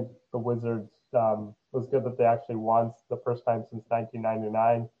I think the Wizards, it was good that they actually won the first time since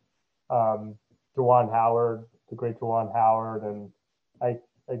 1999. Juwan Howard, the great Juwan Howard, and I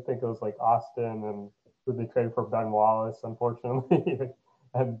think it was like Austin and who they traded for Ben Wallace, unfortunately.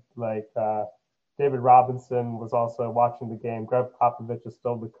 And like David Robinson was also watching the game. Greg Popovich is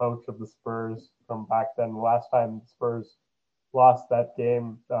still the coach of the Spurs from back then. The last time the Spurs lost that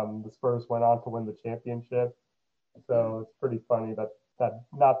game, the Spurs went on to win the championship. So it's pretty funny that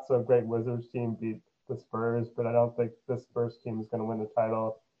not so great Wizards team beat the Spurs, but I don't think this Spurs team is going to win the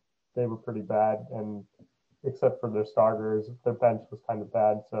title. They were pretty bad, and except for their starters, their bench was kind of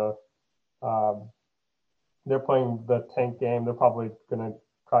bad. So they're playing the tank game. They're probably going to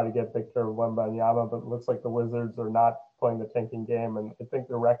try to get Victor Wembanyama, but it looks like the Wizards are not playing the tanking game. And I think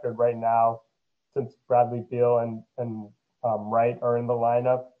the record right now, since Bradley Beal and Wright are in the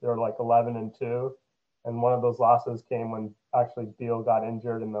lineup, they're like 11-2. And one of those losses came when actually Beal got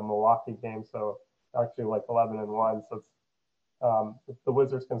injured in the Milwaukee game. So actually like 11-1. So it's, if the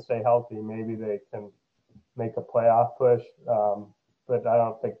Wizards can stay healthy, maybe they can make a playoff push. But I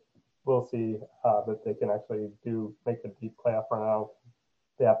don't think we'll see that they can actually make a deep playoff run out.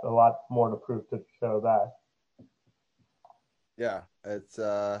 They have a lot more to prove to show that. Yeah, it's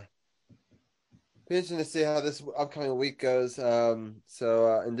be interesting to see how this upcoming week goes.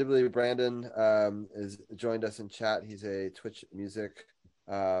 Indubitably Brandon is joined us in chat. He's a Twitch music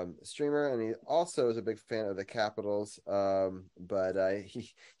streamer, and he also is a big fan of the Capitals. But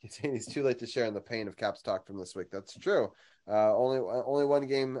he's saying he's too late to share in the pain of Caps talk from this week. That's true. Only one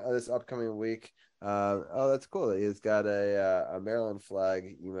game this upcoming week. That's cool. He's got a Maryland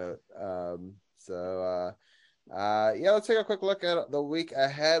flag emote. Let's take a quick look at the week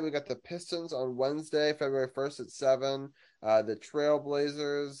ahead. We got the Pistons on Wednesday, February 1st at 7. The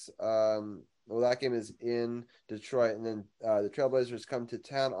Trailblazers. That game is in Detroit, and then the Trailblazers come to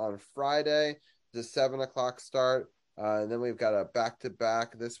town on Friday. It's a 7:00 start, and then we've got a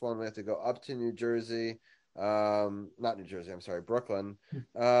back-to-back. This one we have to go up to New Jersey, not New Jersey. I'm sorry, Brooklyn,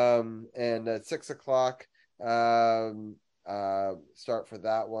 and at 6:00 start for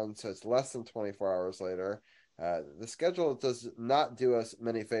that one. So it's less than 24 hours later. The schedule does not do us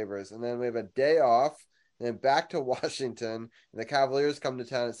many favors, and then we have a day off, and then back to Washington, and the Cavaliers come to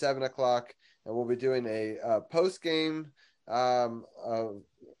town at 7:00. And we'll be doing a post game of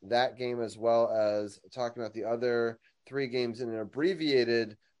that game, as well as talking about the other 3 games in an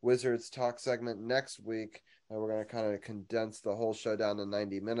abbreviated Wizards talk segment next week. And we're going to kind of condense the whole show down to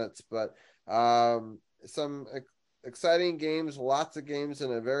 90 minutes. But some exciting games, lots of games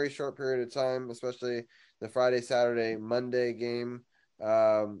in a very short period of time, especially the Friday, Saturday, Monday game.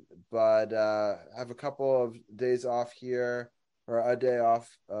 But have a couple of days off here. Or a day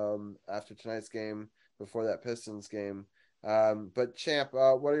off after tonight's game, before that Pistons game. But Champ,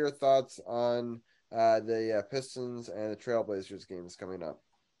 what are your thoughts on the Pistons and the Trailblazers games coming up?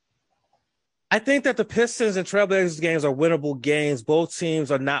 I think that the Pistons and Trailblazers games are winnable games. Both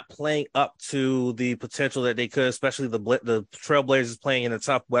teams are not playing up to the potential that they could, especially the Trailblazers playing in the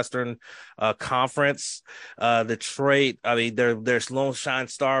tough Western Conference. Detroit, I mean, their lone shine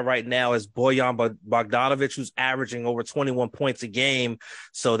star right now is Bojan Bogdanovic, who's averaging over 21 points a game.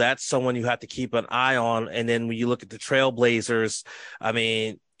 So that's someone you have to keep an eye on. And then when you look at the Trailblazers, I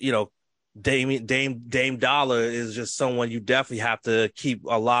mean, Dame Dollar is just someone you definitely have to keep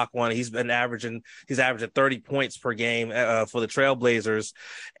a lock on. He's averaging 30 points per game for the Trailblazers.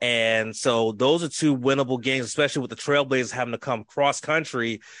 And so those are 2 winnable games, especially with the Trailblazers having to come cross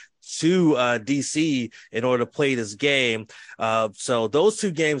country to DC in order to play this game. So those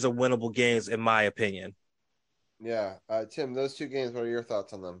 2 games are winnable games, in my opinion. Yeah. Tim, those 2 games, what are your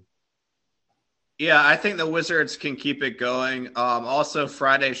thoughts on them? Yeah, I think the Wizards can keep it going. Also,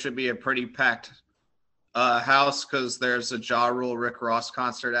 Friday should be a pretty packed house because there's a Ja Rule Rick Ross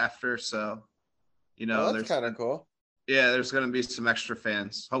concert after. So, that's kind of cool. Yeah, there's going to be some extra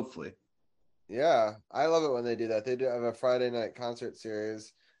fans, hopefully. Yeah, I love it when they do that. They do have a Friday night concert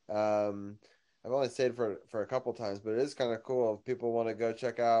series. I've only stayed for a couple times, but it is kind of cool if people want to go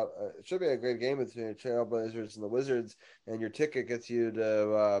check out. It should be a great game between the Trailblazers and the Wizards, and your ticket gets you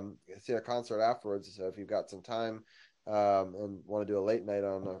to see a concert afterwards. So if you've got some time and want to do a late night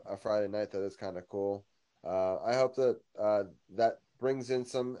on a Friday night, that is kind of cool. I hope that that brings in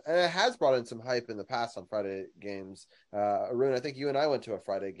some, and it has brought in some hype in the past on Friday games. Arun, I think you and I went to a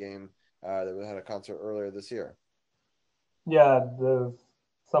Friday game that we had a concert earlier this year. Yeah,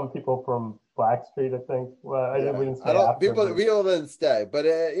 some people from Blackstreet, I think. Well, yeah. we didn't stay people didn't stay, but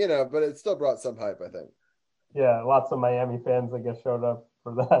it still brought some hype, I think. Yeah, lots of Miami fans, I guess, showed up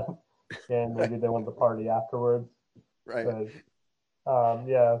for that, and maybe they wanted to party afterwards. Right. But,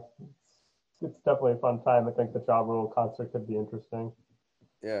 it's definitely a fun time. I think the Ja Rule concert could be interesting.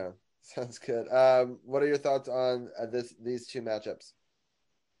 Yeah, sounds good. What are your thoughts on these 2 matchups?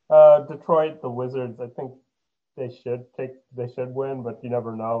 Detroit, the Wizards, I think they should win, but you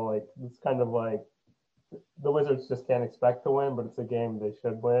never know. Like, it's kind of like the Wizards just can't expect to win, but it's a game they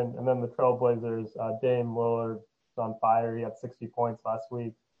should win. And then the Trailblazers, Dame Lillard is on fire. He had 60 points last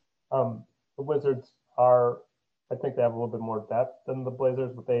week. The Wizards I think they have a little bit more depth than the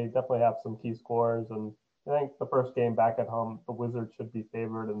Blazers, but they definitely have some key scorers. And I think the first game back at home, the Wizards should be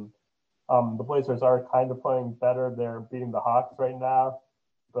favored. And the Blazers are kind of playing better. They're beating the Hawks right now,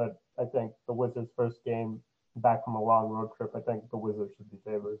 but I think the Wizards' first game back from a long road trip, I think the Wizards should be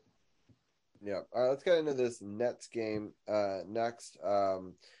favored. Yeah. All right, let's get into this Nets game next.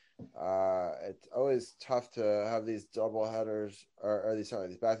 It's always tough to have these double headers or these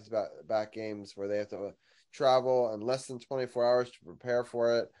back-to-back games where they have to travel in less than 24 hours to prepare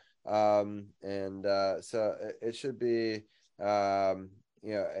for it. So it should be a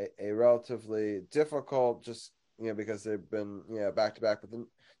relatively difficult, just because they've been back-to-back. But the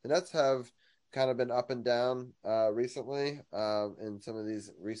Nets have kind of been up and down recently in some of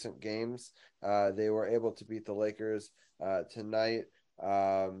these recent games. They were able to beat the Lakers tonight,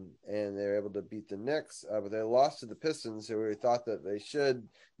 and they were able to beat the Knicks, but they lost to the Pistons, who we thought that they should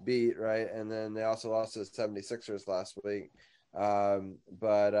beat, right? And then they also lost to the 76ers last week.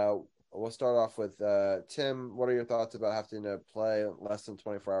 But we'll start off with Tim. What are your thoughts about having to play less than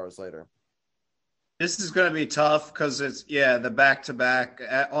 24 hours later? This is going to be tough because it's the back-to-back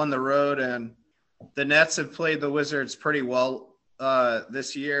on the road, and the Nets have played the Wizards pretty well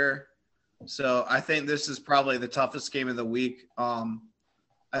this year. So I think this is probably the toughest game of the week.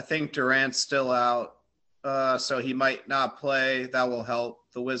 I think Durant's still out, so he might not play. That will help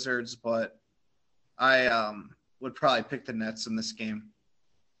the Wizards, but I would probably pick the Nets in this game.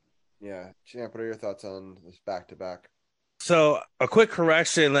 Yeah. Champ, what are your thoughts on this back-to-back? So a quick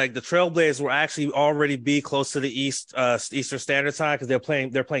correction, like the Trailblazers will actually already be close to the Eastern Standard Time because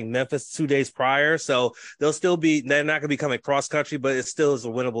they're playing Memphis 2 days prior. So they're not going to be coming cross country, but it still is a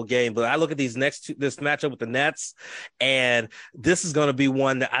winnable game. But I look at this matchup with the Nets, and this is going to be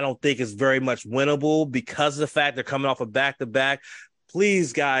one that I don't think is very much winnable because of the fact they're coming off a back-to-back.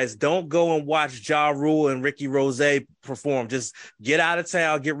 Please, guys, don't go and watch Ja Rule and Ricky Rose perform. Just get out of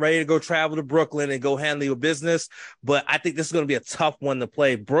town, get ready to go travel to Brooklyn and go handle your business. But I think this is going to be a tough one to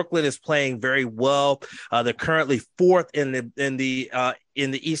play. Brooklyn is playing very well. They're currently fourth in the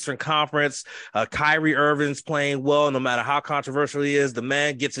Eastern Conference. Kyrie Irving's playing well, no matter how controversial he is. The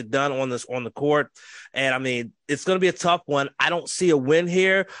man gets it done on the court. And I mean, it's going to be a tough one. I don't see a win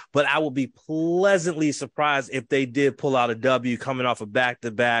here, but I will be pleasantly surprised if they did pull out a W coming off a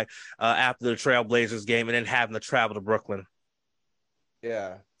back-to-back after the Trailblazers game and then having to travel to Brooklyn.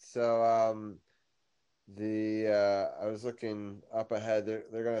 Yeah. So I was looking up ahead.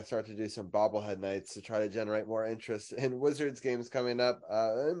 They're going to start to do some bobblehead nights to try to generate more interest in Wizards games coming up.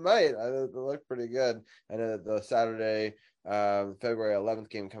 It might. They look pretty good. I know that the Saturday, February 11th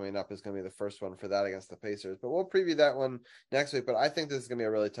game coming up is going to be the first one for that against the Pacers. But we'll preview that one next week. But I think this is going to be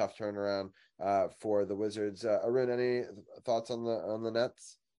a really tough turnaround for the Wizards. Arun, any thoughts on the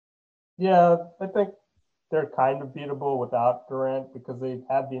Nets? Yeah, I think they're kind of beatable without Durant because they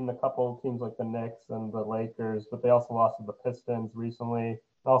have beaten a couple of teams like the Knicks and the Lakers, but they also lost to the Pistons recently. And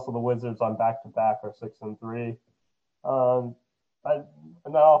also the Wizards on back-to-back are 6-3. I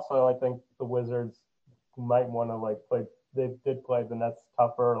think the Wizards might want to play. They did play the Nets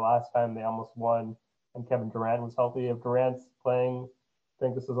tougher last time. They almost won, and Kevin Durant was healthy. If Durant's playing, I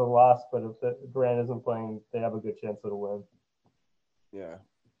think this is a loss. But if Durant isn't playing, they have a good chance of a win. Yeah.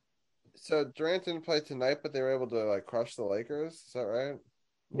 So Durant didn't play tonight, but they were able to crush the Lakers. Is that right?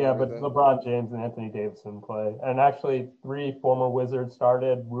 Yeah, but LeBron James and Anthony Davis didn't play. And actually 3 former Wizards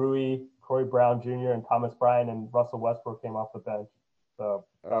started. Rui, Troy Brown Jr., and Thomas Bryant, and Russell Westbrook came off the bench. So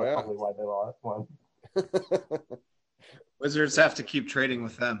that's probably why they lost one. Wizards have to keep trading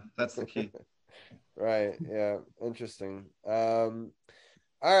with them. That's the key. Right. Yeah. Interesting.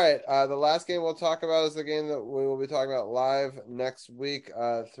 All right. The last game we'll talk about is the game that we will be talking about live next week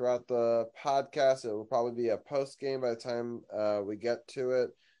throughout the podcast. It will probably be a post game by the time we get to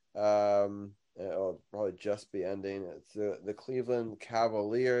it. It'll probably just be ending. It's the Cleveland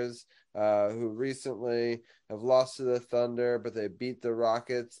Cavaliers who recently have lost to the Thunder, but they beat the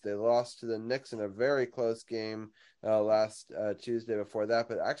Rockets. They lost to the Knicks in a very close game last Tuesday before that,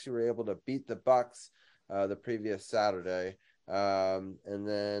 but actually were able to beat the Bucks the previous Saturday. And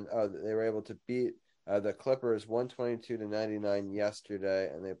then they were able to beat the Clippers 122-99 yesterday,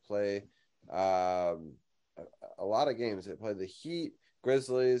 and they play a lot of games. They play the Heat,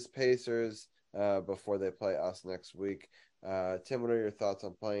 Grizzlies, Pacers before they play us next week. Tim, what are your thoughts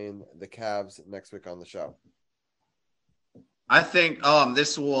on playing the Cavs next week on the show? I think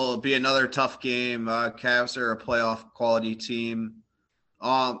this will be another tough game. Cavs are a playoff quality team.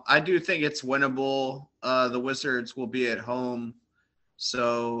 I do think it's winnable. The Wizards will be at home.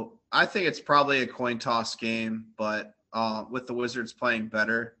 So I think it's probably a coin toss game, but with the Wizards playing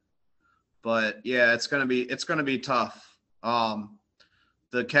better. But yeah, it's gonna be tough.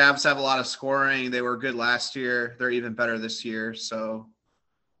 The Cavs have a lot of scoring. They were good last year. They're even better this year. So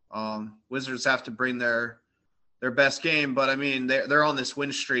Wizards have to bring their best game, but I mean they're on this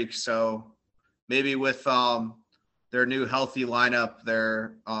win streak, so maybe with their new healthy lineup,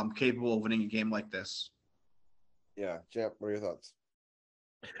 they're capable of winning a game like this. Yeah, Champ, what are your thoughts?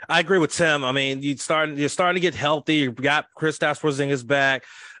 I agree with Tim. I mean, you're starting to get healthy. You got Kristaps Porzingis back.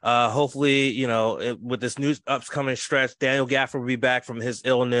 Hopefully, with this new upcoming stretch, Daniel Gafford will be back from his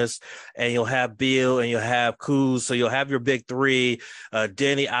illness, and you'll have Beal and you'll have Kuz. So you'll have your big three.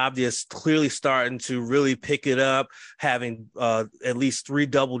 Danny Avdija clearly starting to really pick it up, having at least 3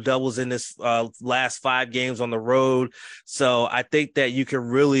 double-doubles in this last 5 games on the road. So I think that you can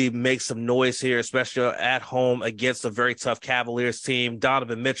really make some noise here, especially at home against a very tough Cavaliers team.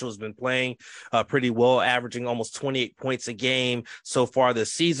 Donovan Mitchell has been playing pretty well, averaging almost 28 points a game so far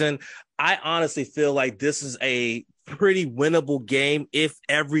this season. I honestly feel like this is a pretty winnable game if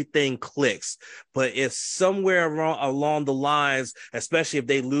everything clicks. But if somewhere along the lines, especially if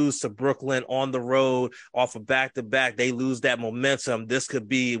they lose to Brooklyn on the road off of back-to-back, they lose that momentum, this could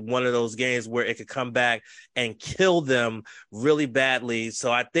be one of those games where it could come back and kill them really badly.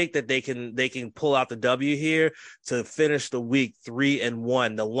 So I think that they can pull out the W here to finish the week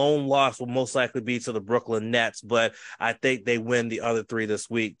 3-1. The lone loss will most likely be to the Brooklyn Nets, but I think they win the other 3 this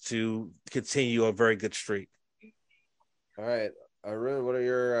week to continue a very good streak. All right. Arun, what are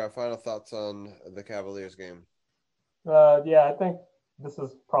your final thoughts on the Cavaliers game? Yeah, I think this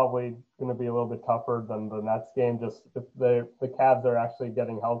is probably going to be a little bit tougher than the Nets game. Just if the Cavs are actually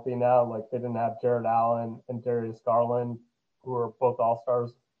getting healthy now, like they didn't have Jared Allen and Darius Garland, who were both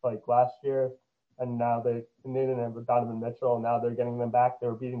All-Stars like last year, and now they didn't have Donovan Mitchell, and now they're getting them back. They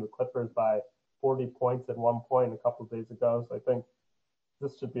were beating the Clippers by 40 points at one point a couple of days ago, so I think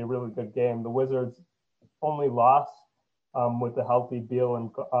this should be a really good game. The Wizards' only loss with the healthy Beal and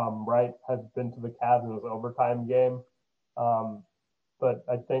Wright has been to the Cavs in this overtime game. But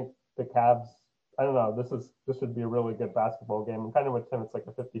I think the Cavs, I don't know, this should be a really good basketball game. I'm kind of with Tim, it's like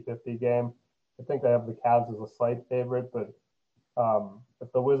a 50-50 game. I think I have the Cavs as a slight favorite, but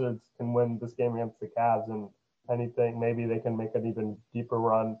if the Wizards can win this game against the Cavs and anything, maybe they can make an even deeper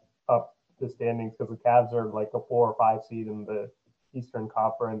run up the standings, because the Cavs are like a 4 or 5 seed in the Eastern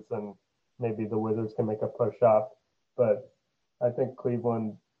Conference, and maybe the Wizards can make a push up. But I think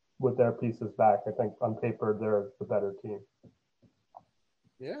Cleveland, with their pieces back, I think on paper they're the better team.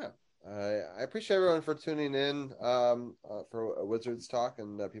 Yeah, I appreciate everyone for tuning in for Wizards Talk,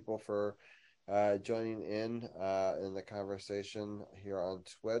 and people for joining in the conversation here on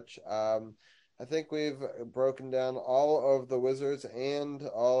Twitch. I think we've broken down all of the Wizards and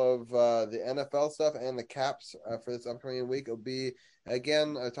all of the NFL stuff and the Caps for this upcoming week. It'll be,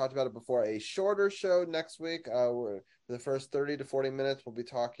 again, I talked about it before, a shorter show next week. For the first 30 to 40 minutes, we'll be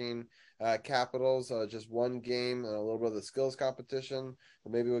talking Capitals, just one game and a little bit of the skills competition.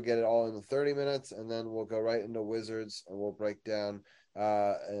 Or maybe we'll get it all in the 30 minutes, and then we'll go right into Wizards, and we'll break down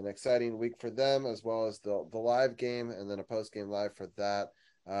an exciting week for them, as well as the live game, and then a post-game live for that.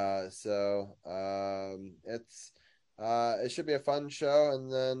 It should be a fun show,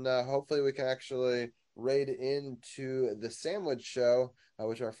 and then hopefully we can actually raid into the sandwich show,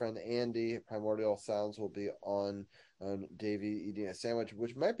 which our friend Andy Primordial Sounds will be on Davey eating a sandwich,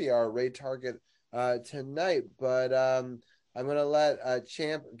 which might be our raid target tonight. But I'm gonna let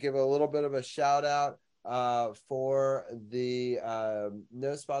Champ give a little bit of a shout out for the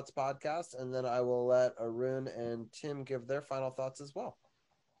No Spots podcast, and then I will let Arun and Tim give their final thoughts as well.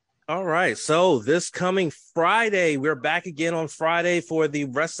 All right. So this coming Friday, we're back again on Friday for the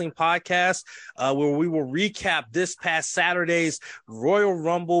wrestling podcast, where we will recap this past Saturday's Royal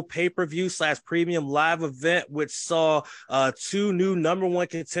Rumble pay-per-view / premium live event, which saw 2 new number 1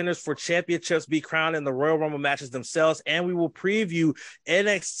 contenders for championships be crowned in the Royal Rumble matches themselves. And we will preview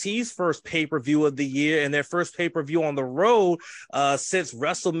NXT's first pay-per-view of the year and their first pay-per-view on the road since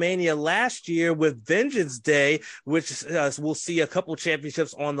WrestleMania last year with Vengeance Day, which we'll see a couple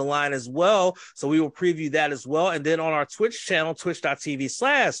championships on the line as well. So we will preview that as well. And then on our Twitch channel,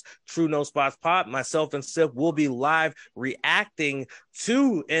 twitch.tv/True No Spots Pod, myself and Sip will be live reacting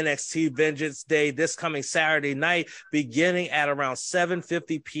to NXT Vengeance Day this coming Saturday night, beginning at around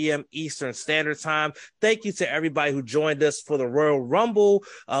 7:50 p.m. Eastern Standard Time. Thank you to everybody who joined us for the Royal Rumble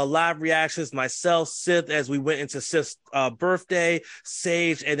live reactions. Myself, Sith, as we went into Sith's birthday,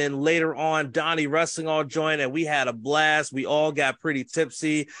 Sage, and then later on, Donnie Wrestling all joined, and we had a blast. We all got pretty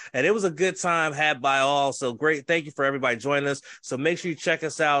tipsy, and it was a good time had by all. So great. Thank you for everybody joining us. So make sure you check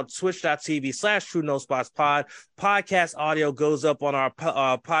us out, twitch.tv/True No Spots Pod. Podcast audio goes up on our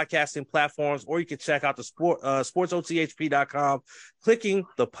podcasting platforms, or you can check out the sportsothp.com, clicking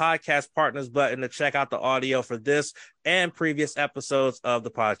the podcast partners button to check out the audio for this and previous episodes of the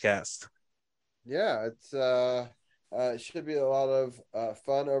podcast. Yeah, it should be a lot of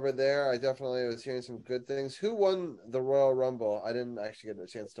fun over there. I definitely was hearing some good things. Who won the Royal Rumble? I didn't actually get a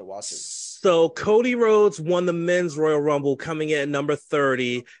chance to watch it. So Cody Rhodes won the men's Royal Rumble, coming in at number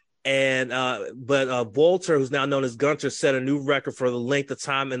 30. And but Walter, who's now known as Gunter, set a new record for the length of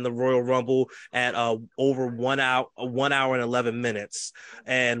time in the Royal Rumble at over 1 hour and 11 minutes.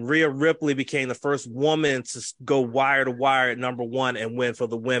 And Rhea Ripley became the first woman to go wire to wire at number 1 and win for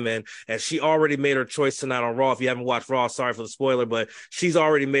the women. And she already made her choice tonight on Raw. If you haven't watched Raw, sorry for the spoiler, but she's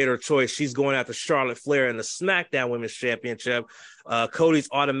already made her choice. She's going after Charlotte Flair in the SmackDown Women's Championship. Cody's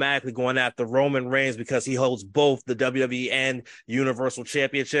automatically going after Roman Reigns because he holds both the WWE and Universal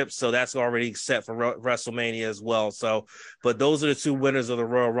Championships. So that's already set for WrestleMania as well. So, but those are the 2 winners of the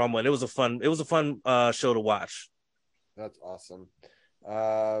Royal Rumble, and it was a fun show to watch. That's awesome.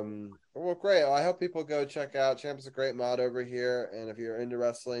 Well, great. Well, I hope people go check out Champ is a great mod over here, and if you're into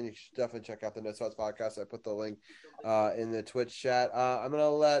wrestling, you should definitely check out the No Sweats podcast. I put the link in the Twitch chat. I'm gonna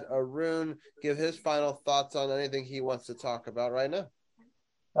let Arun give his final thoughts on anything he wants to talk about right now.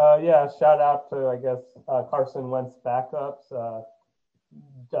 Yeah, shout out to, I guess, Carson Wentz backups.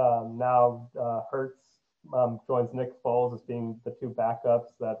 Now Hurts joins Nick Foles as being the two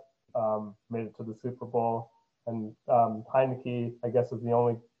backups that made it to the Super Bowl. And Heineke, I guess, is the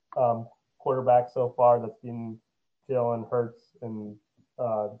only quarterback so far that's been Jalen Hurts in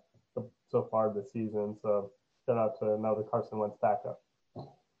so far this season. So shout out to another Carson Wentz backup.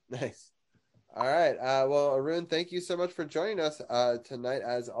 Nice. All right. Well, Arun, thank you so much for joining us tonight,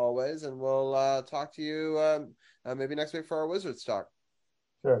 as always. And we'll talk to you maybe next week for our Wizards talk.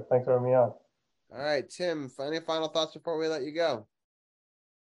 Sure. Thanks for having me on. All right, Tim, any final thoughts before we let you go?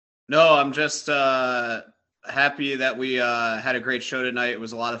 No, I'm just happy that we had a great show tonight. It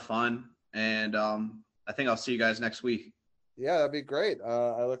was a lot of fun. And I think I'll see you guys next week. Yeah, that'd be great.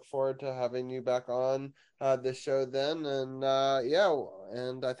 I look forward to having you back on this show then. And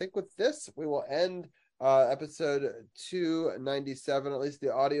and I think with this, we will end episode 297, at least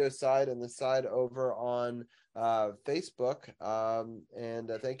the audio side and the side over on Facebook.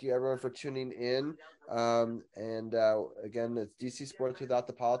 And thank you everyone for tuning in. Again, it's DC Sports Without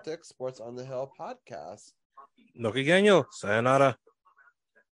the Politics, Sports on the Hill podcast. No que sayonara.